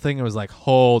 saw nothing, and was like,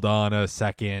 hold on a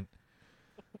second.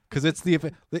 Because it's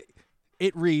it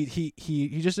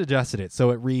he just adjusted it. So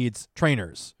it reads,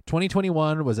 trainers,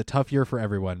 2021 was a tough year for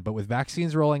everyone, but with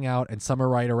vaccines rolling out and summer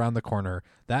right around the corner,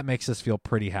 that makes us feel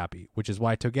pretty happy, which is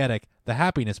why Togetic, the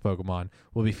happiness Pokemon,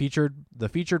 will be featured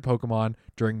Pokemon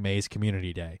during May's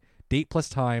Community Day. Date plus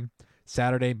time,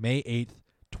 Saturday, May 8th,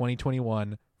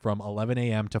 2021, from 11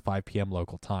 a.m. to 5 p.m.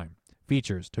 local time.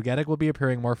 Features, Togetic will be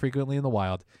appearing more frequently in the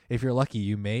wild. If you're lucky,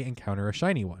 you may encounter a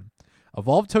shiny one.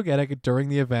 Evolve Togetic during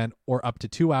the event or up to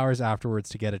 2 hours afterwards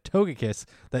to get a Togekiss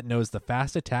that knows the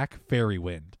fast attack Fairy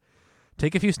Wind.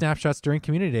 Take a few snapshots during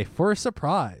Community Day for a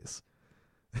surprise.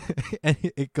 And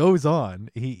it goes on.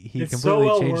 He It's completely so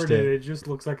well changed worded, it. it just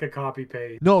looks like a copy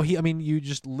paste. No, you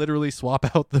just literally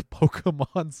swap out the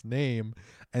Pokemon's name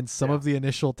and some Yeah. of the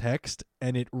initial text,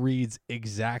 and it reads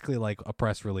exactly like a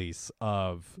press release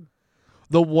of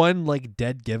the one like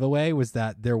dead giveaway was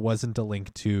that there wasn't a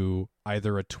link to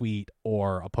either a tweet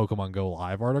or a Pokemon Go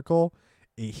Live article.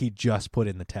 He just put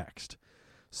in the text.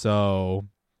 So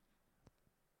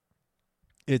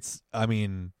it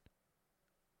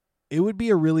would be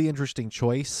a really interesting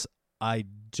choice. I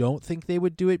don't think they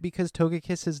would do it because Togetic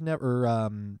has never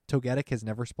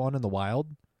spawned in the wild,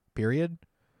 period.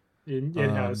 It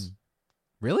has.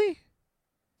 Really?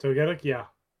 Togetic, yeah.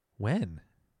 When?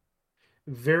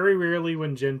 Very rarely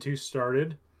when Gen 2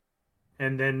 started,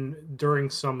 and then during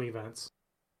some events.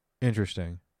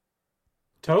 Interesting.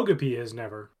 Togepi has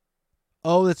never.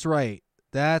 Oh, that's right.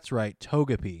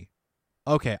 Togepi.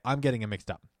 Okay, I'm getting it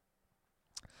mixed up.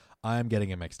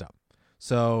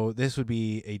 So this would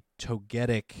be a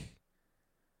Togetic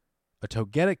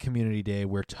community day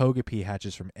where Togepi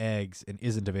hatches from eggs and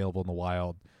isn't available in the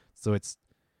wild. So it's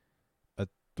a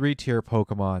 3-tier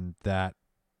Pokemon that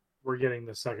We're getting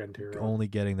the second tier. only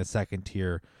getting the second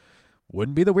tier.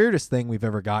 Wouldn't be the weirdest thing we've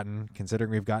ever gotten, considering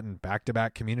we've gotten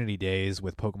back-to-back community days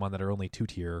with Pokemon that are only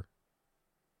 2-tier.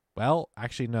 Well,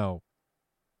 actually, no.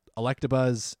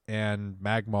 Electabuzz and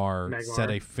Magmar set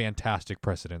a fantastic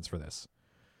precedence for this.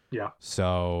 Yeah.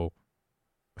 So,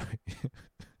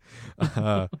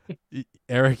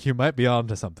 Eric, you might be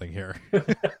onto something here.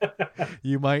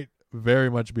 You might very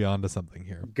much be onto something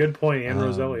here. Good point, and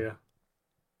Roselia.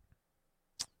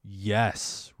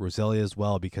 Yes, Roselia as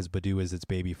well, because Badoo is its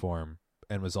baby form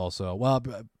and was also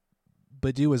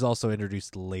Badoo was also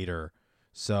introduced later.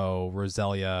 So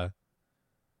Roselia,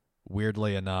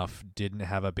 weirdly enough, didn't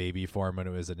have a baby form when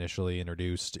it was initially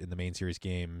introduced in the main series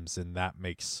games, and that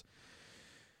makes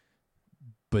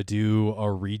Badoo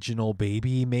a regional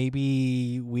baby.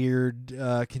 Maybe weird,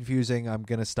 confusing. I'm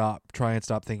gonna stop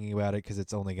thinking about it because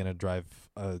it's only gonna drive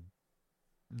a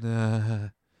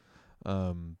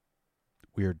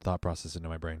weird thought process into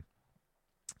my brain.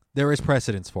 There is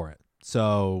precedence for it,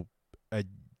 so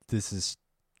this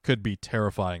could be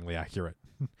terrifyingly accurate.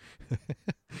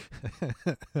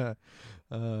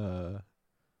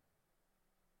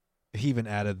 He even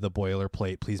added the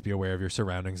boilerplate, please be aware of your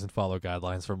surroundings and follow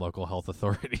guidelines from local health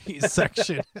authorities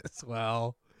section as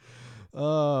well.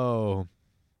 Oh.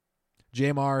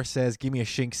 JMR says, give me a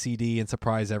Shinx CD and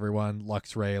surprise everyone.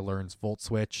 Luxray learns Volt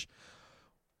Switch.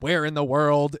 Where in the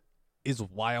world is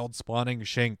wild spawning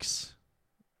Shinx?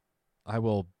 I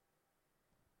will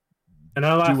And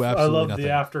I love nothing.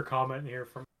 the after comment here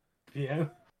from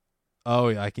PM. Oh,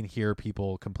 yeah, I can hear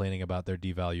people complaining about their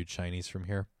devalued shinies from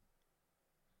here.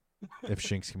 If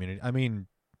Shinx community, I mean,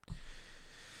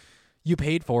 you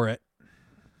paid for it.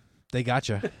 They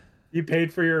gotcha. You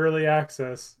paid for your early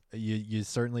access. You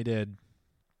certainly did.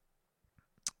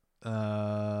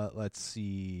 Let's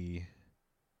see.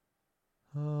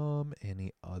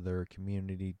 Any other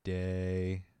community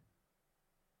day?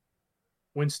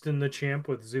 Winston the Champ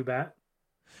with Zubat.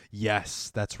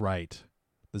 Yes, that's right.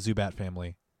 The Zubat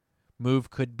family.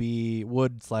 Move could be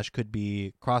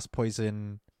Cross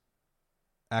Poison,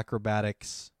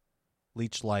 Acrobatics,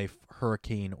 Leech Life,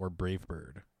 Hurricane, or Brave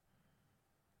Bird.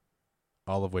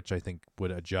 All of which I think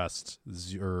would adjust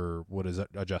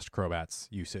Crobat's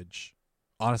usage.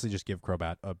 Honestly, just give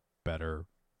Crobat a better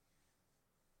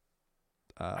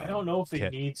I don't know if it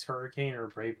kit. needs Hurricane or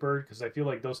Brightbird because I feel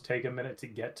like those take a minute to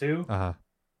get to. Uh-huh.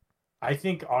 I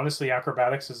think honestly,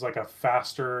 Acrobatics is like a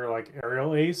faster like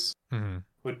aerial ace Mm-hmm.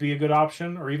 would be a good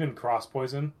option, or even Cross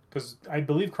Poison because I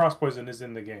believe Cross Poison is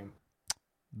in the game.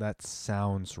 That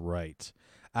sounds right.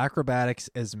 Acrobatics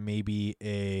is maybe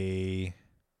a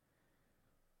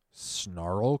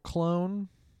Snarl clone.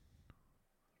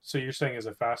 So you're saying is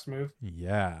a fast move?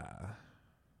 Yeah.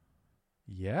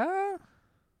 Yeah?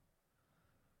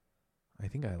 I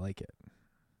think I like it.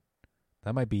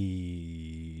 That might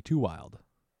be too wild.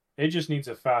 It just needs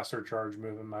a faster charge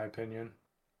move, in my opinion.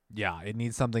 Yeah, it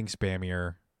needs something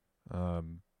spammier.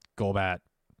 Golbat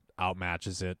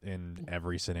outmatches it in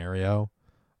every scenario.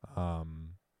 And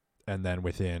then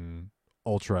within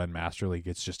Ultra and Master League,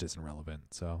 it just isn't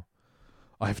relevant. So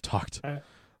I've talked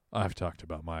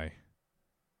about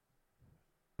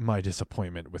my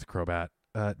disappointment with Crobat.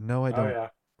 No, I don't. Oh yeah,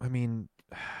 I mean,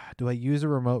 do I use a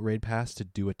remote raid pass to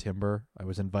do a Timber? I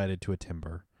was invited to a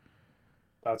Timber.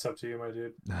 that's up to you, my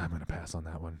dude. Nah, I'm going to pass on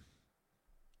that one.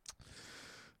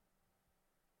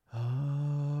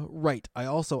 Right. I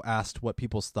also asked what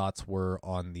people's thoughts were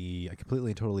on I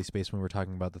completely and totally spaced when we were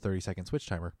talking about the 30-second switch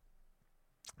timer.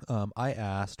 I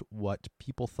asked what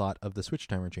people thought of the switch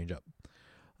timer change up.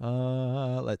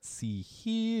 Let's see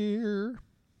here.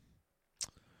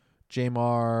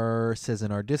 Jamar says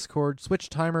in our Discord, switch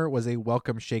timer was a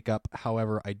welcome shakeup.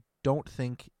 However, I don't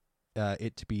think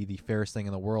it to be the fairest thing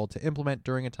in the world to implement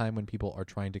during a time when people are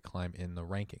trying to climb in the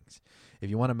rankings. If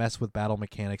you want to mess with battle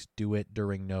mechanics, do it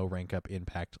during no rank up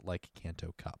impact like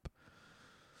Kanto Cup.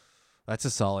 That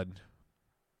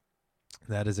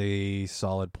is a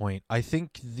solid point. I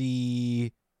think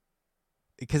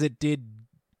because it did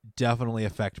definitely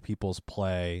affect people's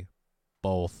play,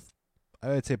 both, I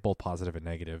would say both positive and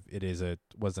negative.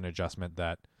 Was an adjustment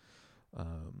that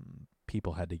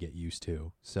people had to get used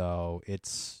to. So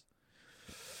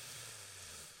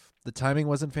the timing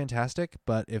wasn't fantastic,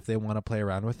 but if they want to play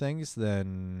around with things,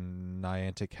 then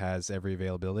Niantic has every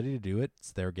availability to do it.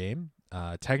 It's their game.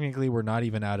 Technically, we're not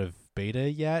even out of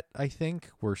beta yet, I think.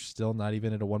 We're still not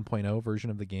even at a 1.0 version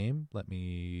of the game. Let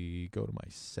me go to my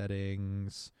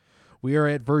settings. We are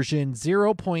at version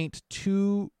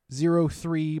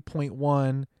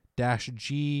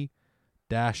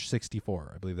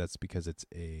 0.203.1-G-64. I believe that's because it's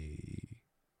a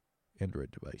Android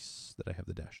device that I have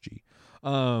the -G.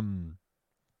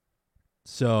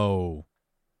 So,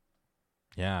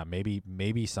 yeah,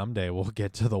 maybe someday we'll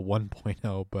get to the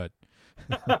 1.0, but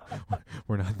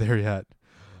we're not there yet.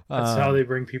 That's how they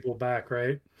bring people back,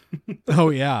 right?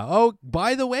 Oh, yeah. Oh,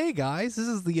 by the way, guys, this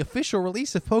is the official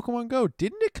release of Pokemon Go.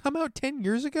 Didn't it come out 10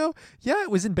 years ago? Yeah,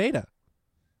 it was in beta.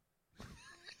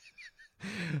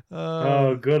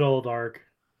 Oh, good old Arc.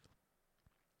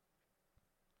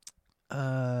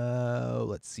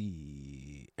 Let's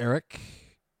see. Eric.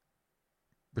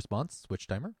 Response, switch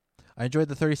timer. I enjoyed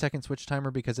the 30-second switch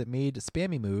timer because it made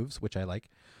spammy moves, which I like,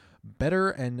 better,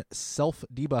 and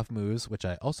self-debuff moves, which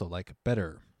I also like,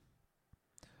 better.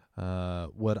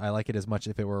 Would I like it as much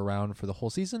if it were around for the whole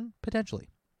season? Potentially.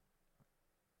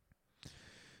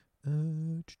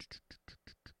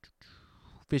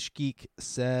 Fish Geek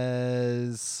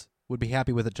says, would be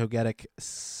happy with a Togetic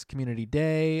Community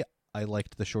Day. I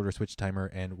liked the shorter switch timer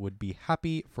and would be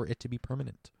happy for it to be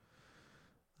permanent.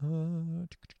 And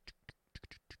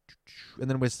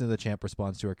then Wisdom of the Champ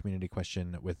responds to our community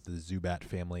question with the Zubat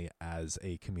family as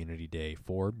a community day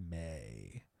for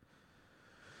May.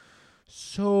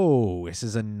 So, this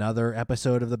is another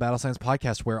episode of the Battle Science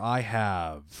Podcast where I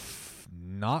have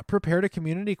not prepared a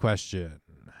community question.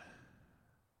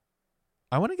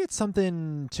 I want to get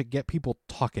something to get people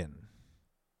talking,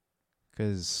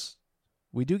 because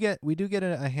we do get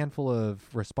a handful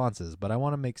of responses, but I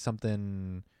want to make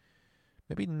something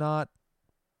maybe not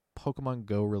Pokemon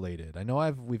Go related. I know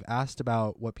we've asked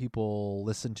about what people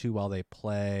listen to while they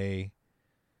play.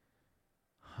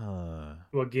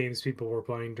 What games people were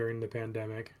playing during the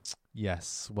pandemic.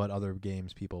 Yes, what other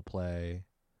games people play.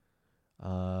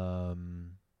 The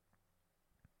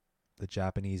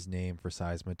Japanese name for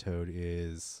Seismitoad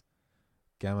is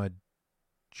Gamma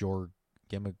George,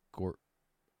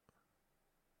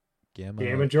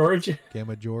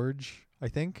 I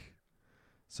think.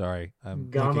 Sorry,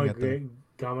 I'm looking at the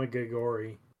Gamma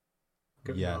Gagori.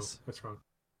 Yes, no, that's wrong.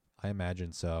 I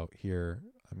imagine so. Here,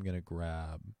 I'm gonna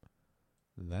grab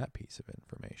that piece of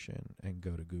information and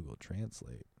go to Google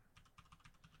Translate.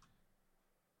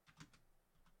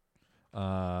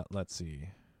 Let's see.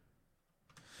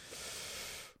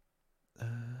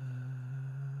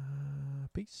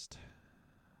 Paste.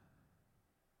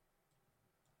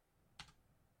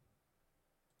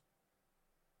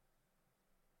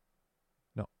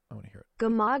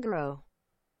 Gamagro.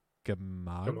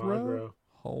 Gamagro?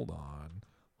 Hold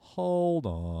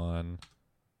on.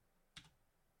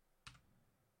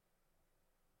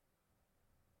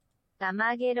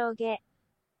 Gamageroge.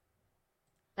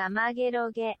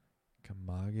 Gamageroge.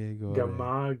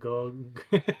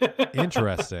 Gamagog.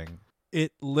 Interesting.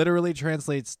 It literally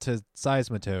translates to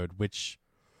Seismitoad, which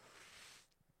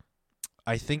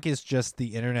I think is just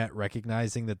the internet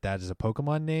recognizing that that is a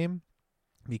Pokemon name,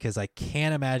 because I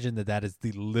can't imagine that that is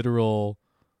the literal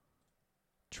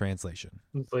translation.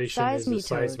 Translation is a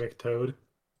seismic toad.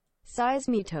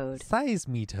 Seismitoad.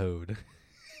 Seismitoad.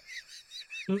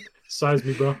 Size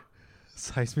me, bro.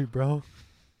 Size me, bro.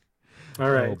 All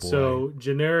right, boy. so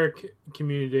generic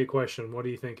community day question. What are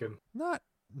you thinking? Not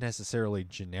necessarily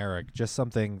generic, just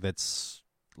something that's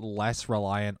less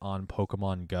reliant on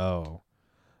Pokemon Go.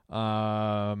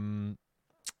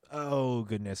 Oh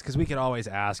goodness, because we could always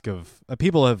ask of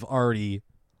people have already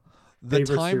the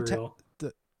Favorite time. cereal?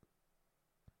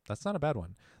 That's not a bad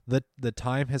one. The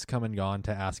time has come and gone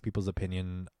to ask people's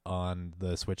opinion on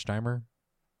the Switch timer.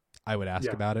 I would ask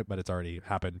Yeah. about it, but it's already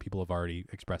happened. People have already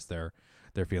expressed their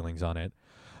feelings on it.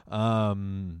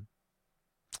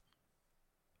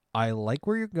 I like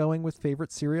where you're going with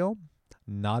favorite cereal.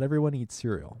 Not everyone eats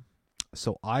cereal.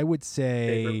 So I would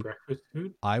say Favorite breakfast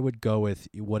food? I would go with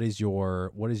what is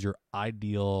your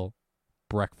ideal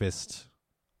breakfast?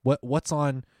 What's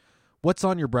on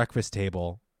your breakfast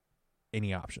table?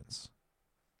 Any options?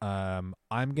 I'm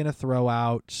gonna throw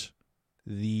out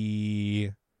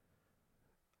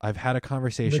I've had a The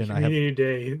conversation. community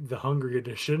day, the hungry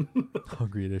edition.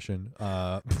 Hungry edition.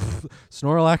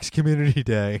 Snorlax Community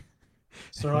Day.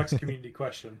 Snorlax community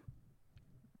question.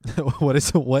 What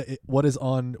is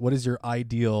the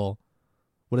ideal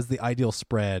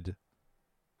spread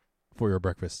for your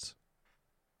breakfast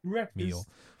meal?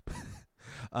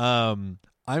 I'm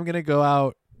gonna go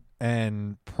out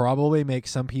and probably make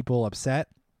some people upset.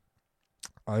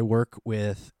 I work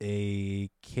with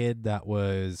a kid that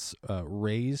was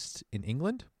raised in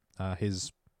England. I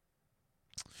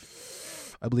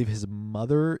believe his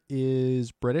mother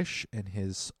is British and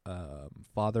his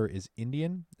father is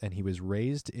Indian, and he was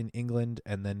raised in England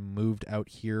and then moved out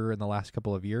here in the last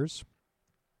couple of years.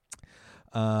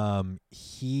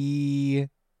 He,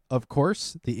 of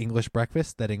course, the English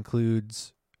breakfast that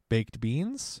includes baked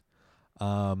beans.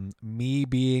 Me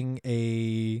being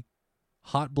a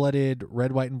hot-blooded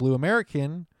red, white, and blue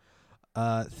American,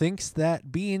 thinks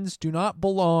that beans do not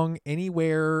belong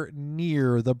anywhere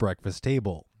near the breakfast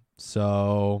table.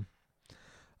 So,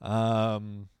 I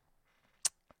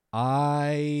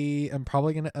am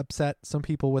probably going to upset some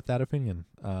people with that opinion.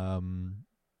 I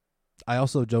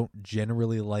also don't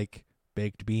generally like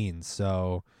baked beans,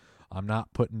 so I'm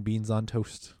not putting beans on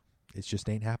toast. It just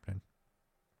ain't happening.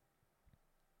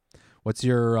 What's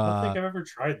your... I don't think I've ever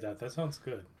tried that. That sounds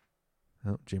good.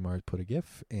 Oh, J-Mars put a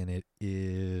GIF, and it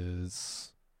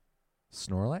is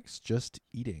Snorlax just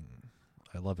eating.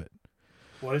 I love it.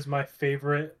 What is my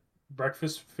favorite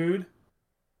breakfast food?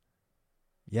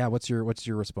 Yeah, what's your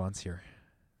response here?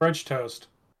 French toast.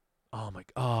 Oh my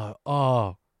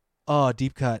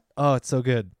deep cut. Oh, it's so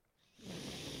good.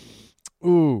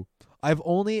 Ooh, I've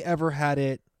only ever had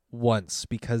it once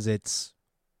because it's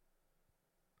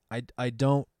I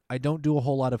don't do a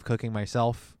whole lot of cooking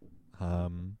myself.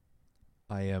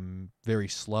 I am very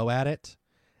slow at it,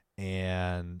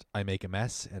 and I make a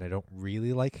mess, and I don't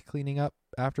really like cleaning up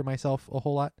after myself a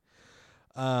whole lot.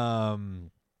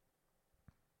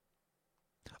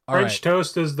 French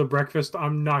toast is the breakfast.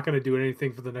 I'm not going to do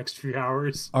anything for the next few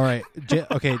hours. All right.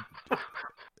 Okay.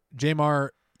 Jamar,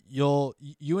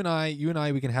 you and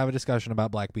I, we can have a discussion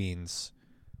about black beans.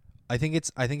 I think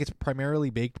it's primarily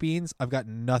baked beans. I've got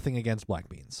nothing against black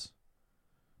beans.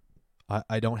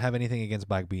 I don't have anything against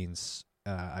black beans.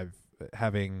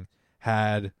 Having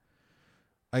had,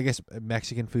 I guess,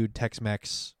 Mexican food,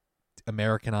 Tex-Mex,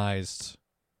 Americanized.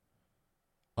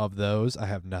 Of those, I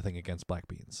have nothing against black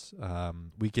beans.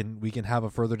 We can have a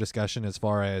further discussion as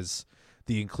far as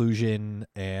the inclusion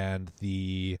and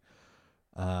the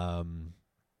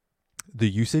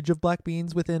usage of black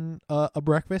beans within a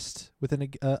breakfast, within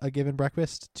a given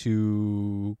breakfast,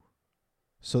 so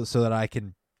that I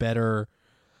can better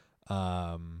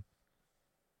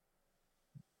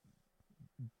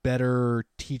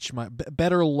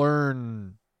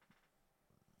learn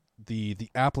the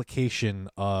application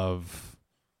of.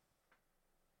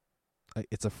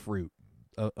 It's a fruit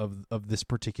of this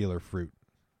particular fruit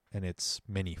and its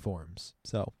many forms.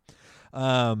 So,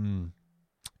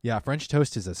 yeah, French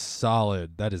toast is a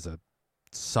solid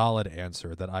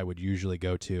answer that I would usually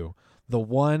go to. The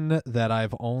one that I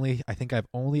think I've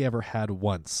only ever had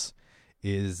once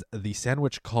is the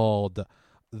sandwich called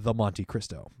the Monte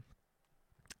Cristo.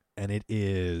 And it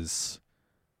is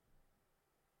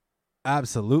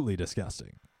absolutely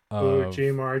disgusting. Ooh,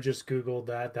 Jamar, I just Googled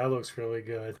that. That looks really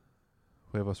good.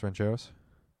 Huevos rancheros.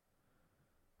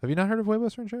 Have you not heard of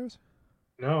huevos rancheros?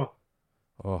 No.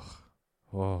 Oh.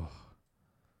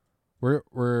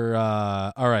 We're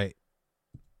all right.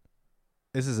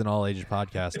 This is an all ages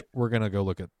podcast. We're gonna go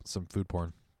look at some food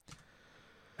porn.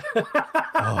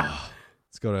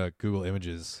 Let's go to Google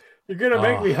Images. You're gonna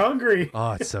make me hungry.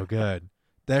 Oh, it's so good.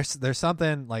 There's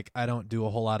something like I don't do a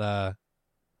whole lot of.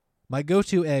 My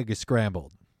go-to egg is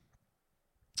scrambled,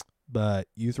 but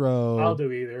you throw. I'll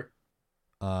do either.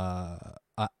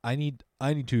 I need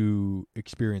to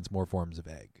experience more forms of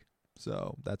egg,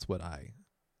 so that's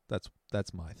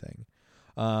my thing.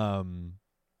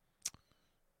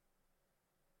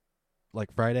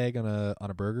 Like fried egg on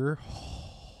a burger.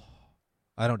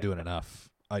 I don't do it enough.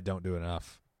 I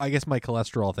guess my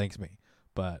cholesterol thanks me,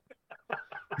 but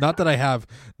not that I have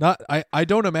I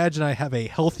don't imagine I have a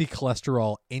healthy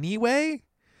cholesterol anyway,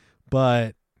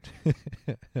 but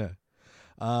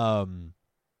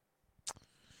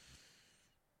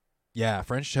yeah,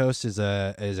 French toast is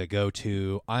a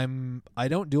go-to. I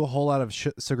don't do a whole lot of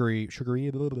sugary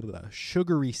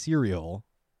cereal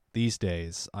these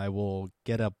days. I will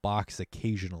get a box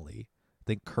occasionally. I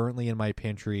think currently in my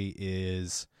pantry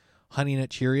is Honey Nut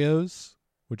Cheerios,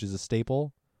 which is a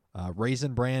staple.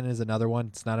 Raisin Bran is another one.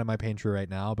 It's not in my pantry right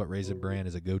now, but Raisin Bran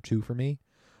is a go-to for me.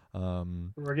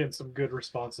 We're getting some good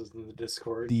responses in the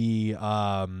Discord. The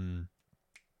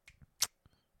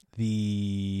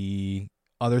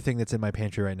other thing that's in my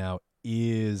pantry right now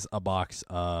is a box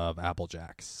of Apple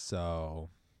Jacks. So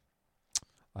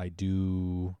I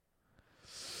do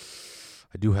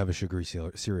have a sugary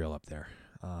cereal up there.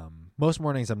 Most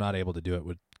mornings I'm not able to do it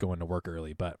with going to work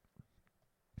early, but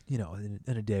you know, in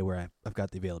a day where I've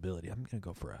got the availability, I'm gonna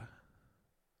go for a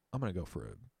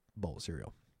bowl of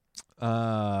cereal.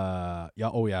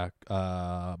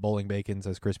 Bowling bacon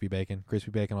says crispy bacon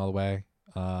all the way.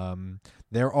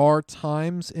 There are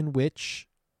times in which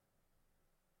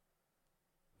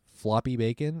floppy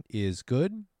bacon is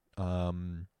good.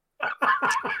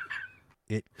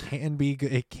 It can be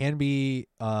good. It can be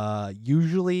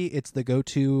usually it's the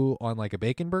go-to on like a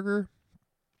bacon burger,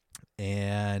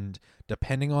 and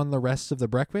depending on the rest of the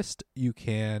breakfast, you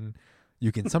can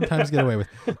sometimes get away with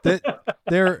that.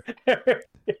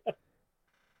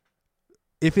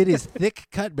 If it is thick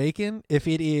cut bacon, if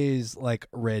it is like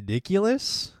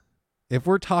ridiculous, if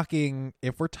we're talking,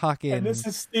 and this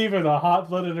is Steven, a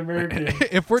hot-blooded American.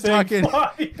 if we're talking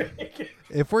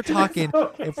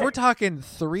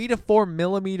 3 to 4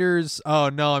 millimeters. Oh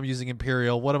no, I'm using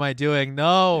Imperial. What am I doing?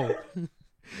 No.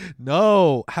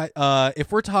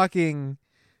 If we're talking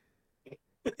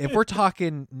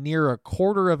near a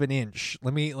quarter of an inch,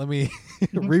 let me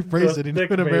rephrase it into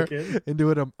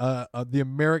the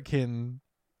American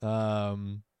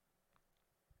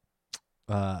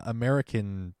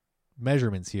American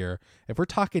measurements here. If we're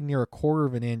talking near a quarter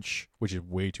of an inch, which is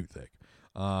way too thick,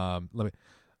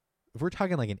 if we're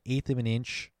talking like an eighth of an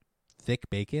inch thick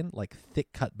bacon, like thick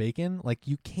cut bacon, like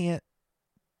you can't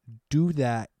do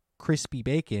that crispy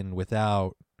bacon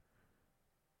without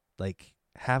like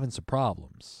having some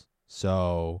problems.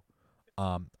 So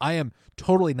I am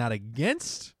totally not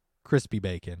against crispy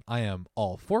bacon. I am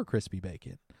all for crispy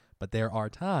bacon, but there are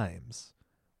times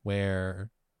where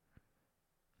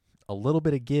a little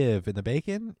bit of give in the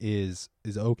bacon is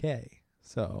okay.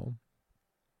 So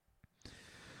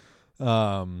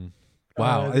wow.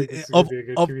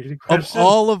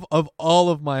 Of all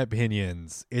of my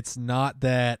opinions, it's not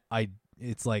that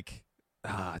it's like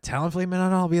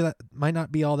Talonflame might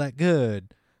not be all that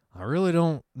good. I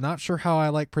really not sure how I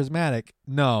like Prismatic.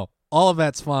 No, all of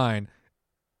that's fine.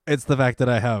 It's the fact that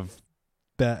I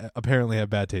apparently have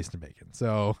bad taste in bacon.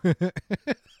 So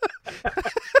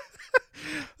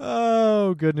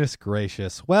oh, goodness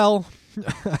gracious. Well,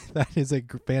 that is a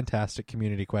fantastic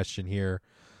community question here.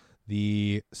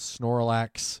 The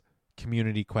Snorlax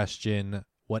community question: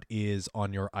 what is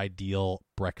on your ideal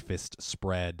breakfast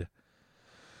spread?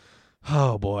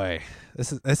 Oh boy,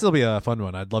 this will be a fun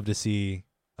one. I'd love to see.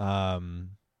 I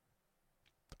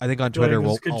think on Twitter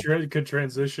could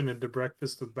transition into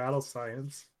breakfast with battle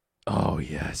science. Oh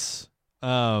yes.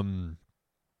 I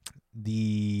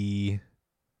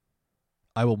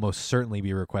will most certainly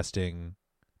be requesting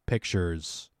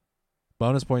pictures,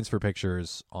 bonus points for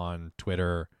pictures on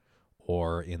Twitter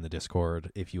or in the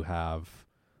Discord if you have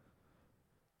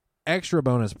extra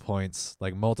bonus points,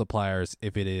 like multipliers,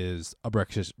 if it is a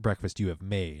breakfast you have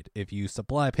made. If you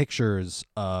supply pictures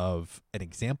of an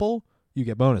example, you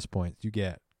get bonus points. You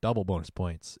get double bonus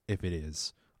points if it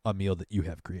is a meal that you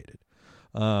have created.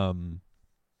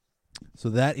 So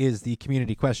that is the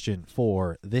community question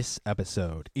for this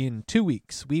episode. In 2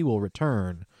 weeks, we will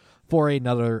return for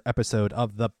another episode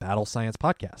of the Battle Science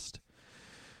Podcast.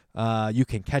 You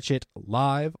can catch it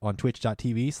live on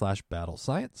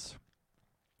twitch.tv/battlescience.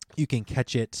 You can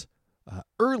catch it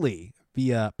early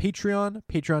via Patreon,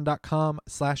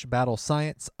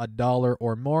 patreon.com/battlescience. $1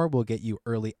 or more will get you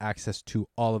early access to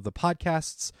all of the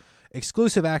podcasts,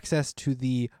 exclusive access to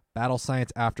the Battle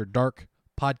Science After Dark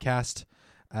podcast,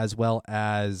 as well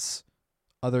as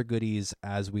other goodies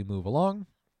as we move along.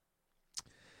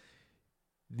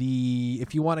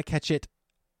 If you want to catch it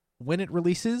when it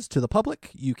releases to the public,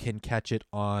 you can catch it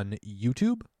on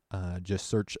YouTube. Just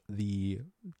search the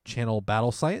channel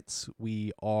Battle Science.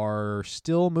 We are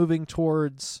still moving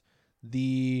towards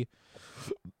the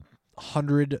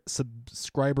 100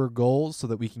 subscriber goals so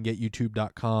that we can get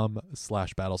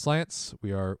youtube.com/battlescience.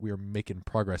 We are making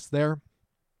progress there.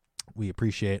 We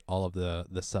appreciate all of the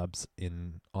subs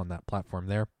on that platform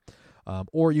there.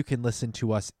 Or you can listen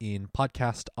to us in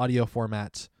podcast audio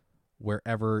format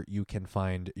wherever you can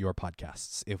find your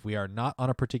podcasts. If we are not on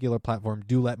a particular platform,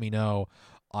 do let me know.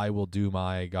 I will do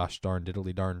my gosh darn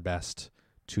diddly darn best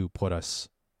to put us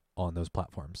on those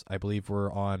platforms. I believe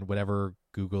we're on whatever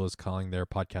Google is calling their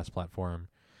podcast platform.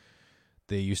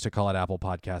 They used to call it Apple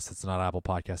Podcasts. It's not Apple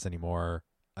Podcasts anymore.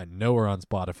 I know we're on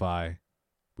Spotify.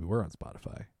 We were on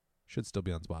Spotify. Should still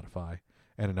be on Spotify,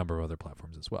 and a number of other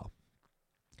platforms as well.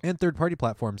 And third-party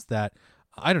platforms that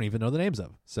I don't even know the names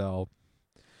of. So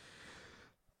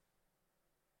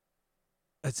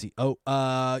let's see.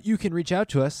 You can reach out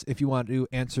to us if you want to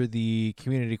answer the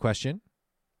community question.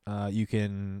 You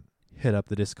can hit up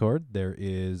the Discord. There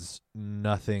is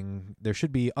nothing. There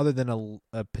should be, other than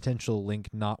a potential link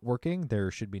not working, there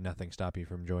should be nothing stopping you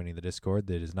from joining the Discord.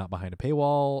 That is not behind a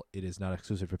paywall. It is not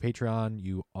exclusive to Patreon.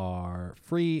 You are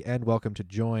free and welcome to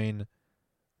join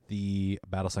the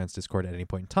Battle Science Discord at any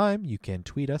point in time. You can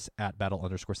tweet us at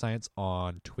battle_science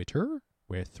on Twitter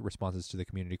with responses to the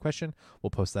community question. We'll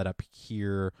post that up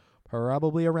here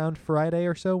probably around Friday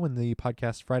or so, when the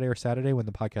podcast, Friday or Saturday when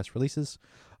the podcast releases,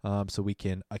 so we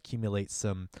can accumulate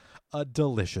some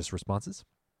delicious responses.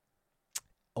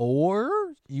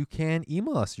 Or you can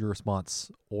email us your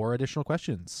response or additional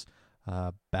questions,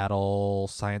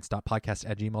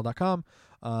 battlescience.podcast@gmail.com.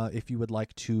 If you would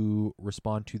like to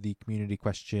respond to the community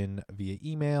question via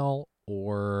email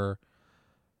or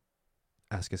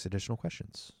ask us additional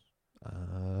questions.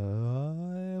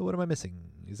 What am I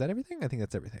missing? Is that everything? I think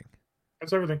that's everything.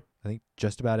 That's everything. I think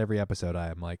just about every episode I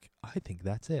am like, I think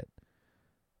that's it.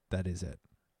 That is it.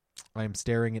 I am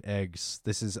staring at eggs.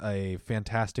 This is a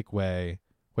fantastic way.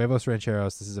 Huevos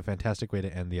Rancheros, this is a fantastic way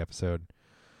to end the episode.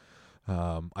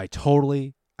 I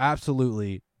totally,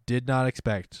 absolutely did not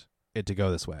expect it to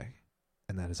go this way.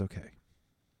 And that is okay.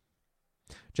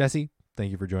 Jesse,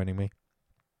 thank you for joining me.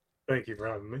 Thank you for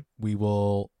having me. We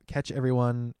will catch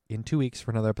everyone in 2 weeks for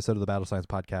another episode of the Battle Science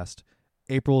Podcast.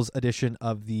 April's edition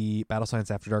of the Battle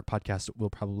Science After Dark podcast will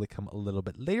probably come a little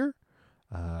bit later.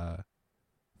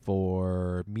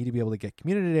 For me to be able to get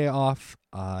Community Day off,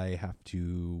 I have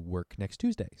to work next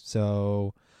Tuesday.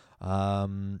 So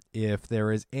if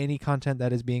there is any content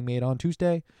that is being made on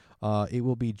Tuesday, it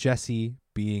will be Jesse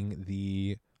being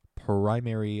the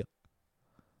primary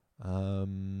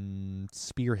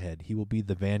spearhead. He will be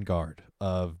the vanguard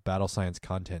of Battle Science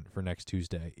content for next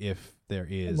Tuesday, if there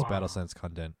is Battle Science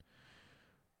content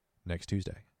next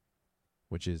Tuesday,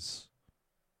 which is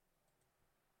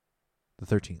the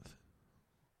 13th.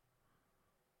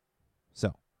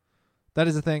 So that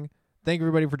is the thing. Thank you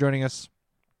everybody for joining us.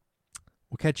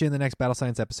 We'll catch you in the next Battle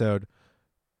Science episode.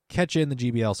 Catch you in the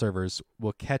GBL servers.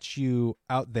 We'll catch you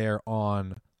out there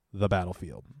on the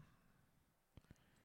battlefield.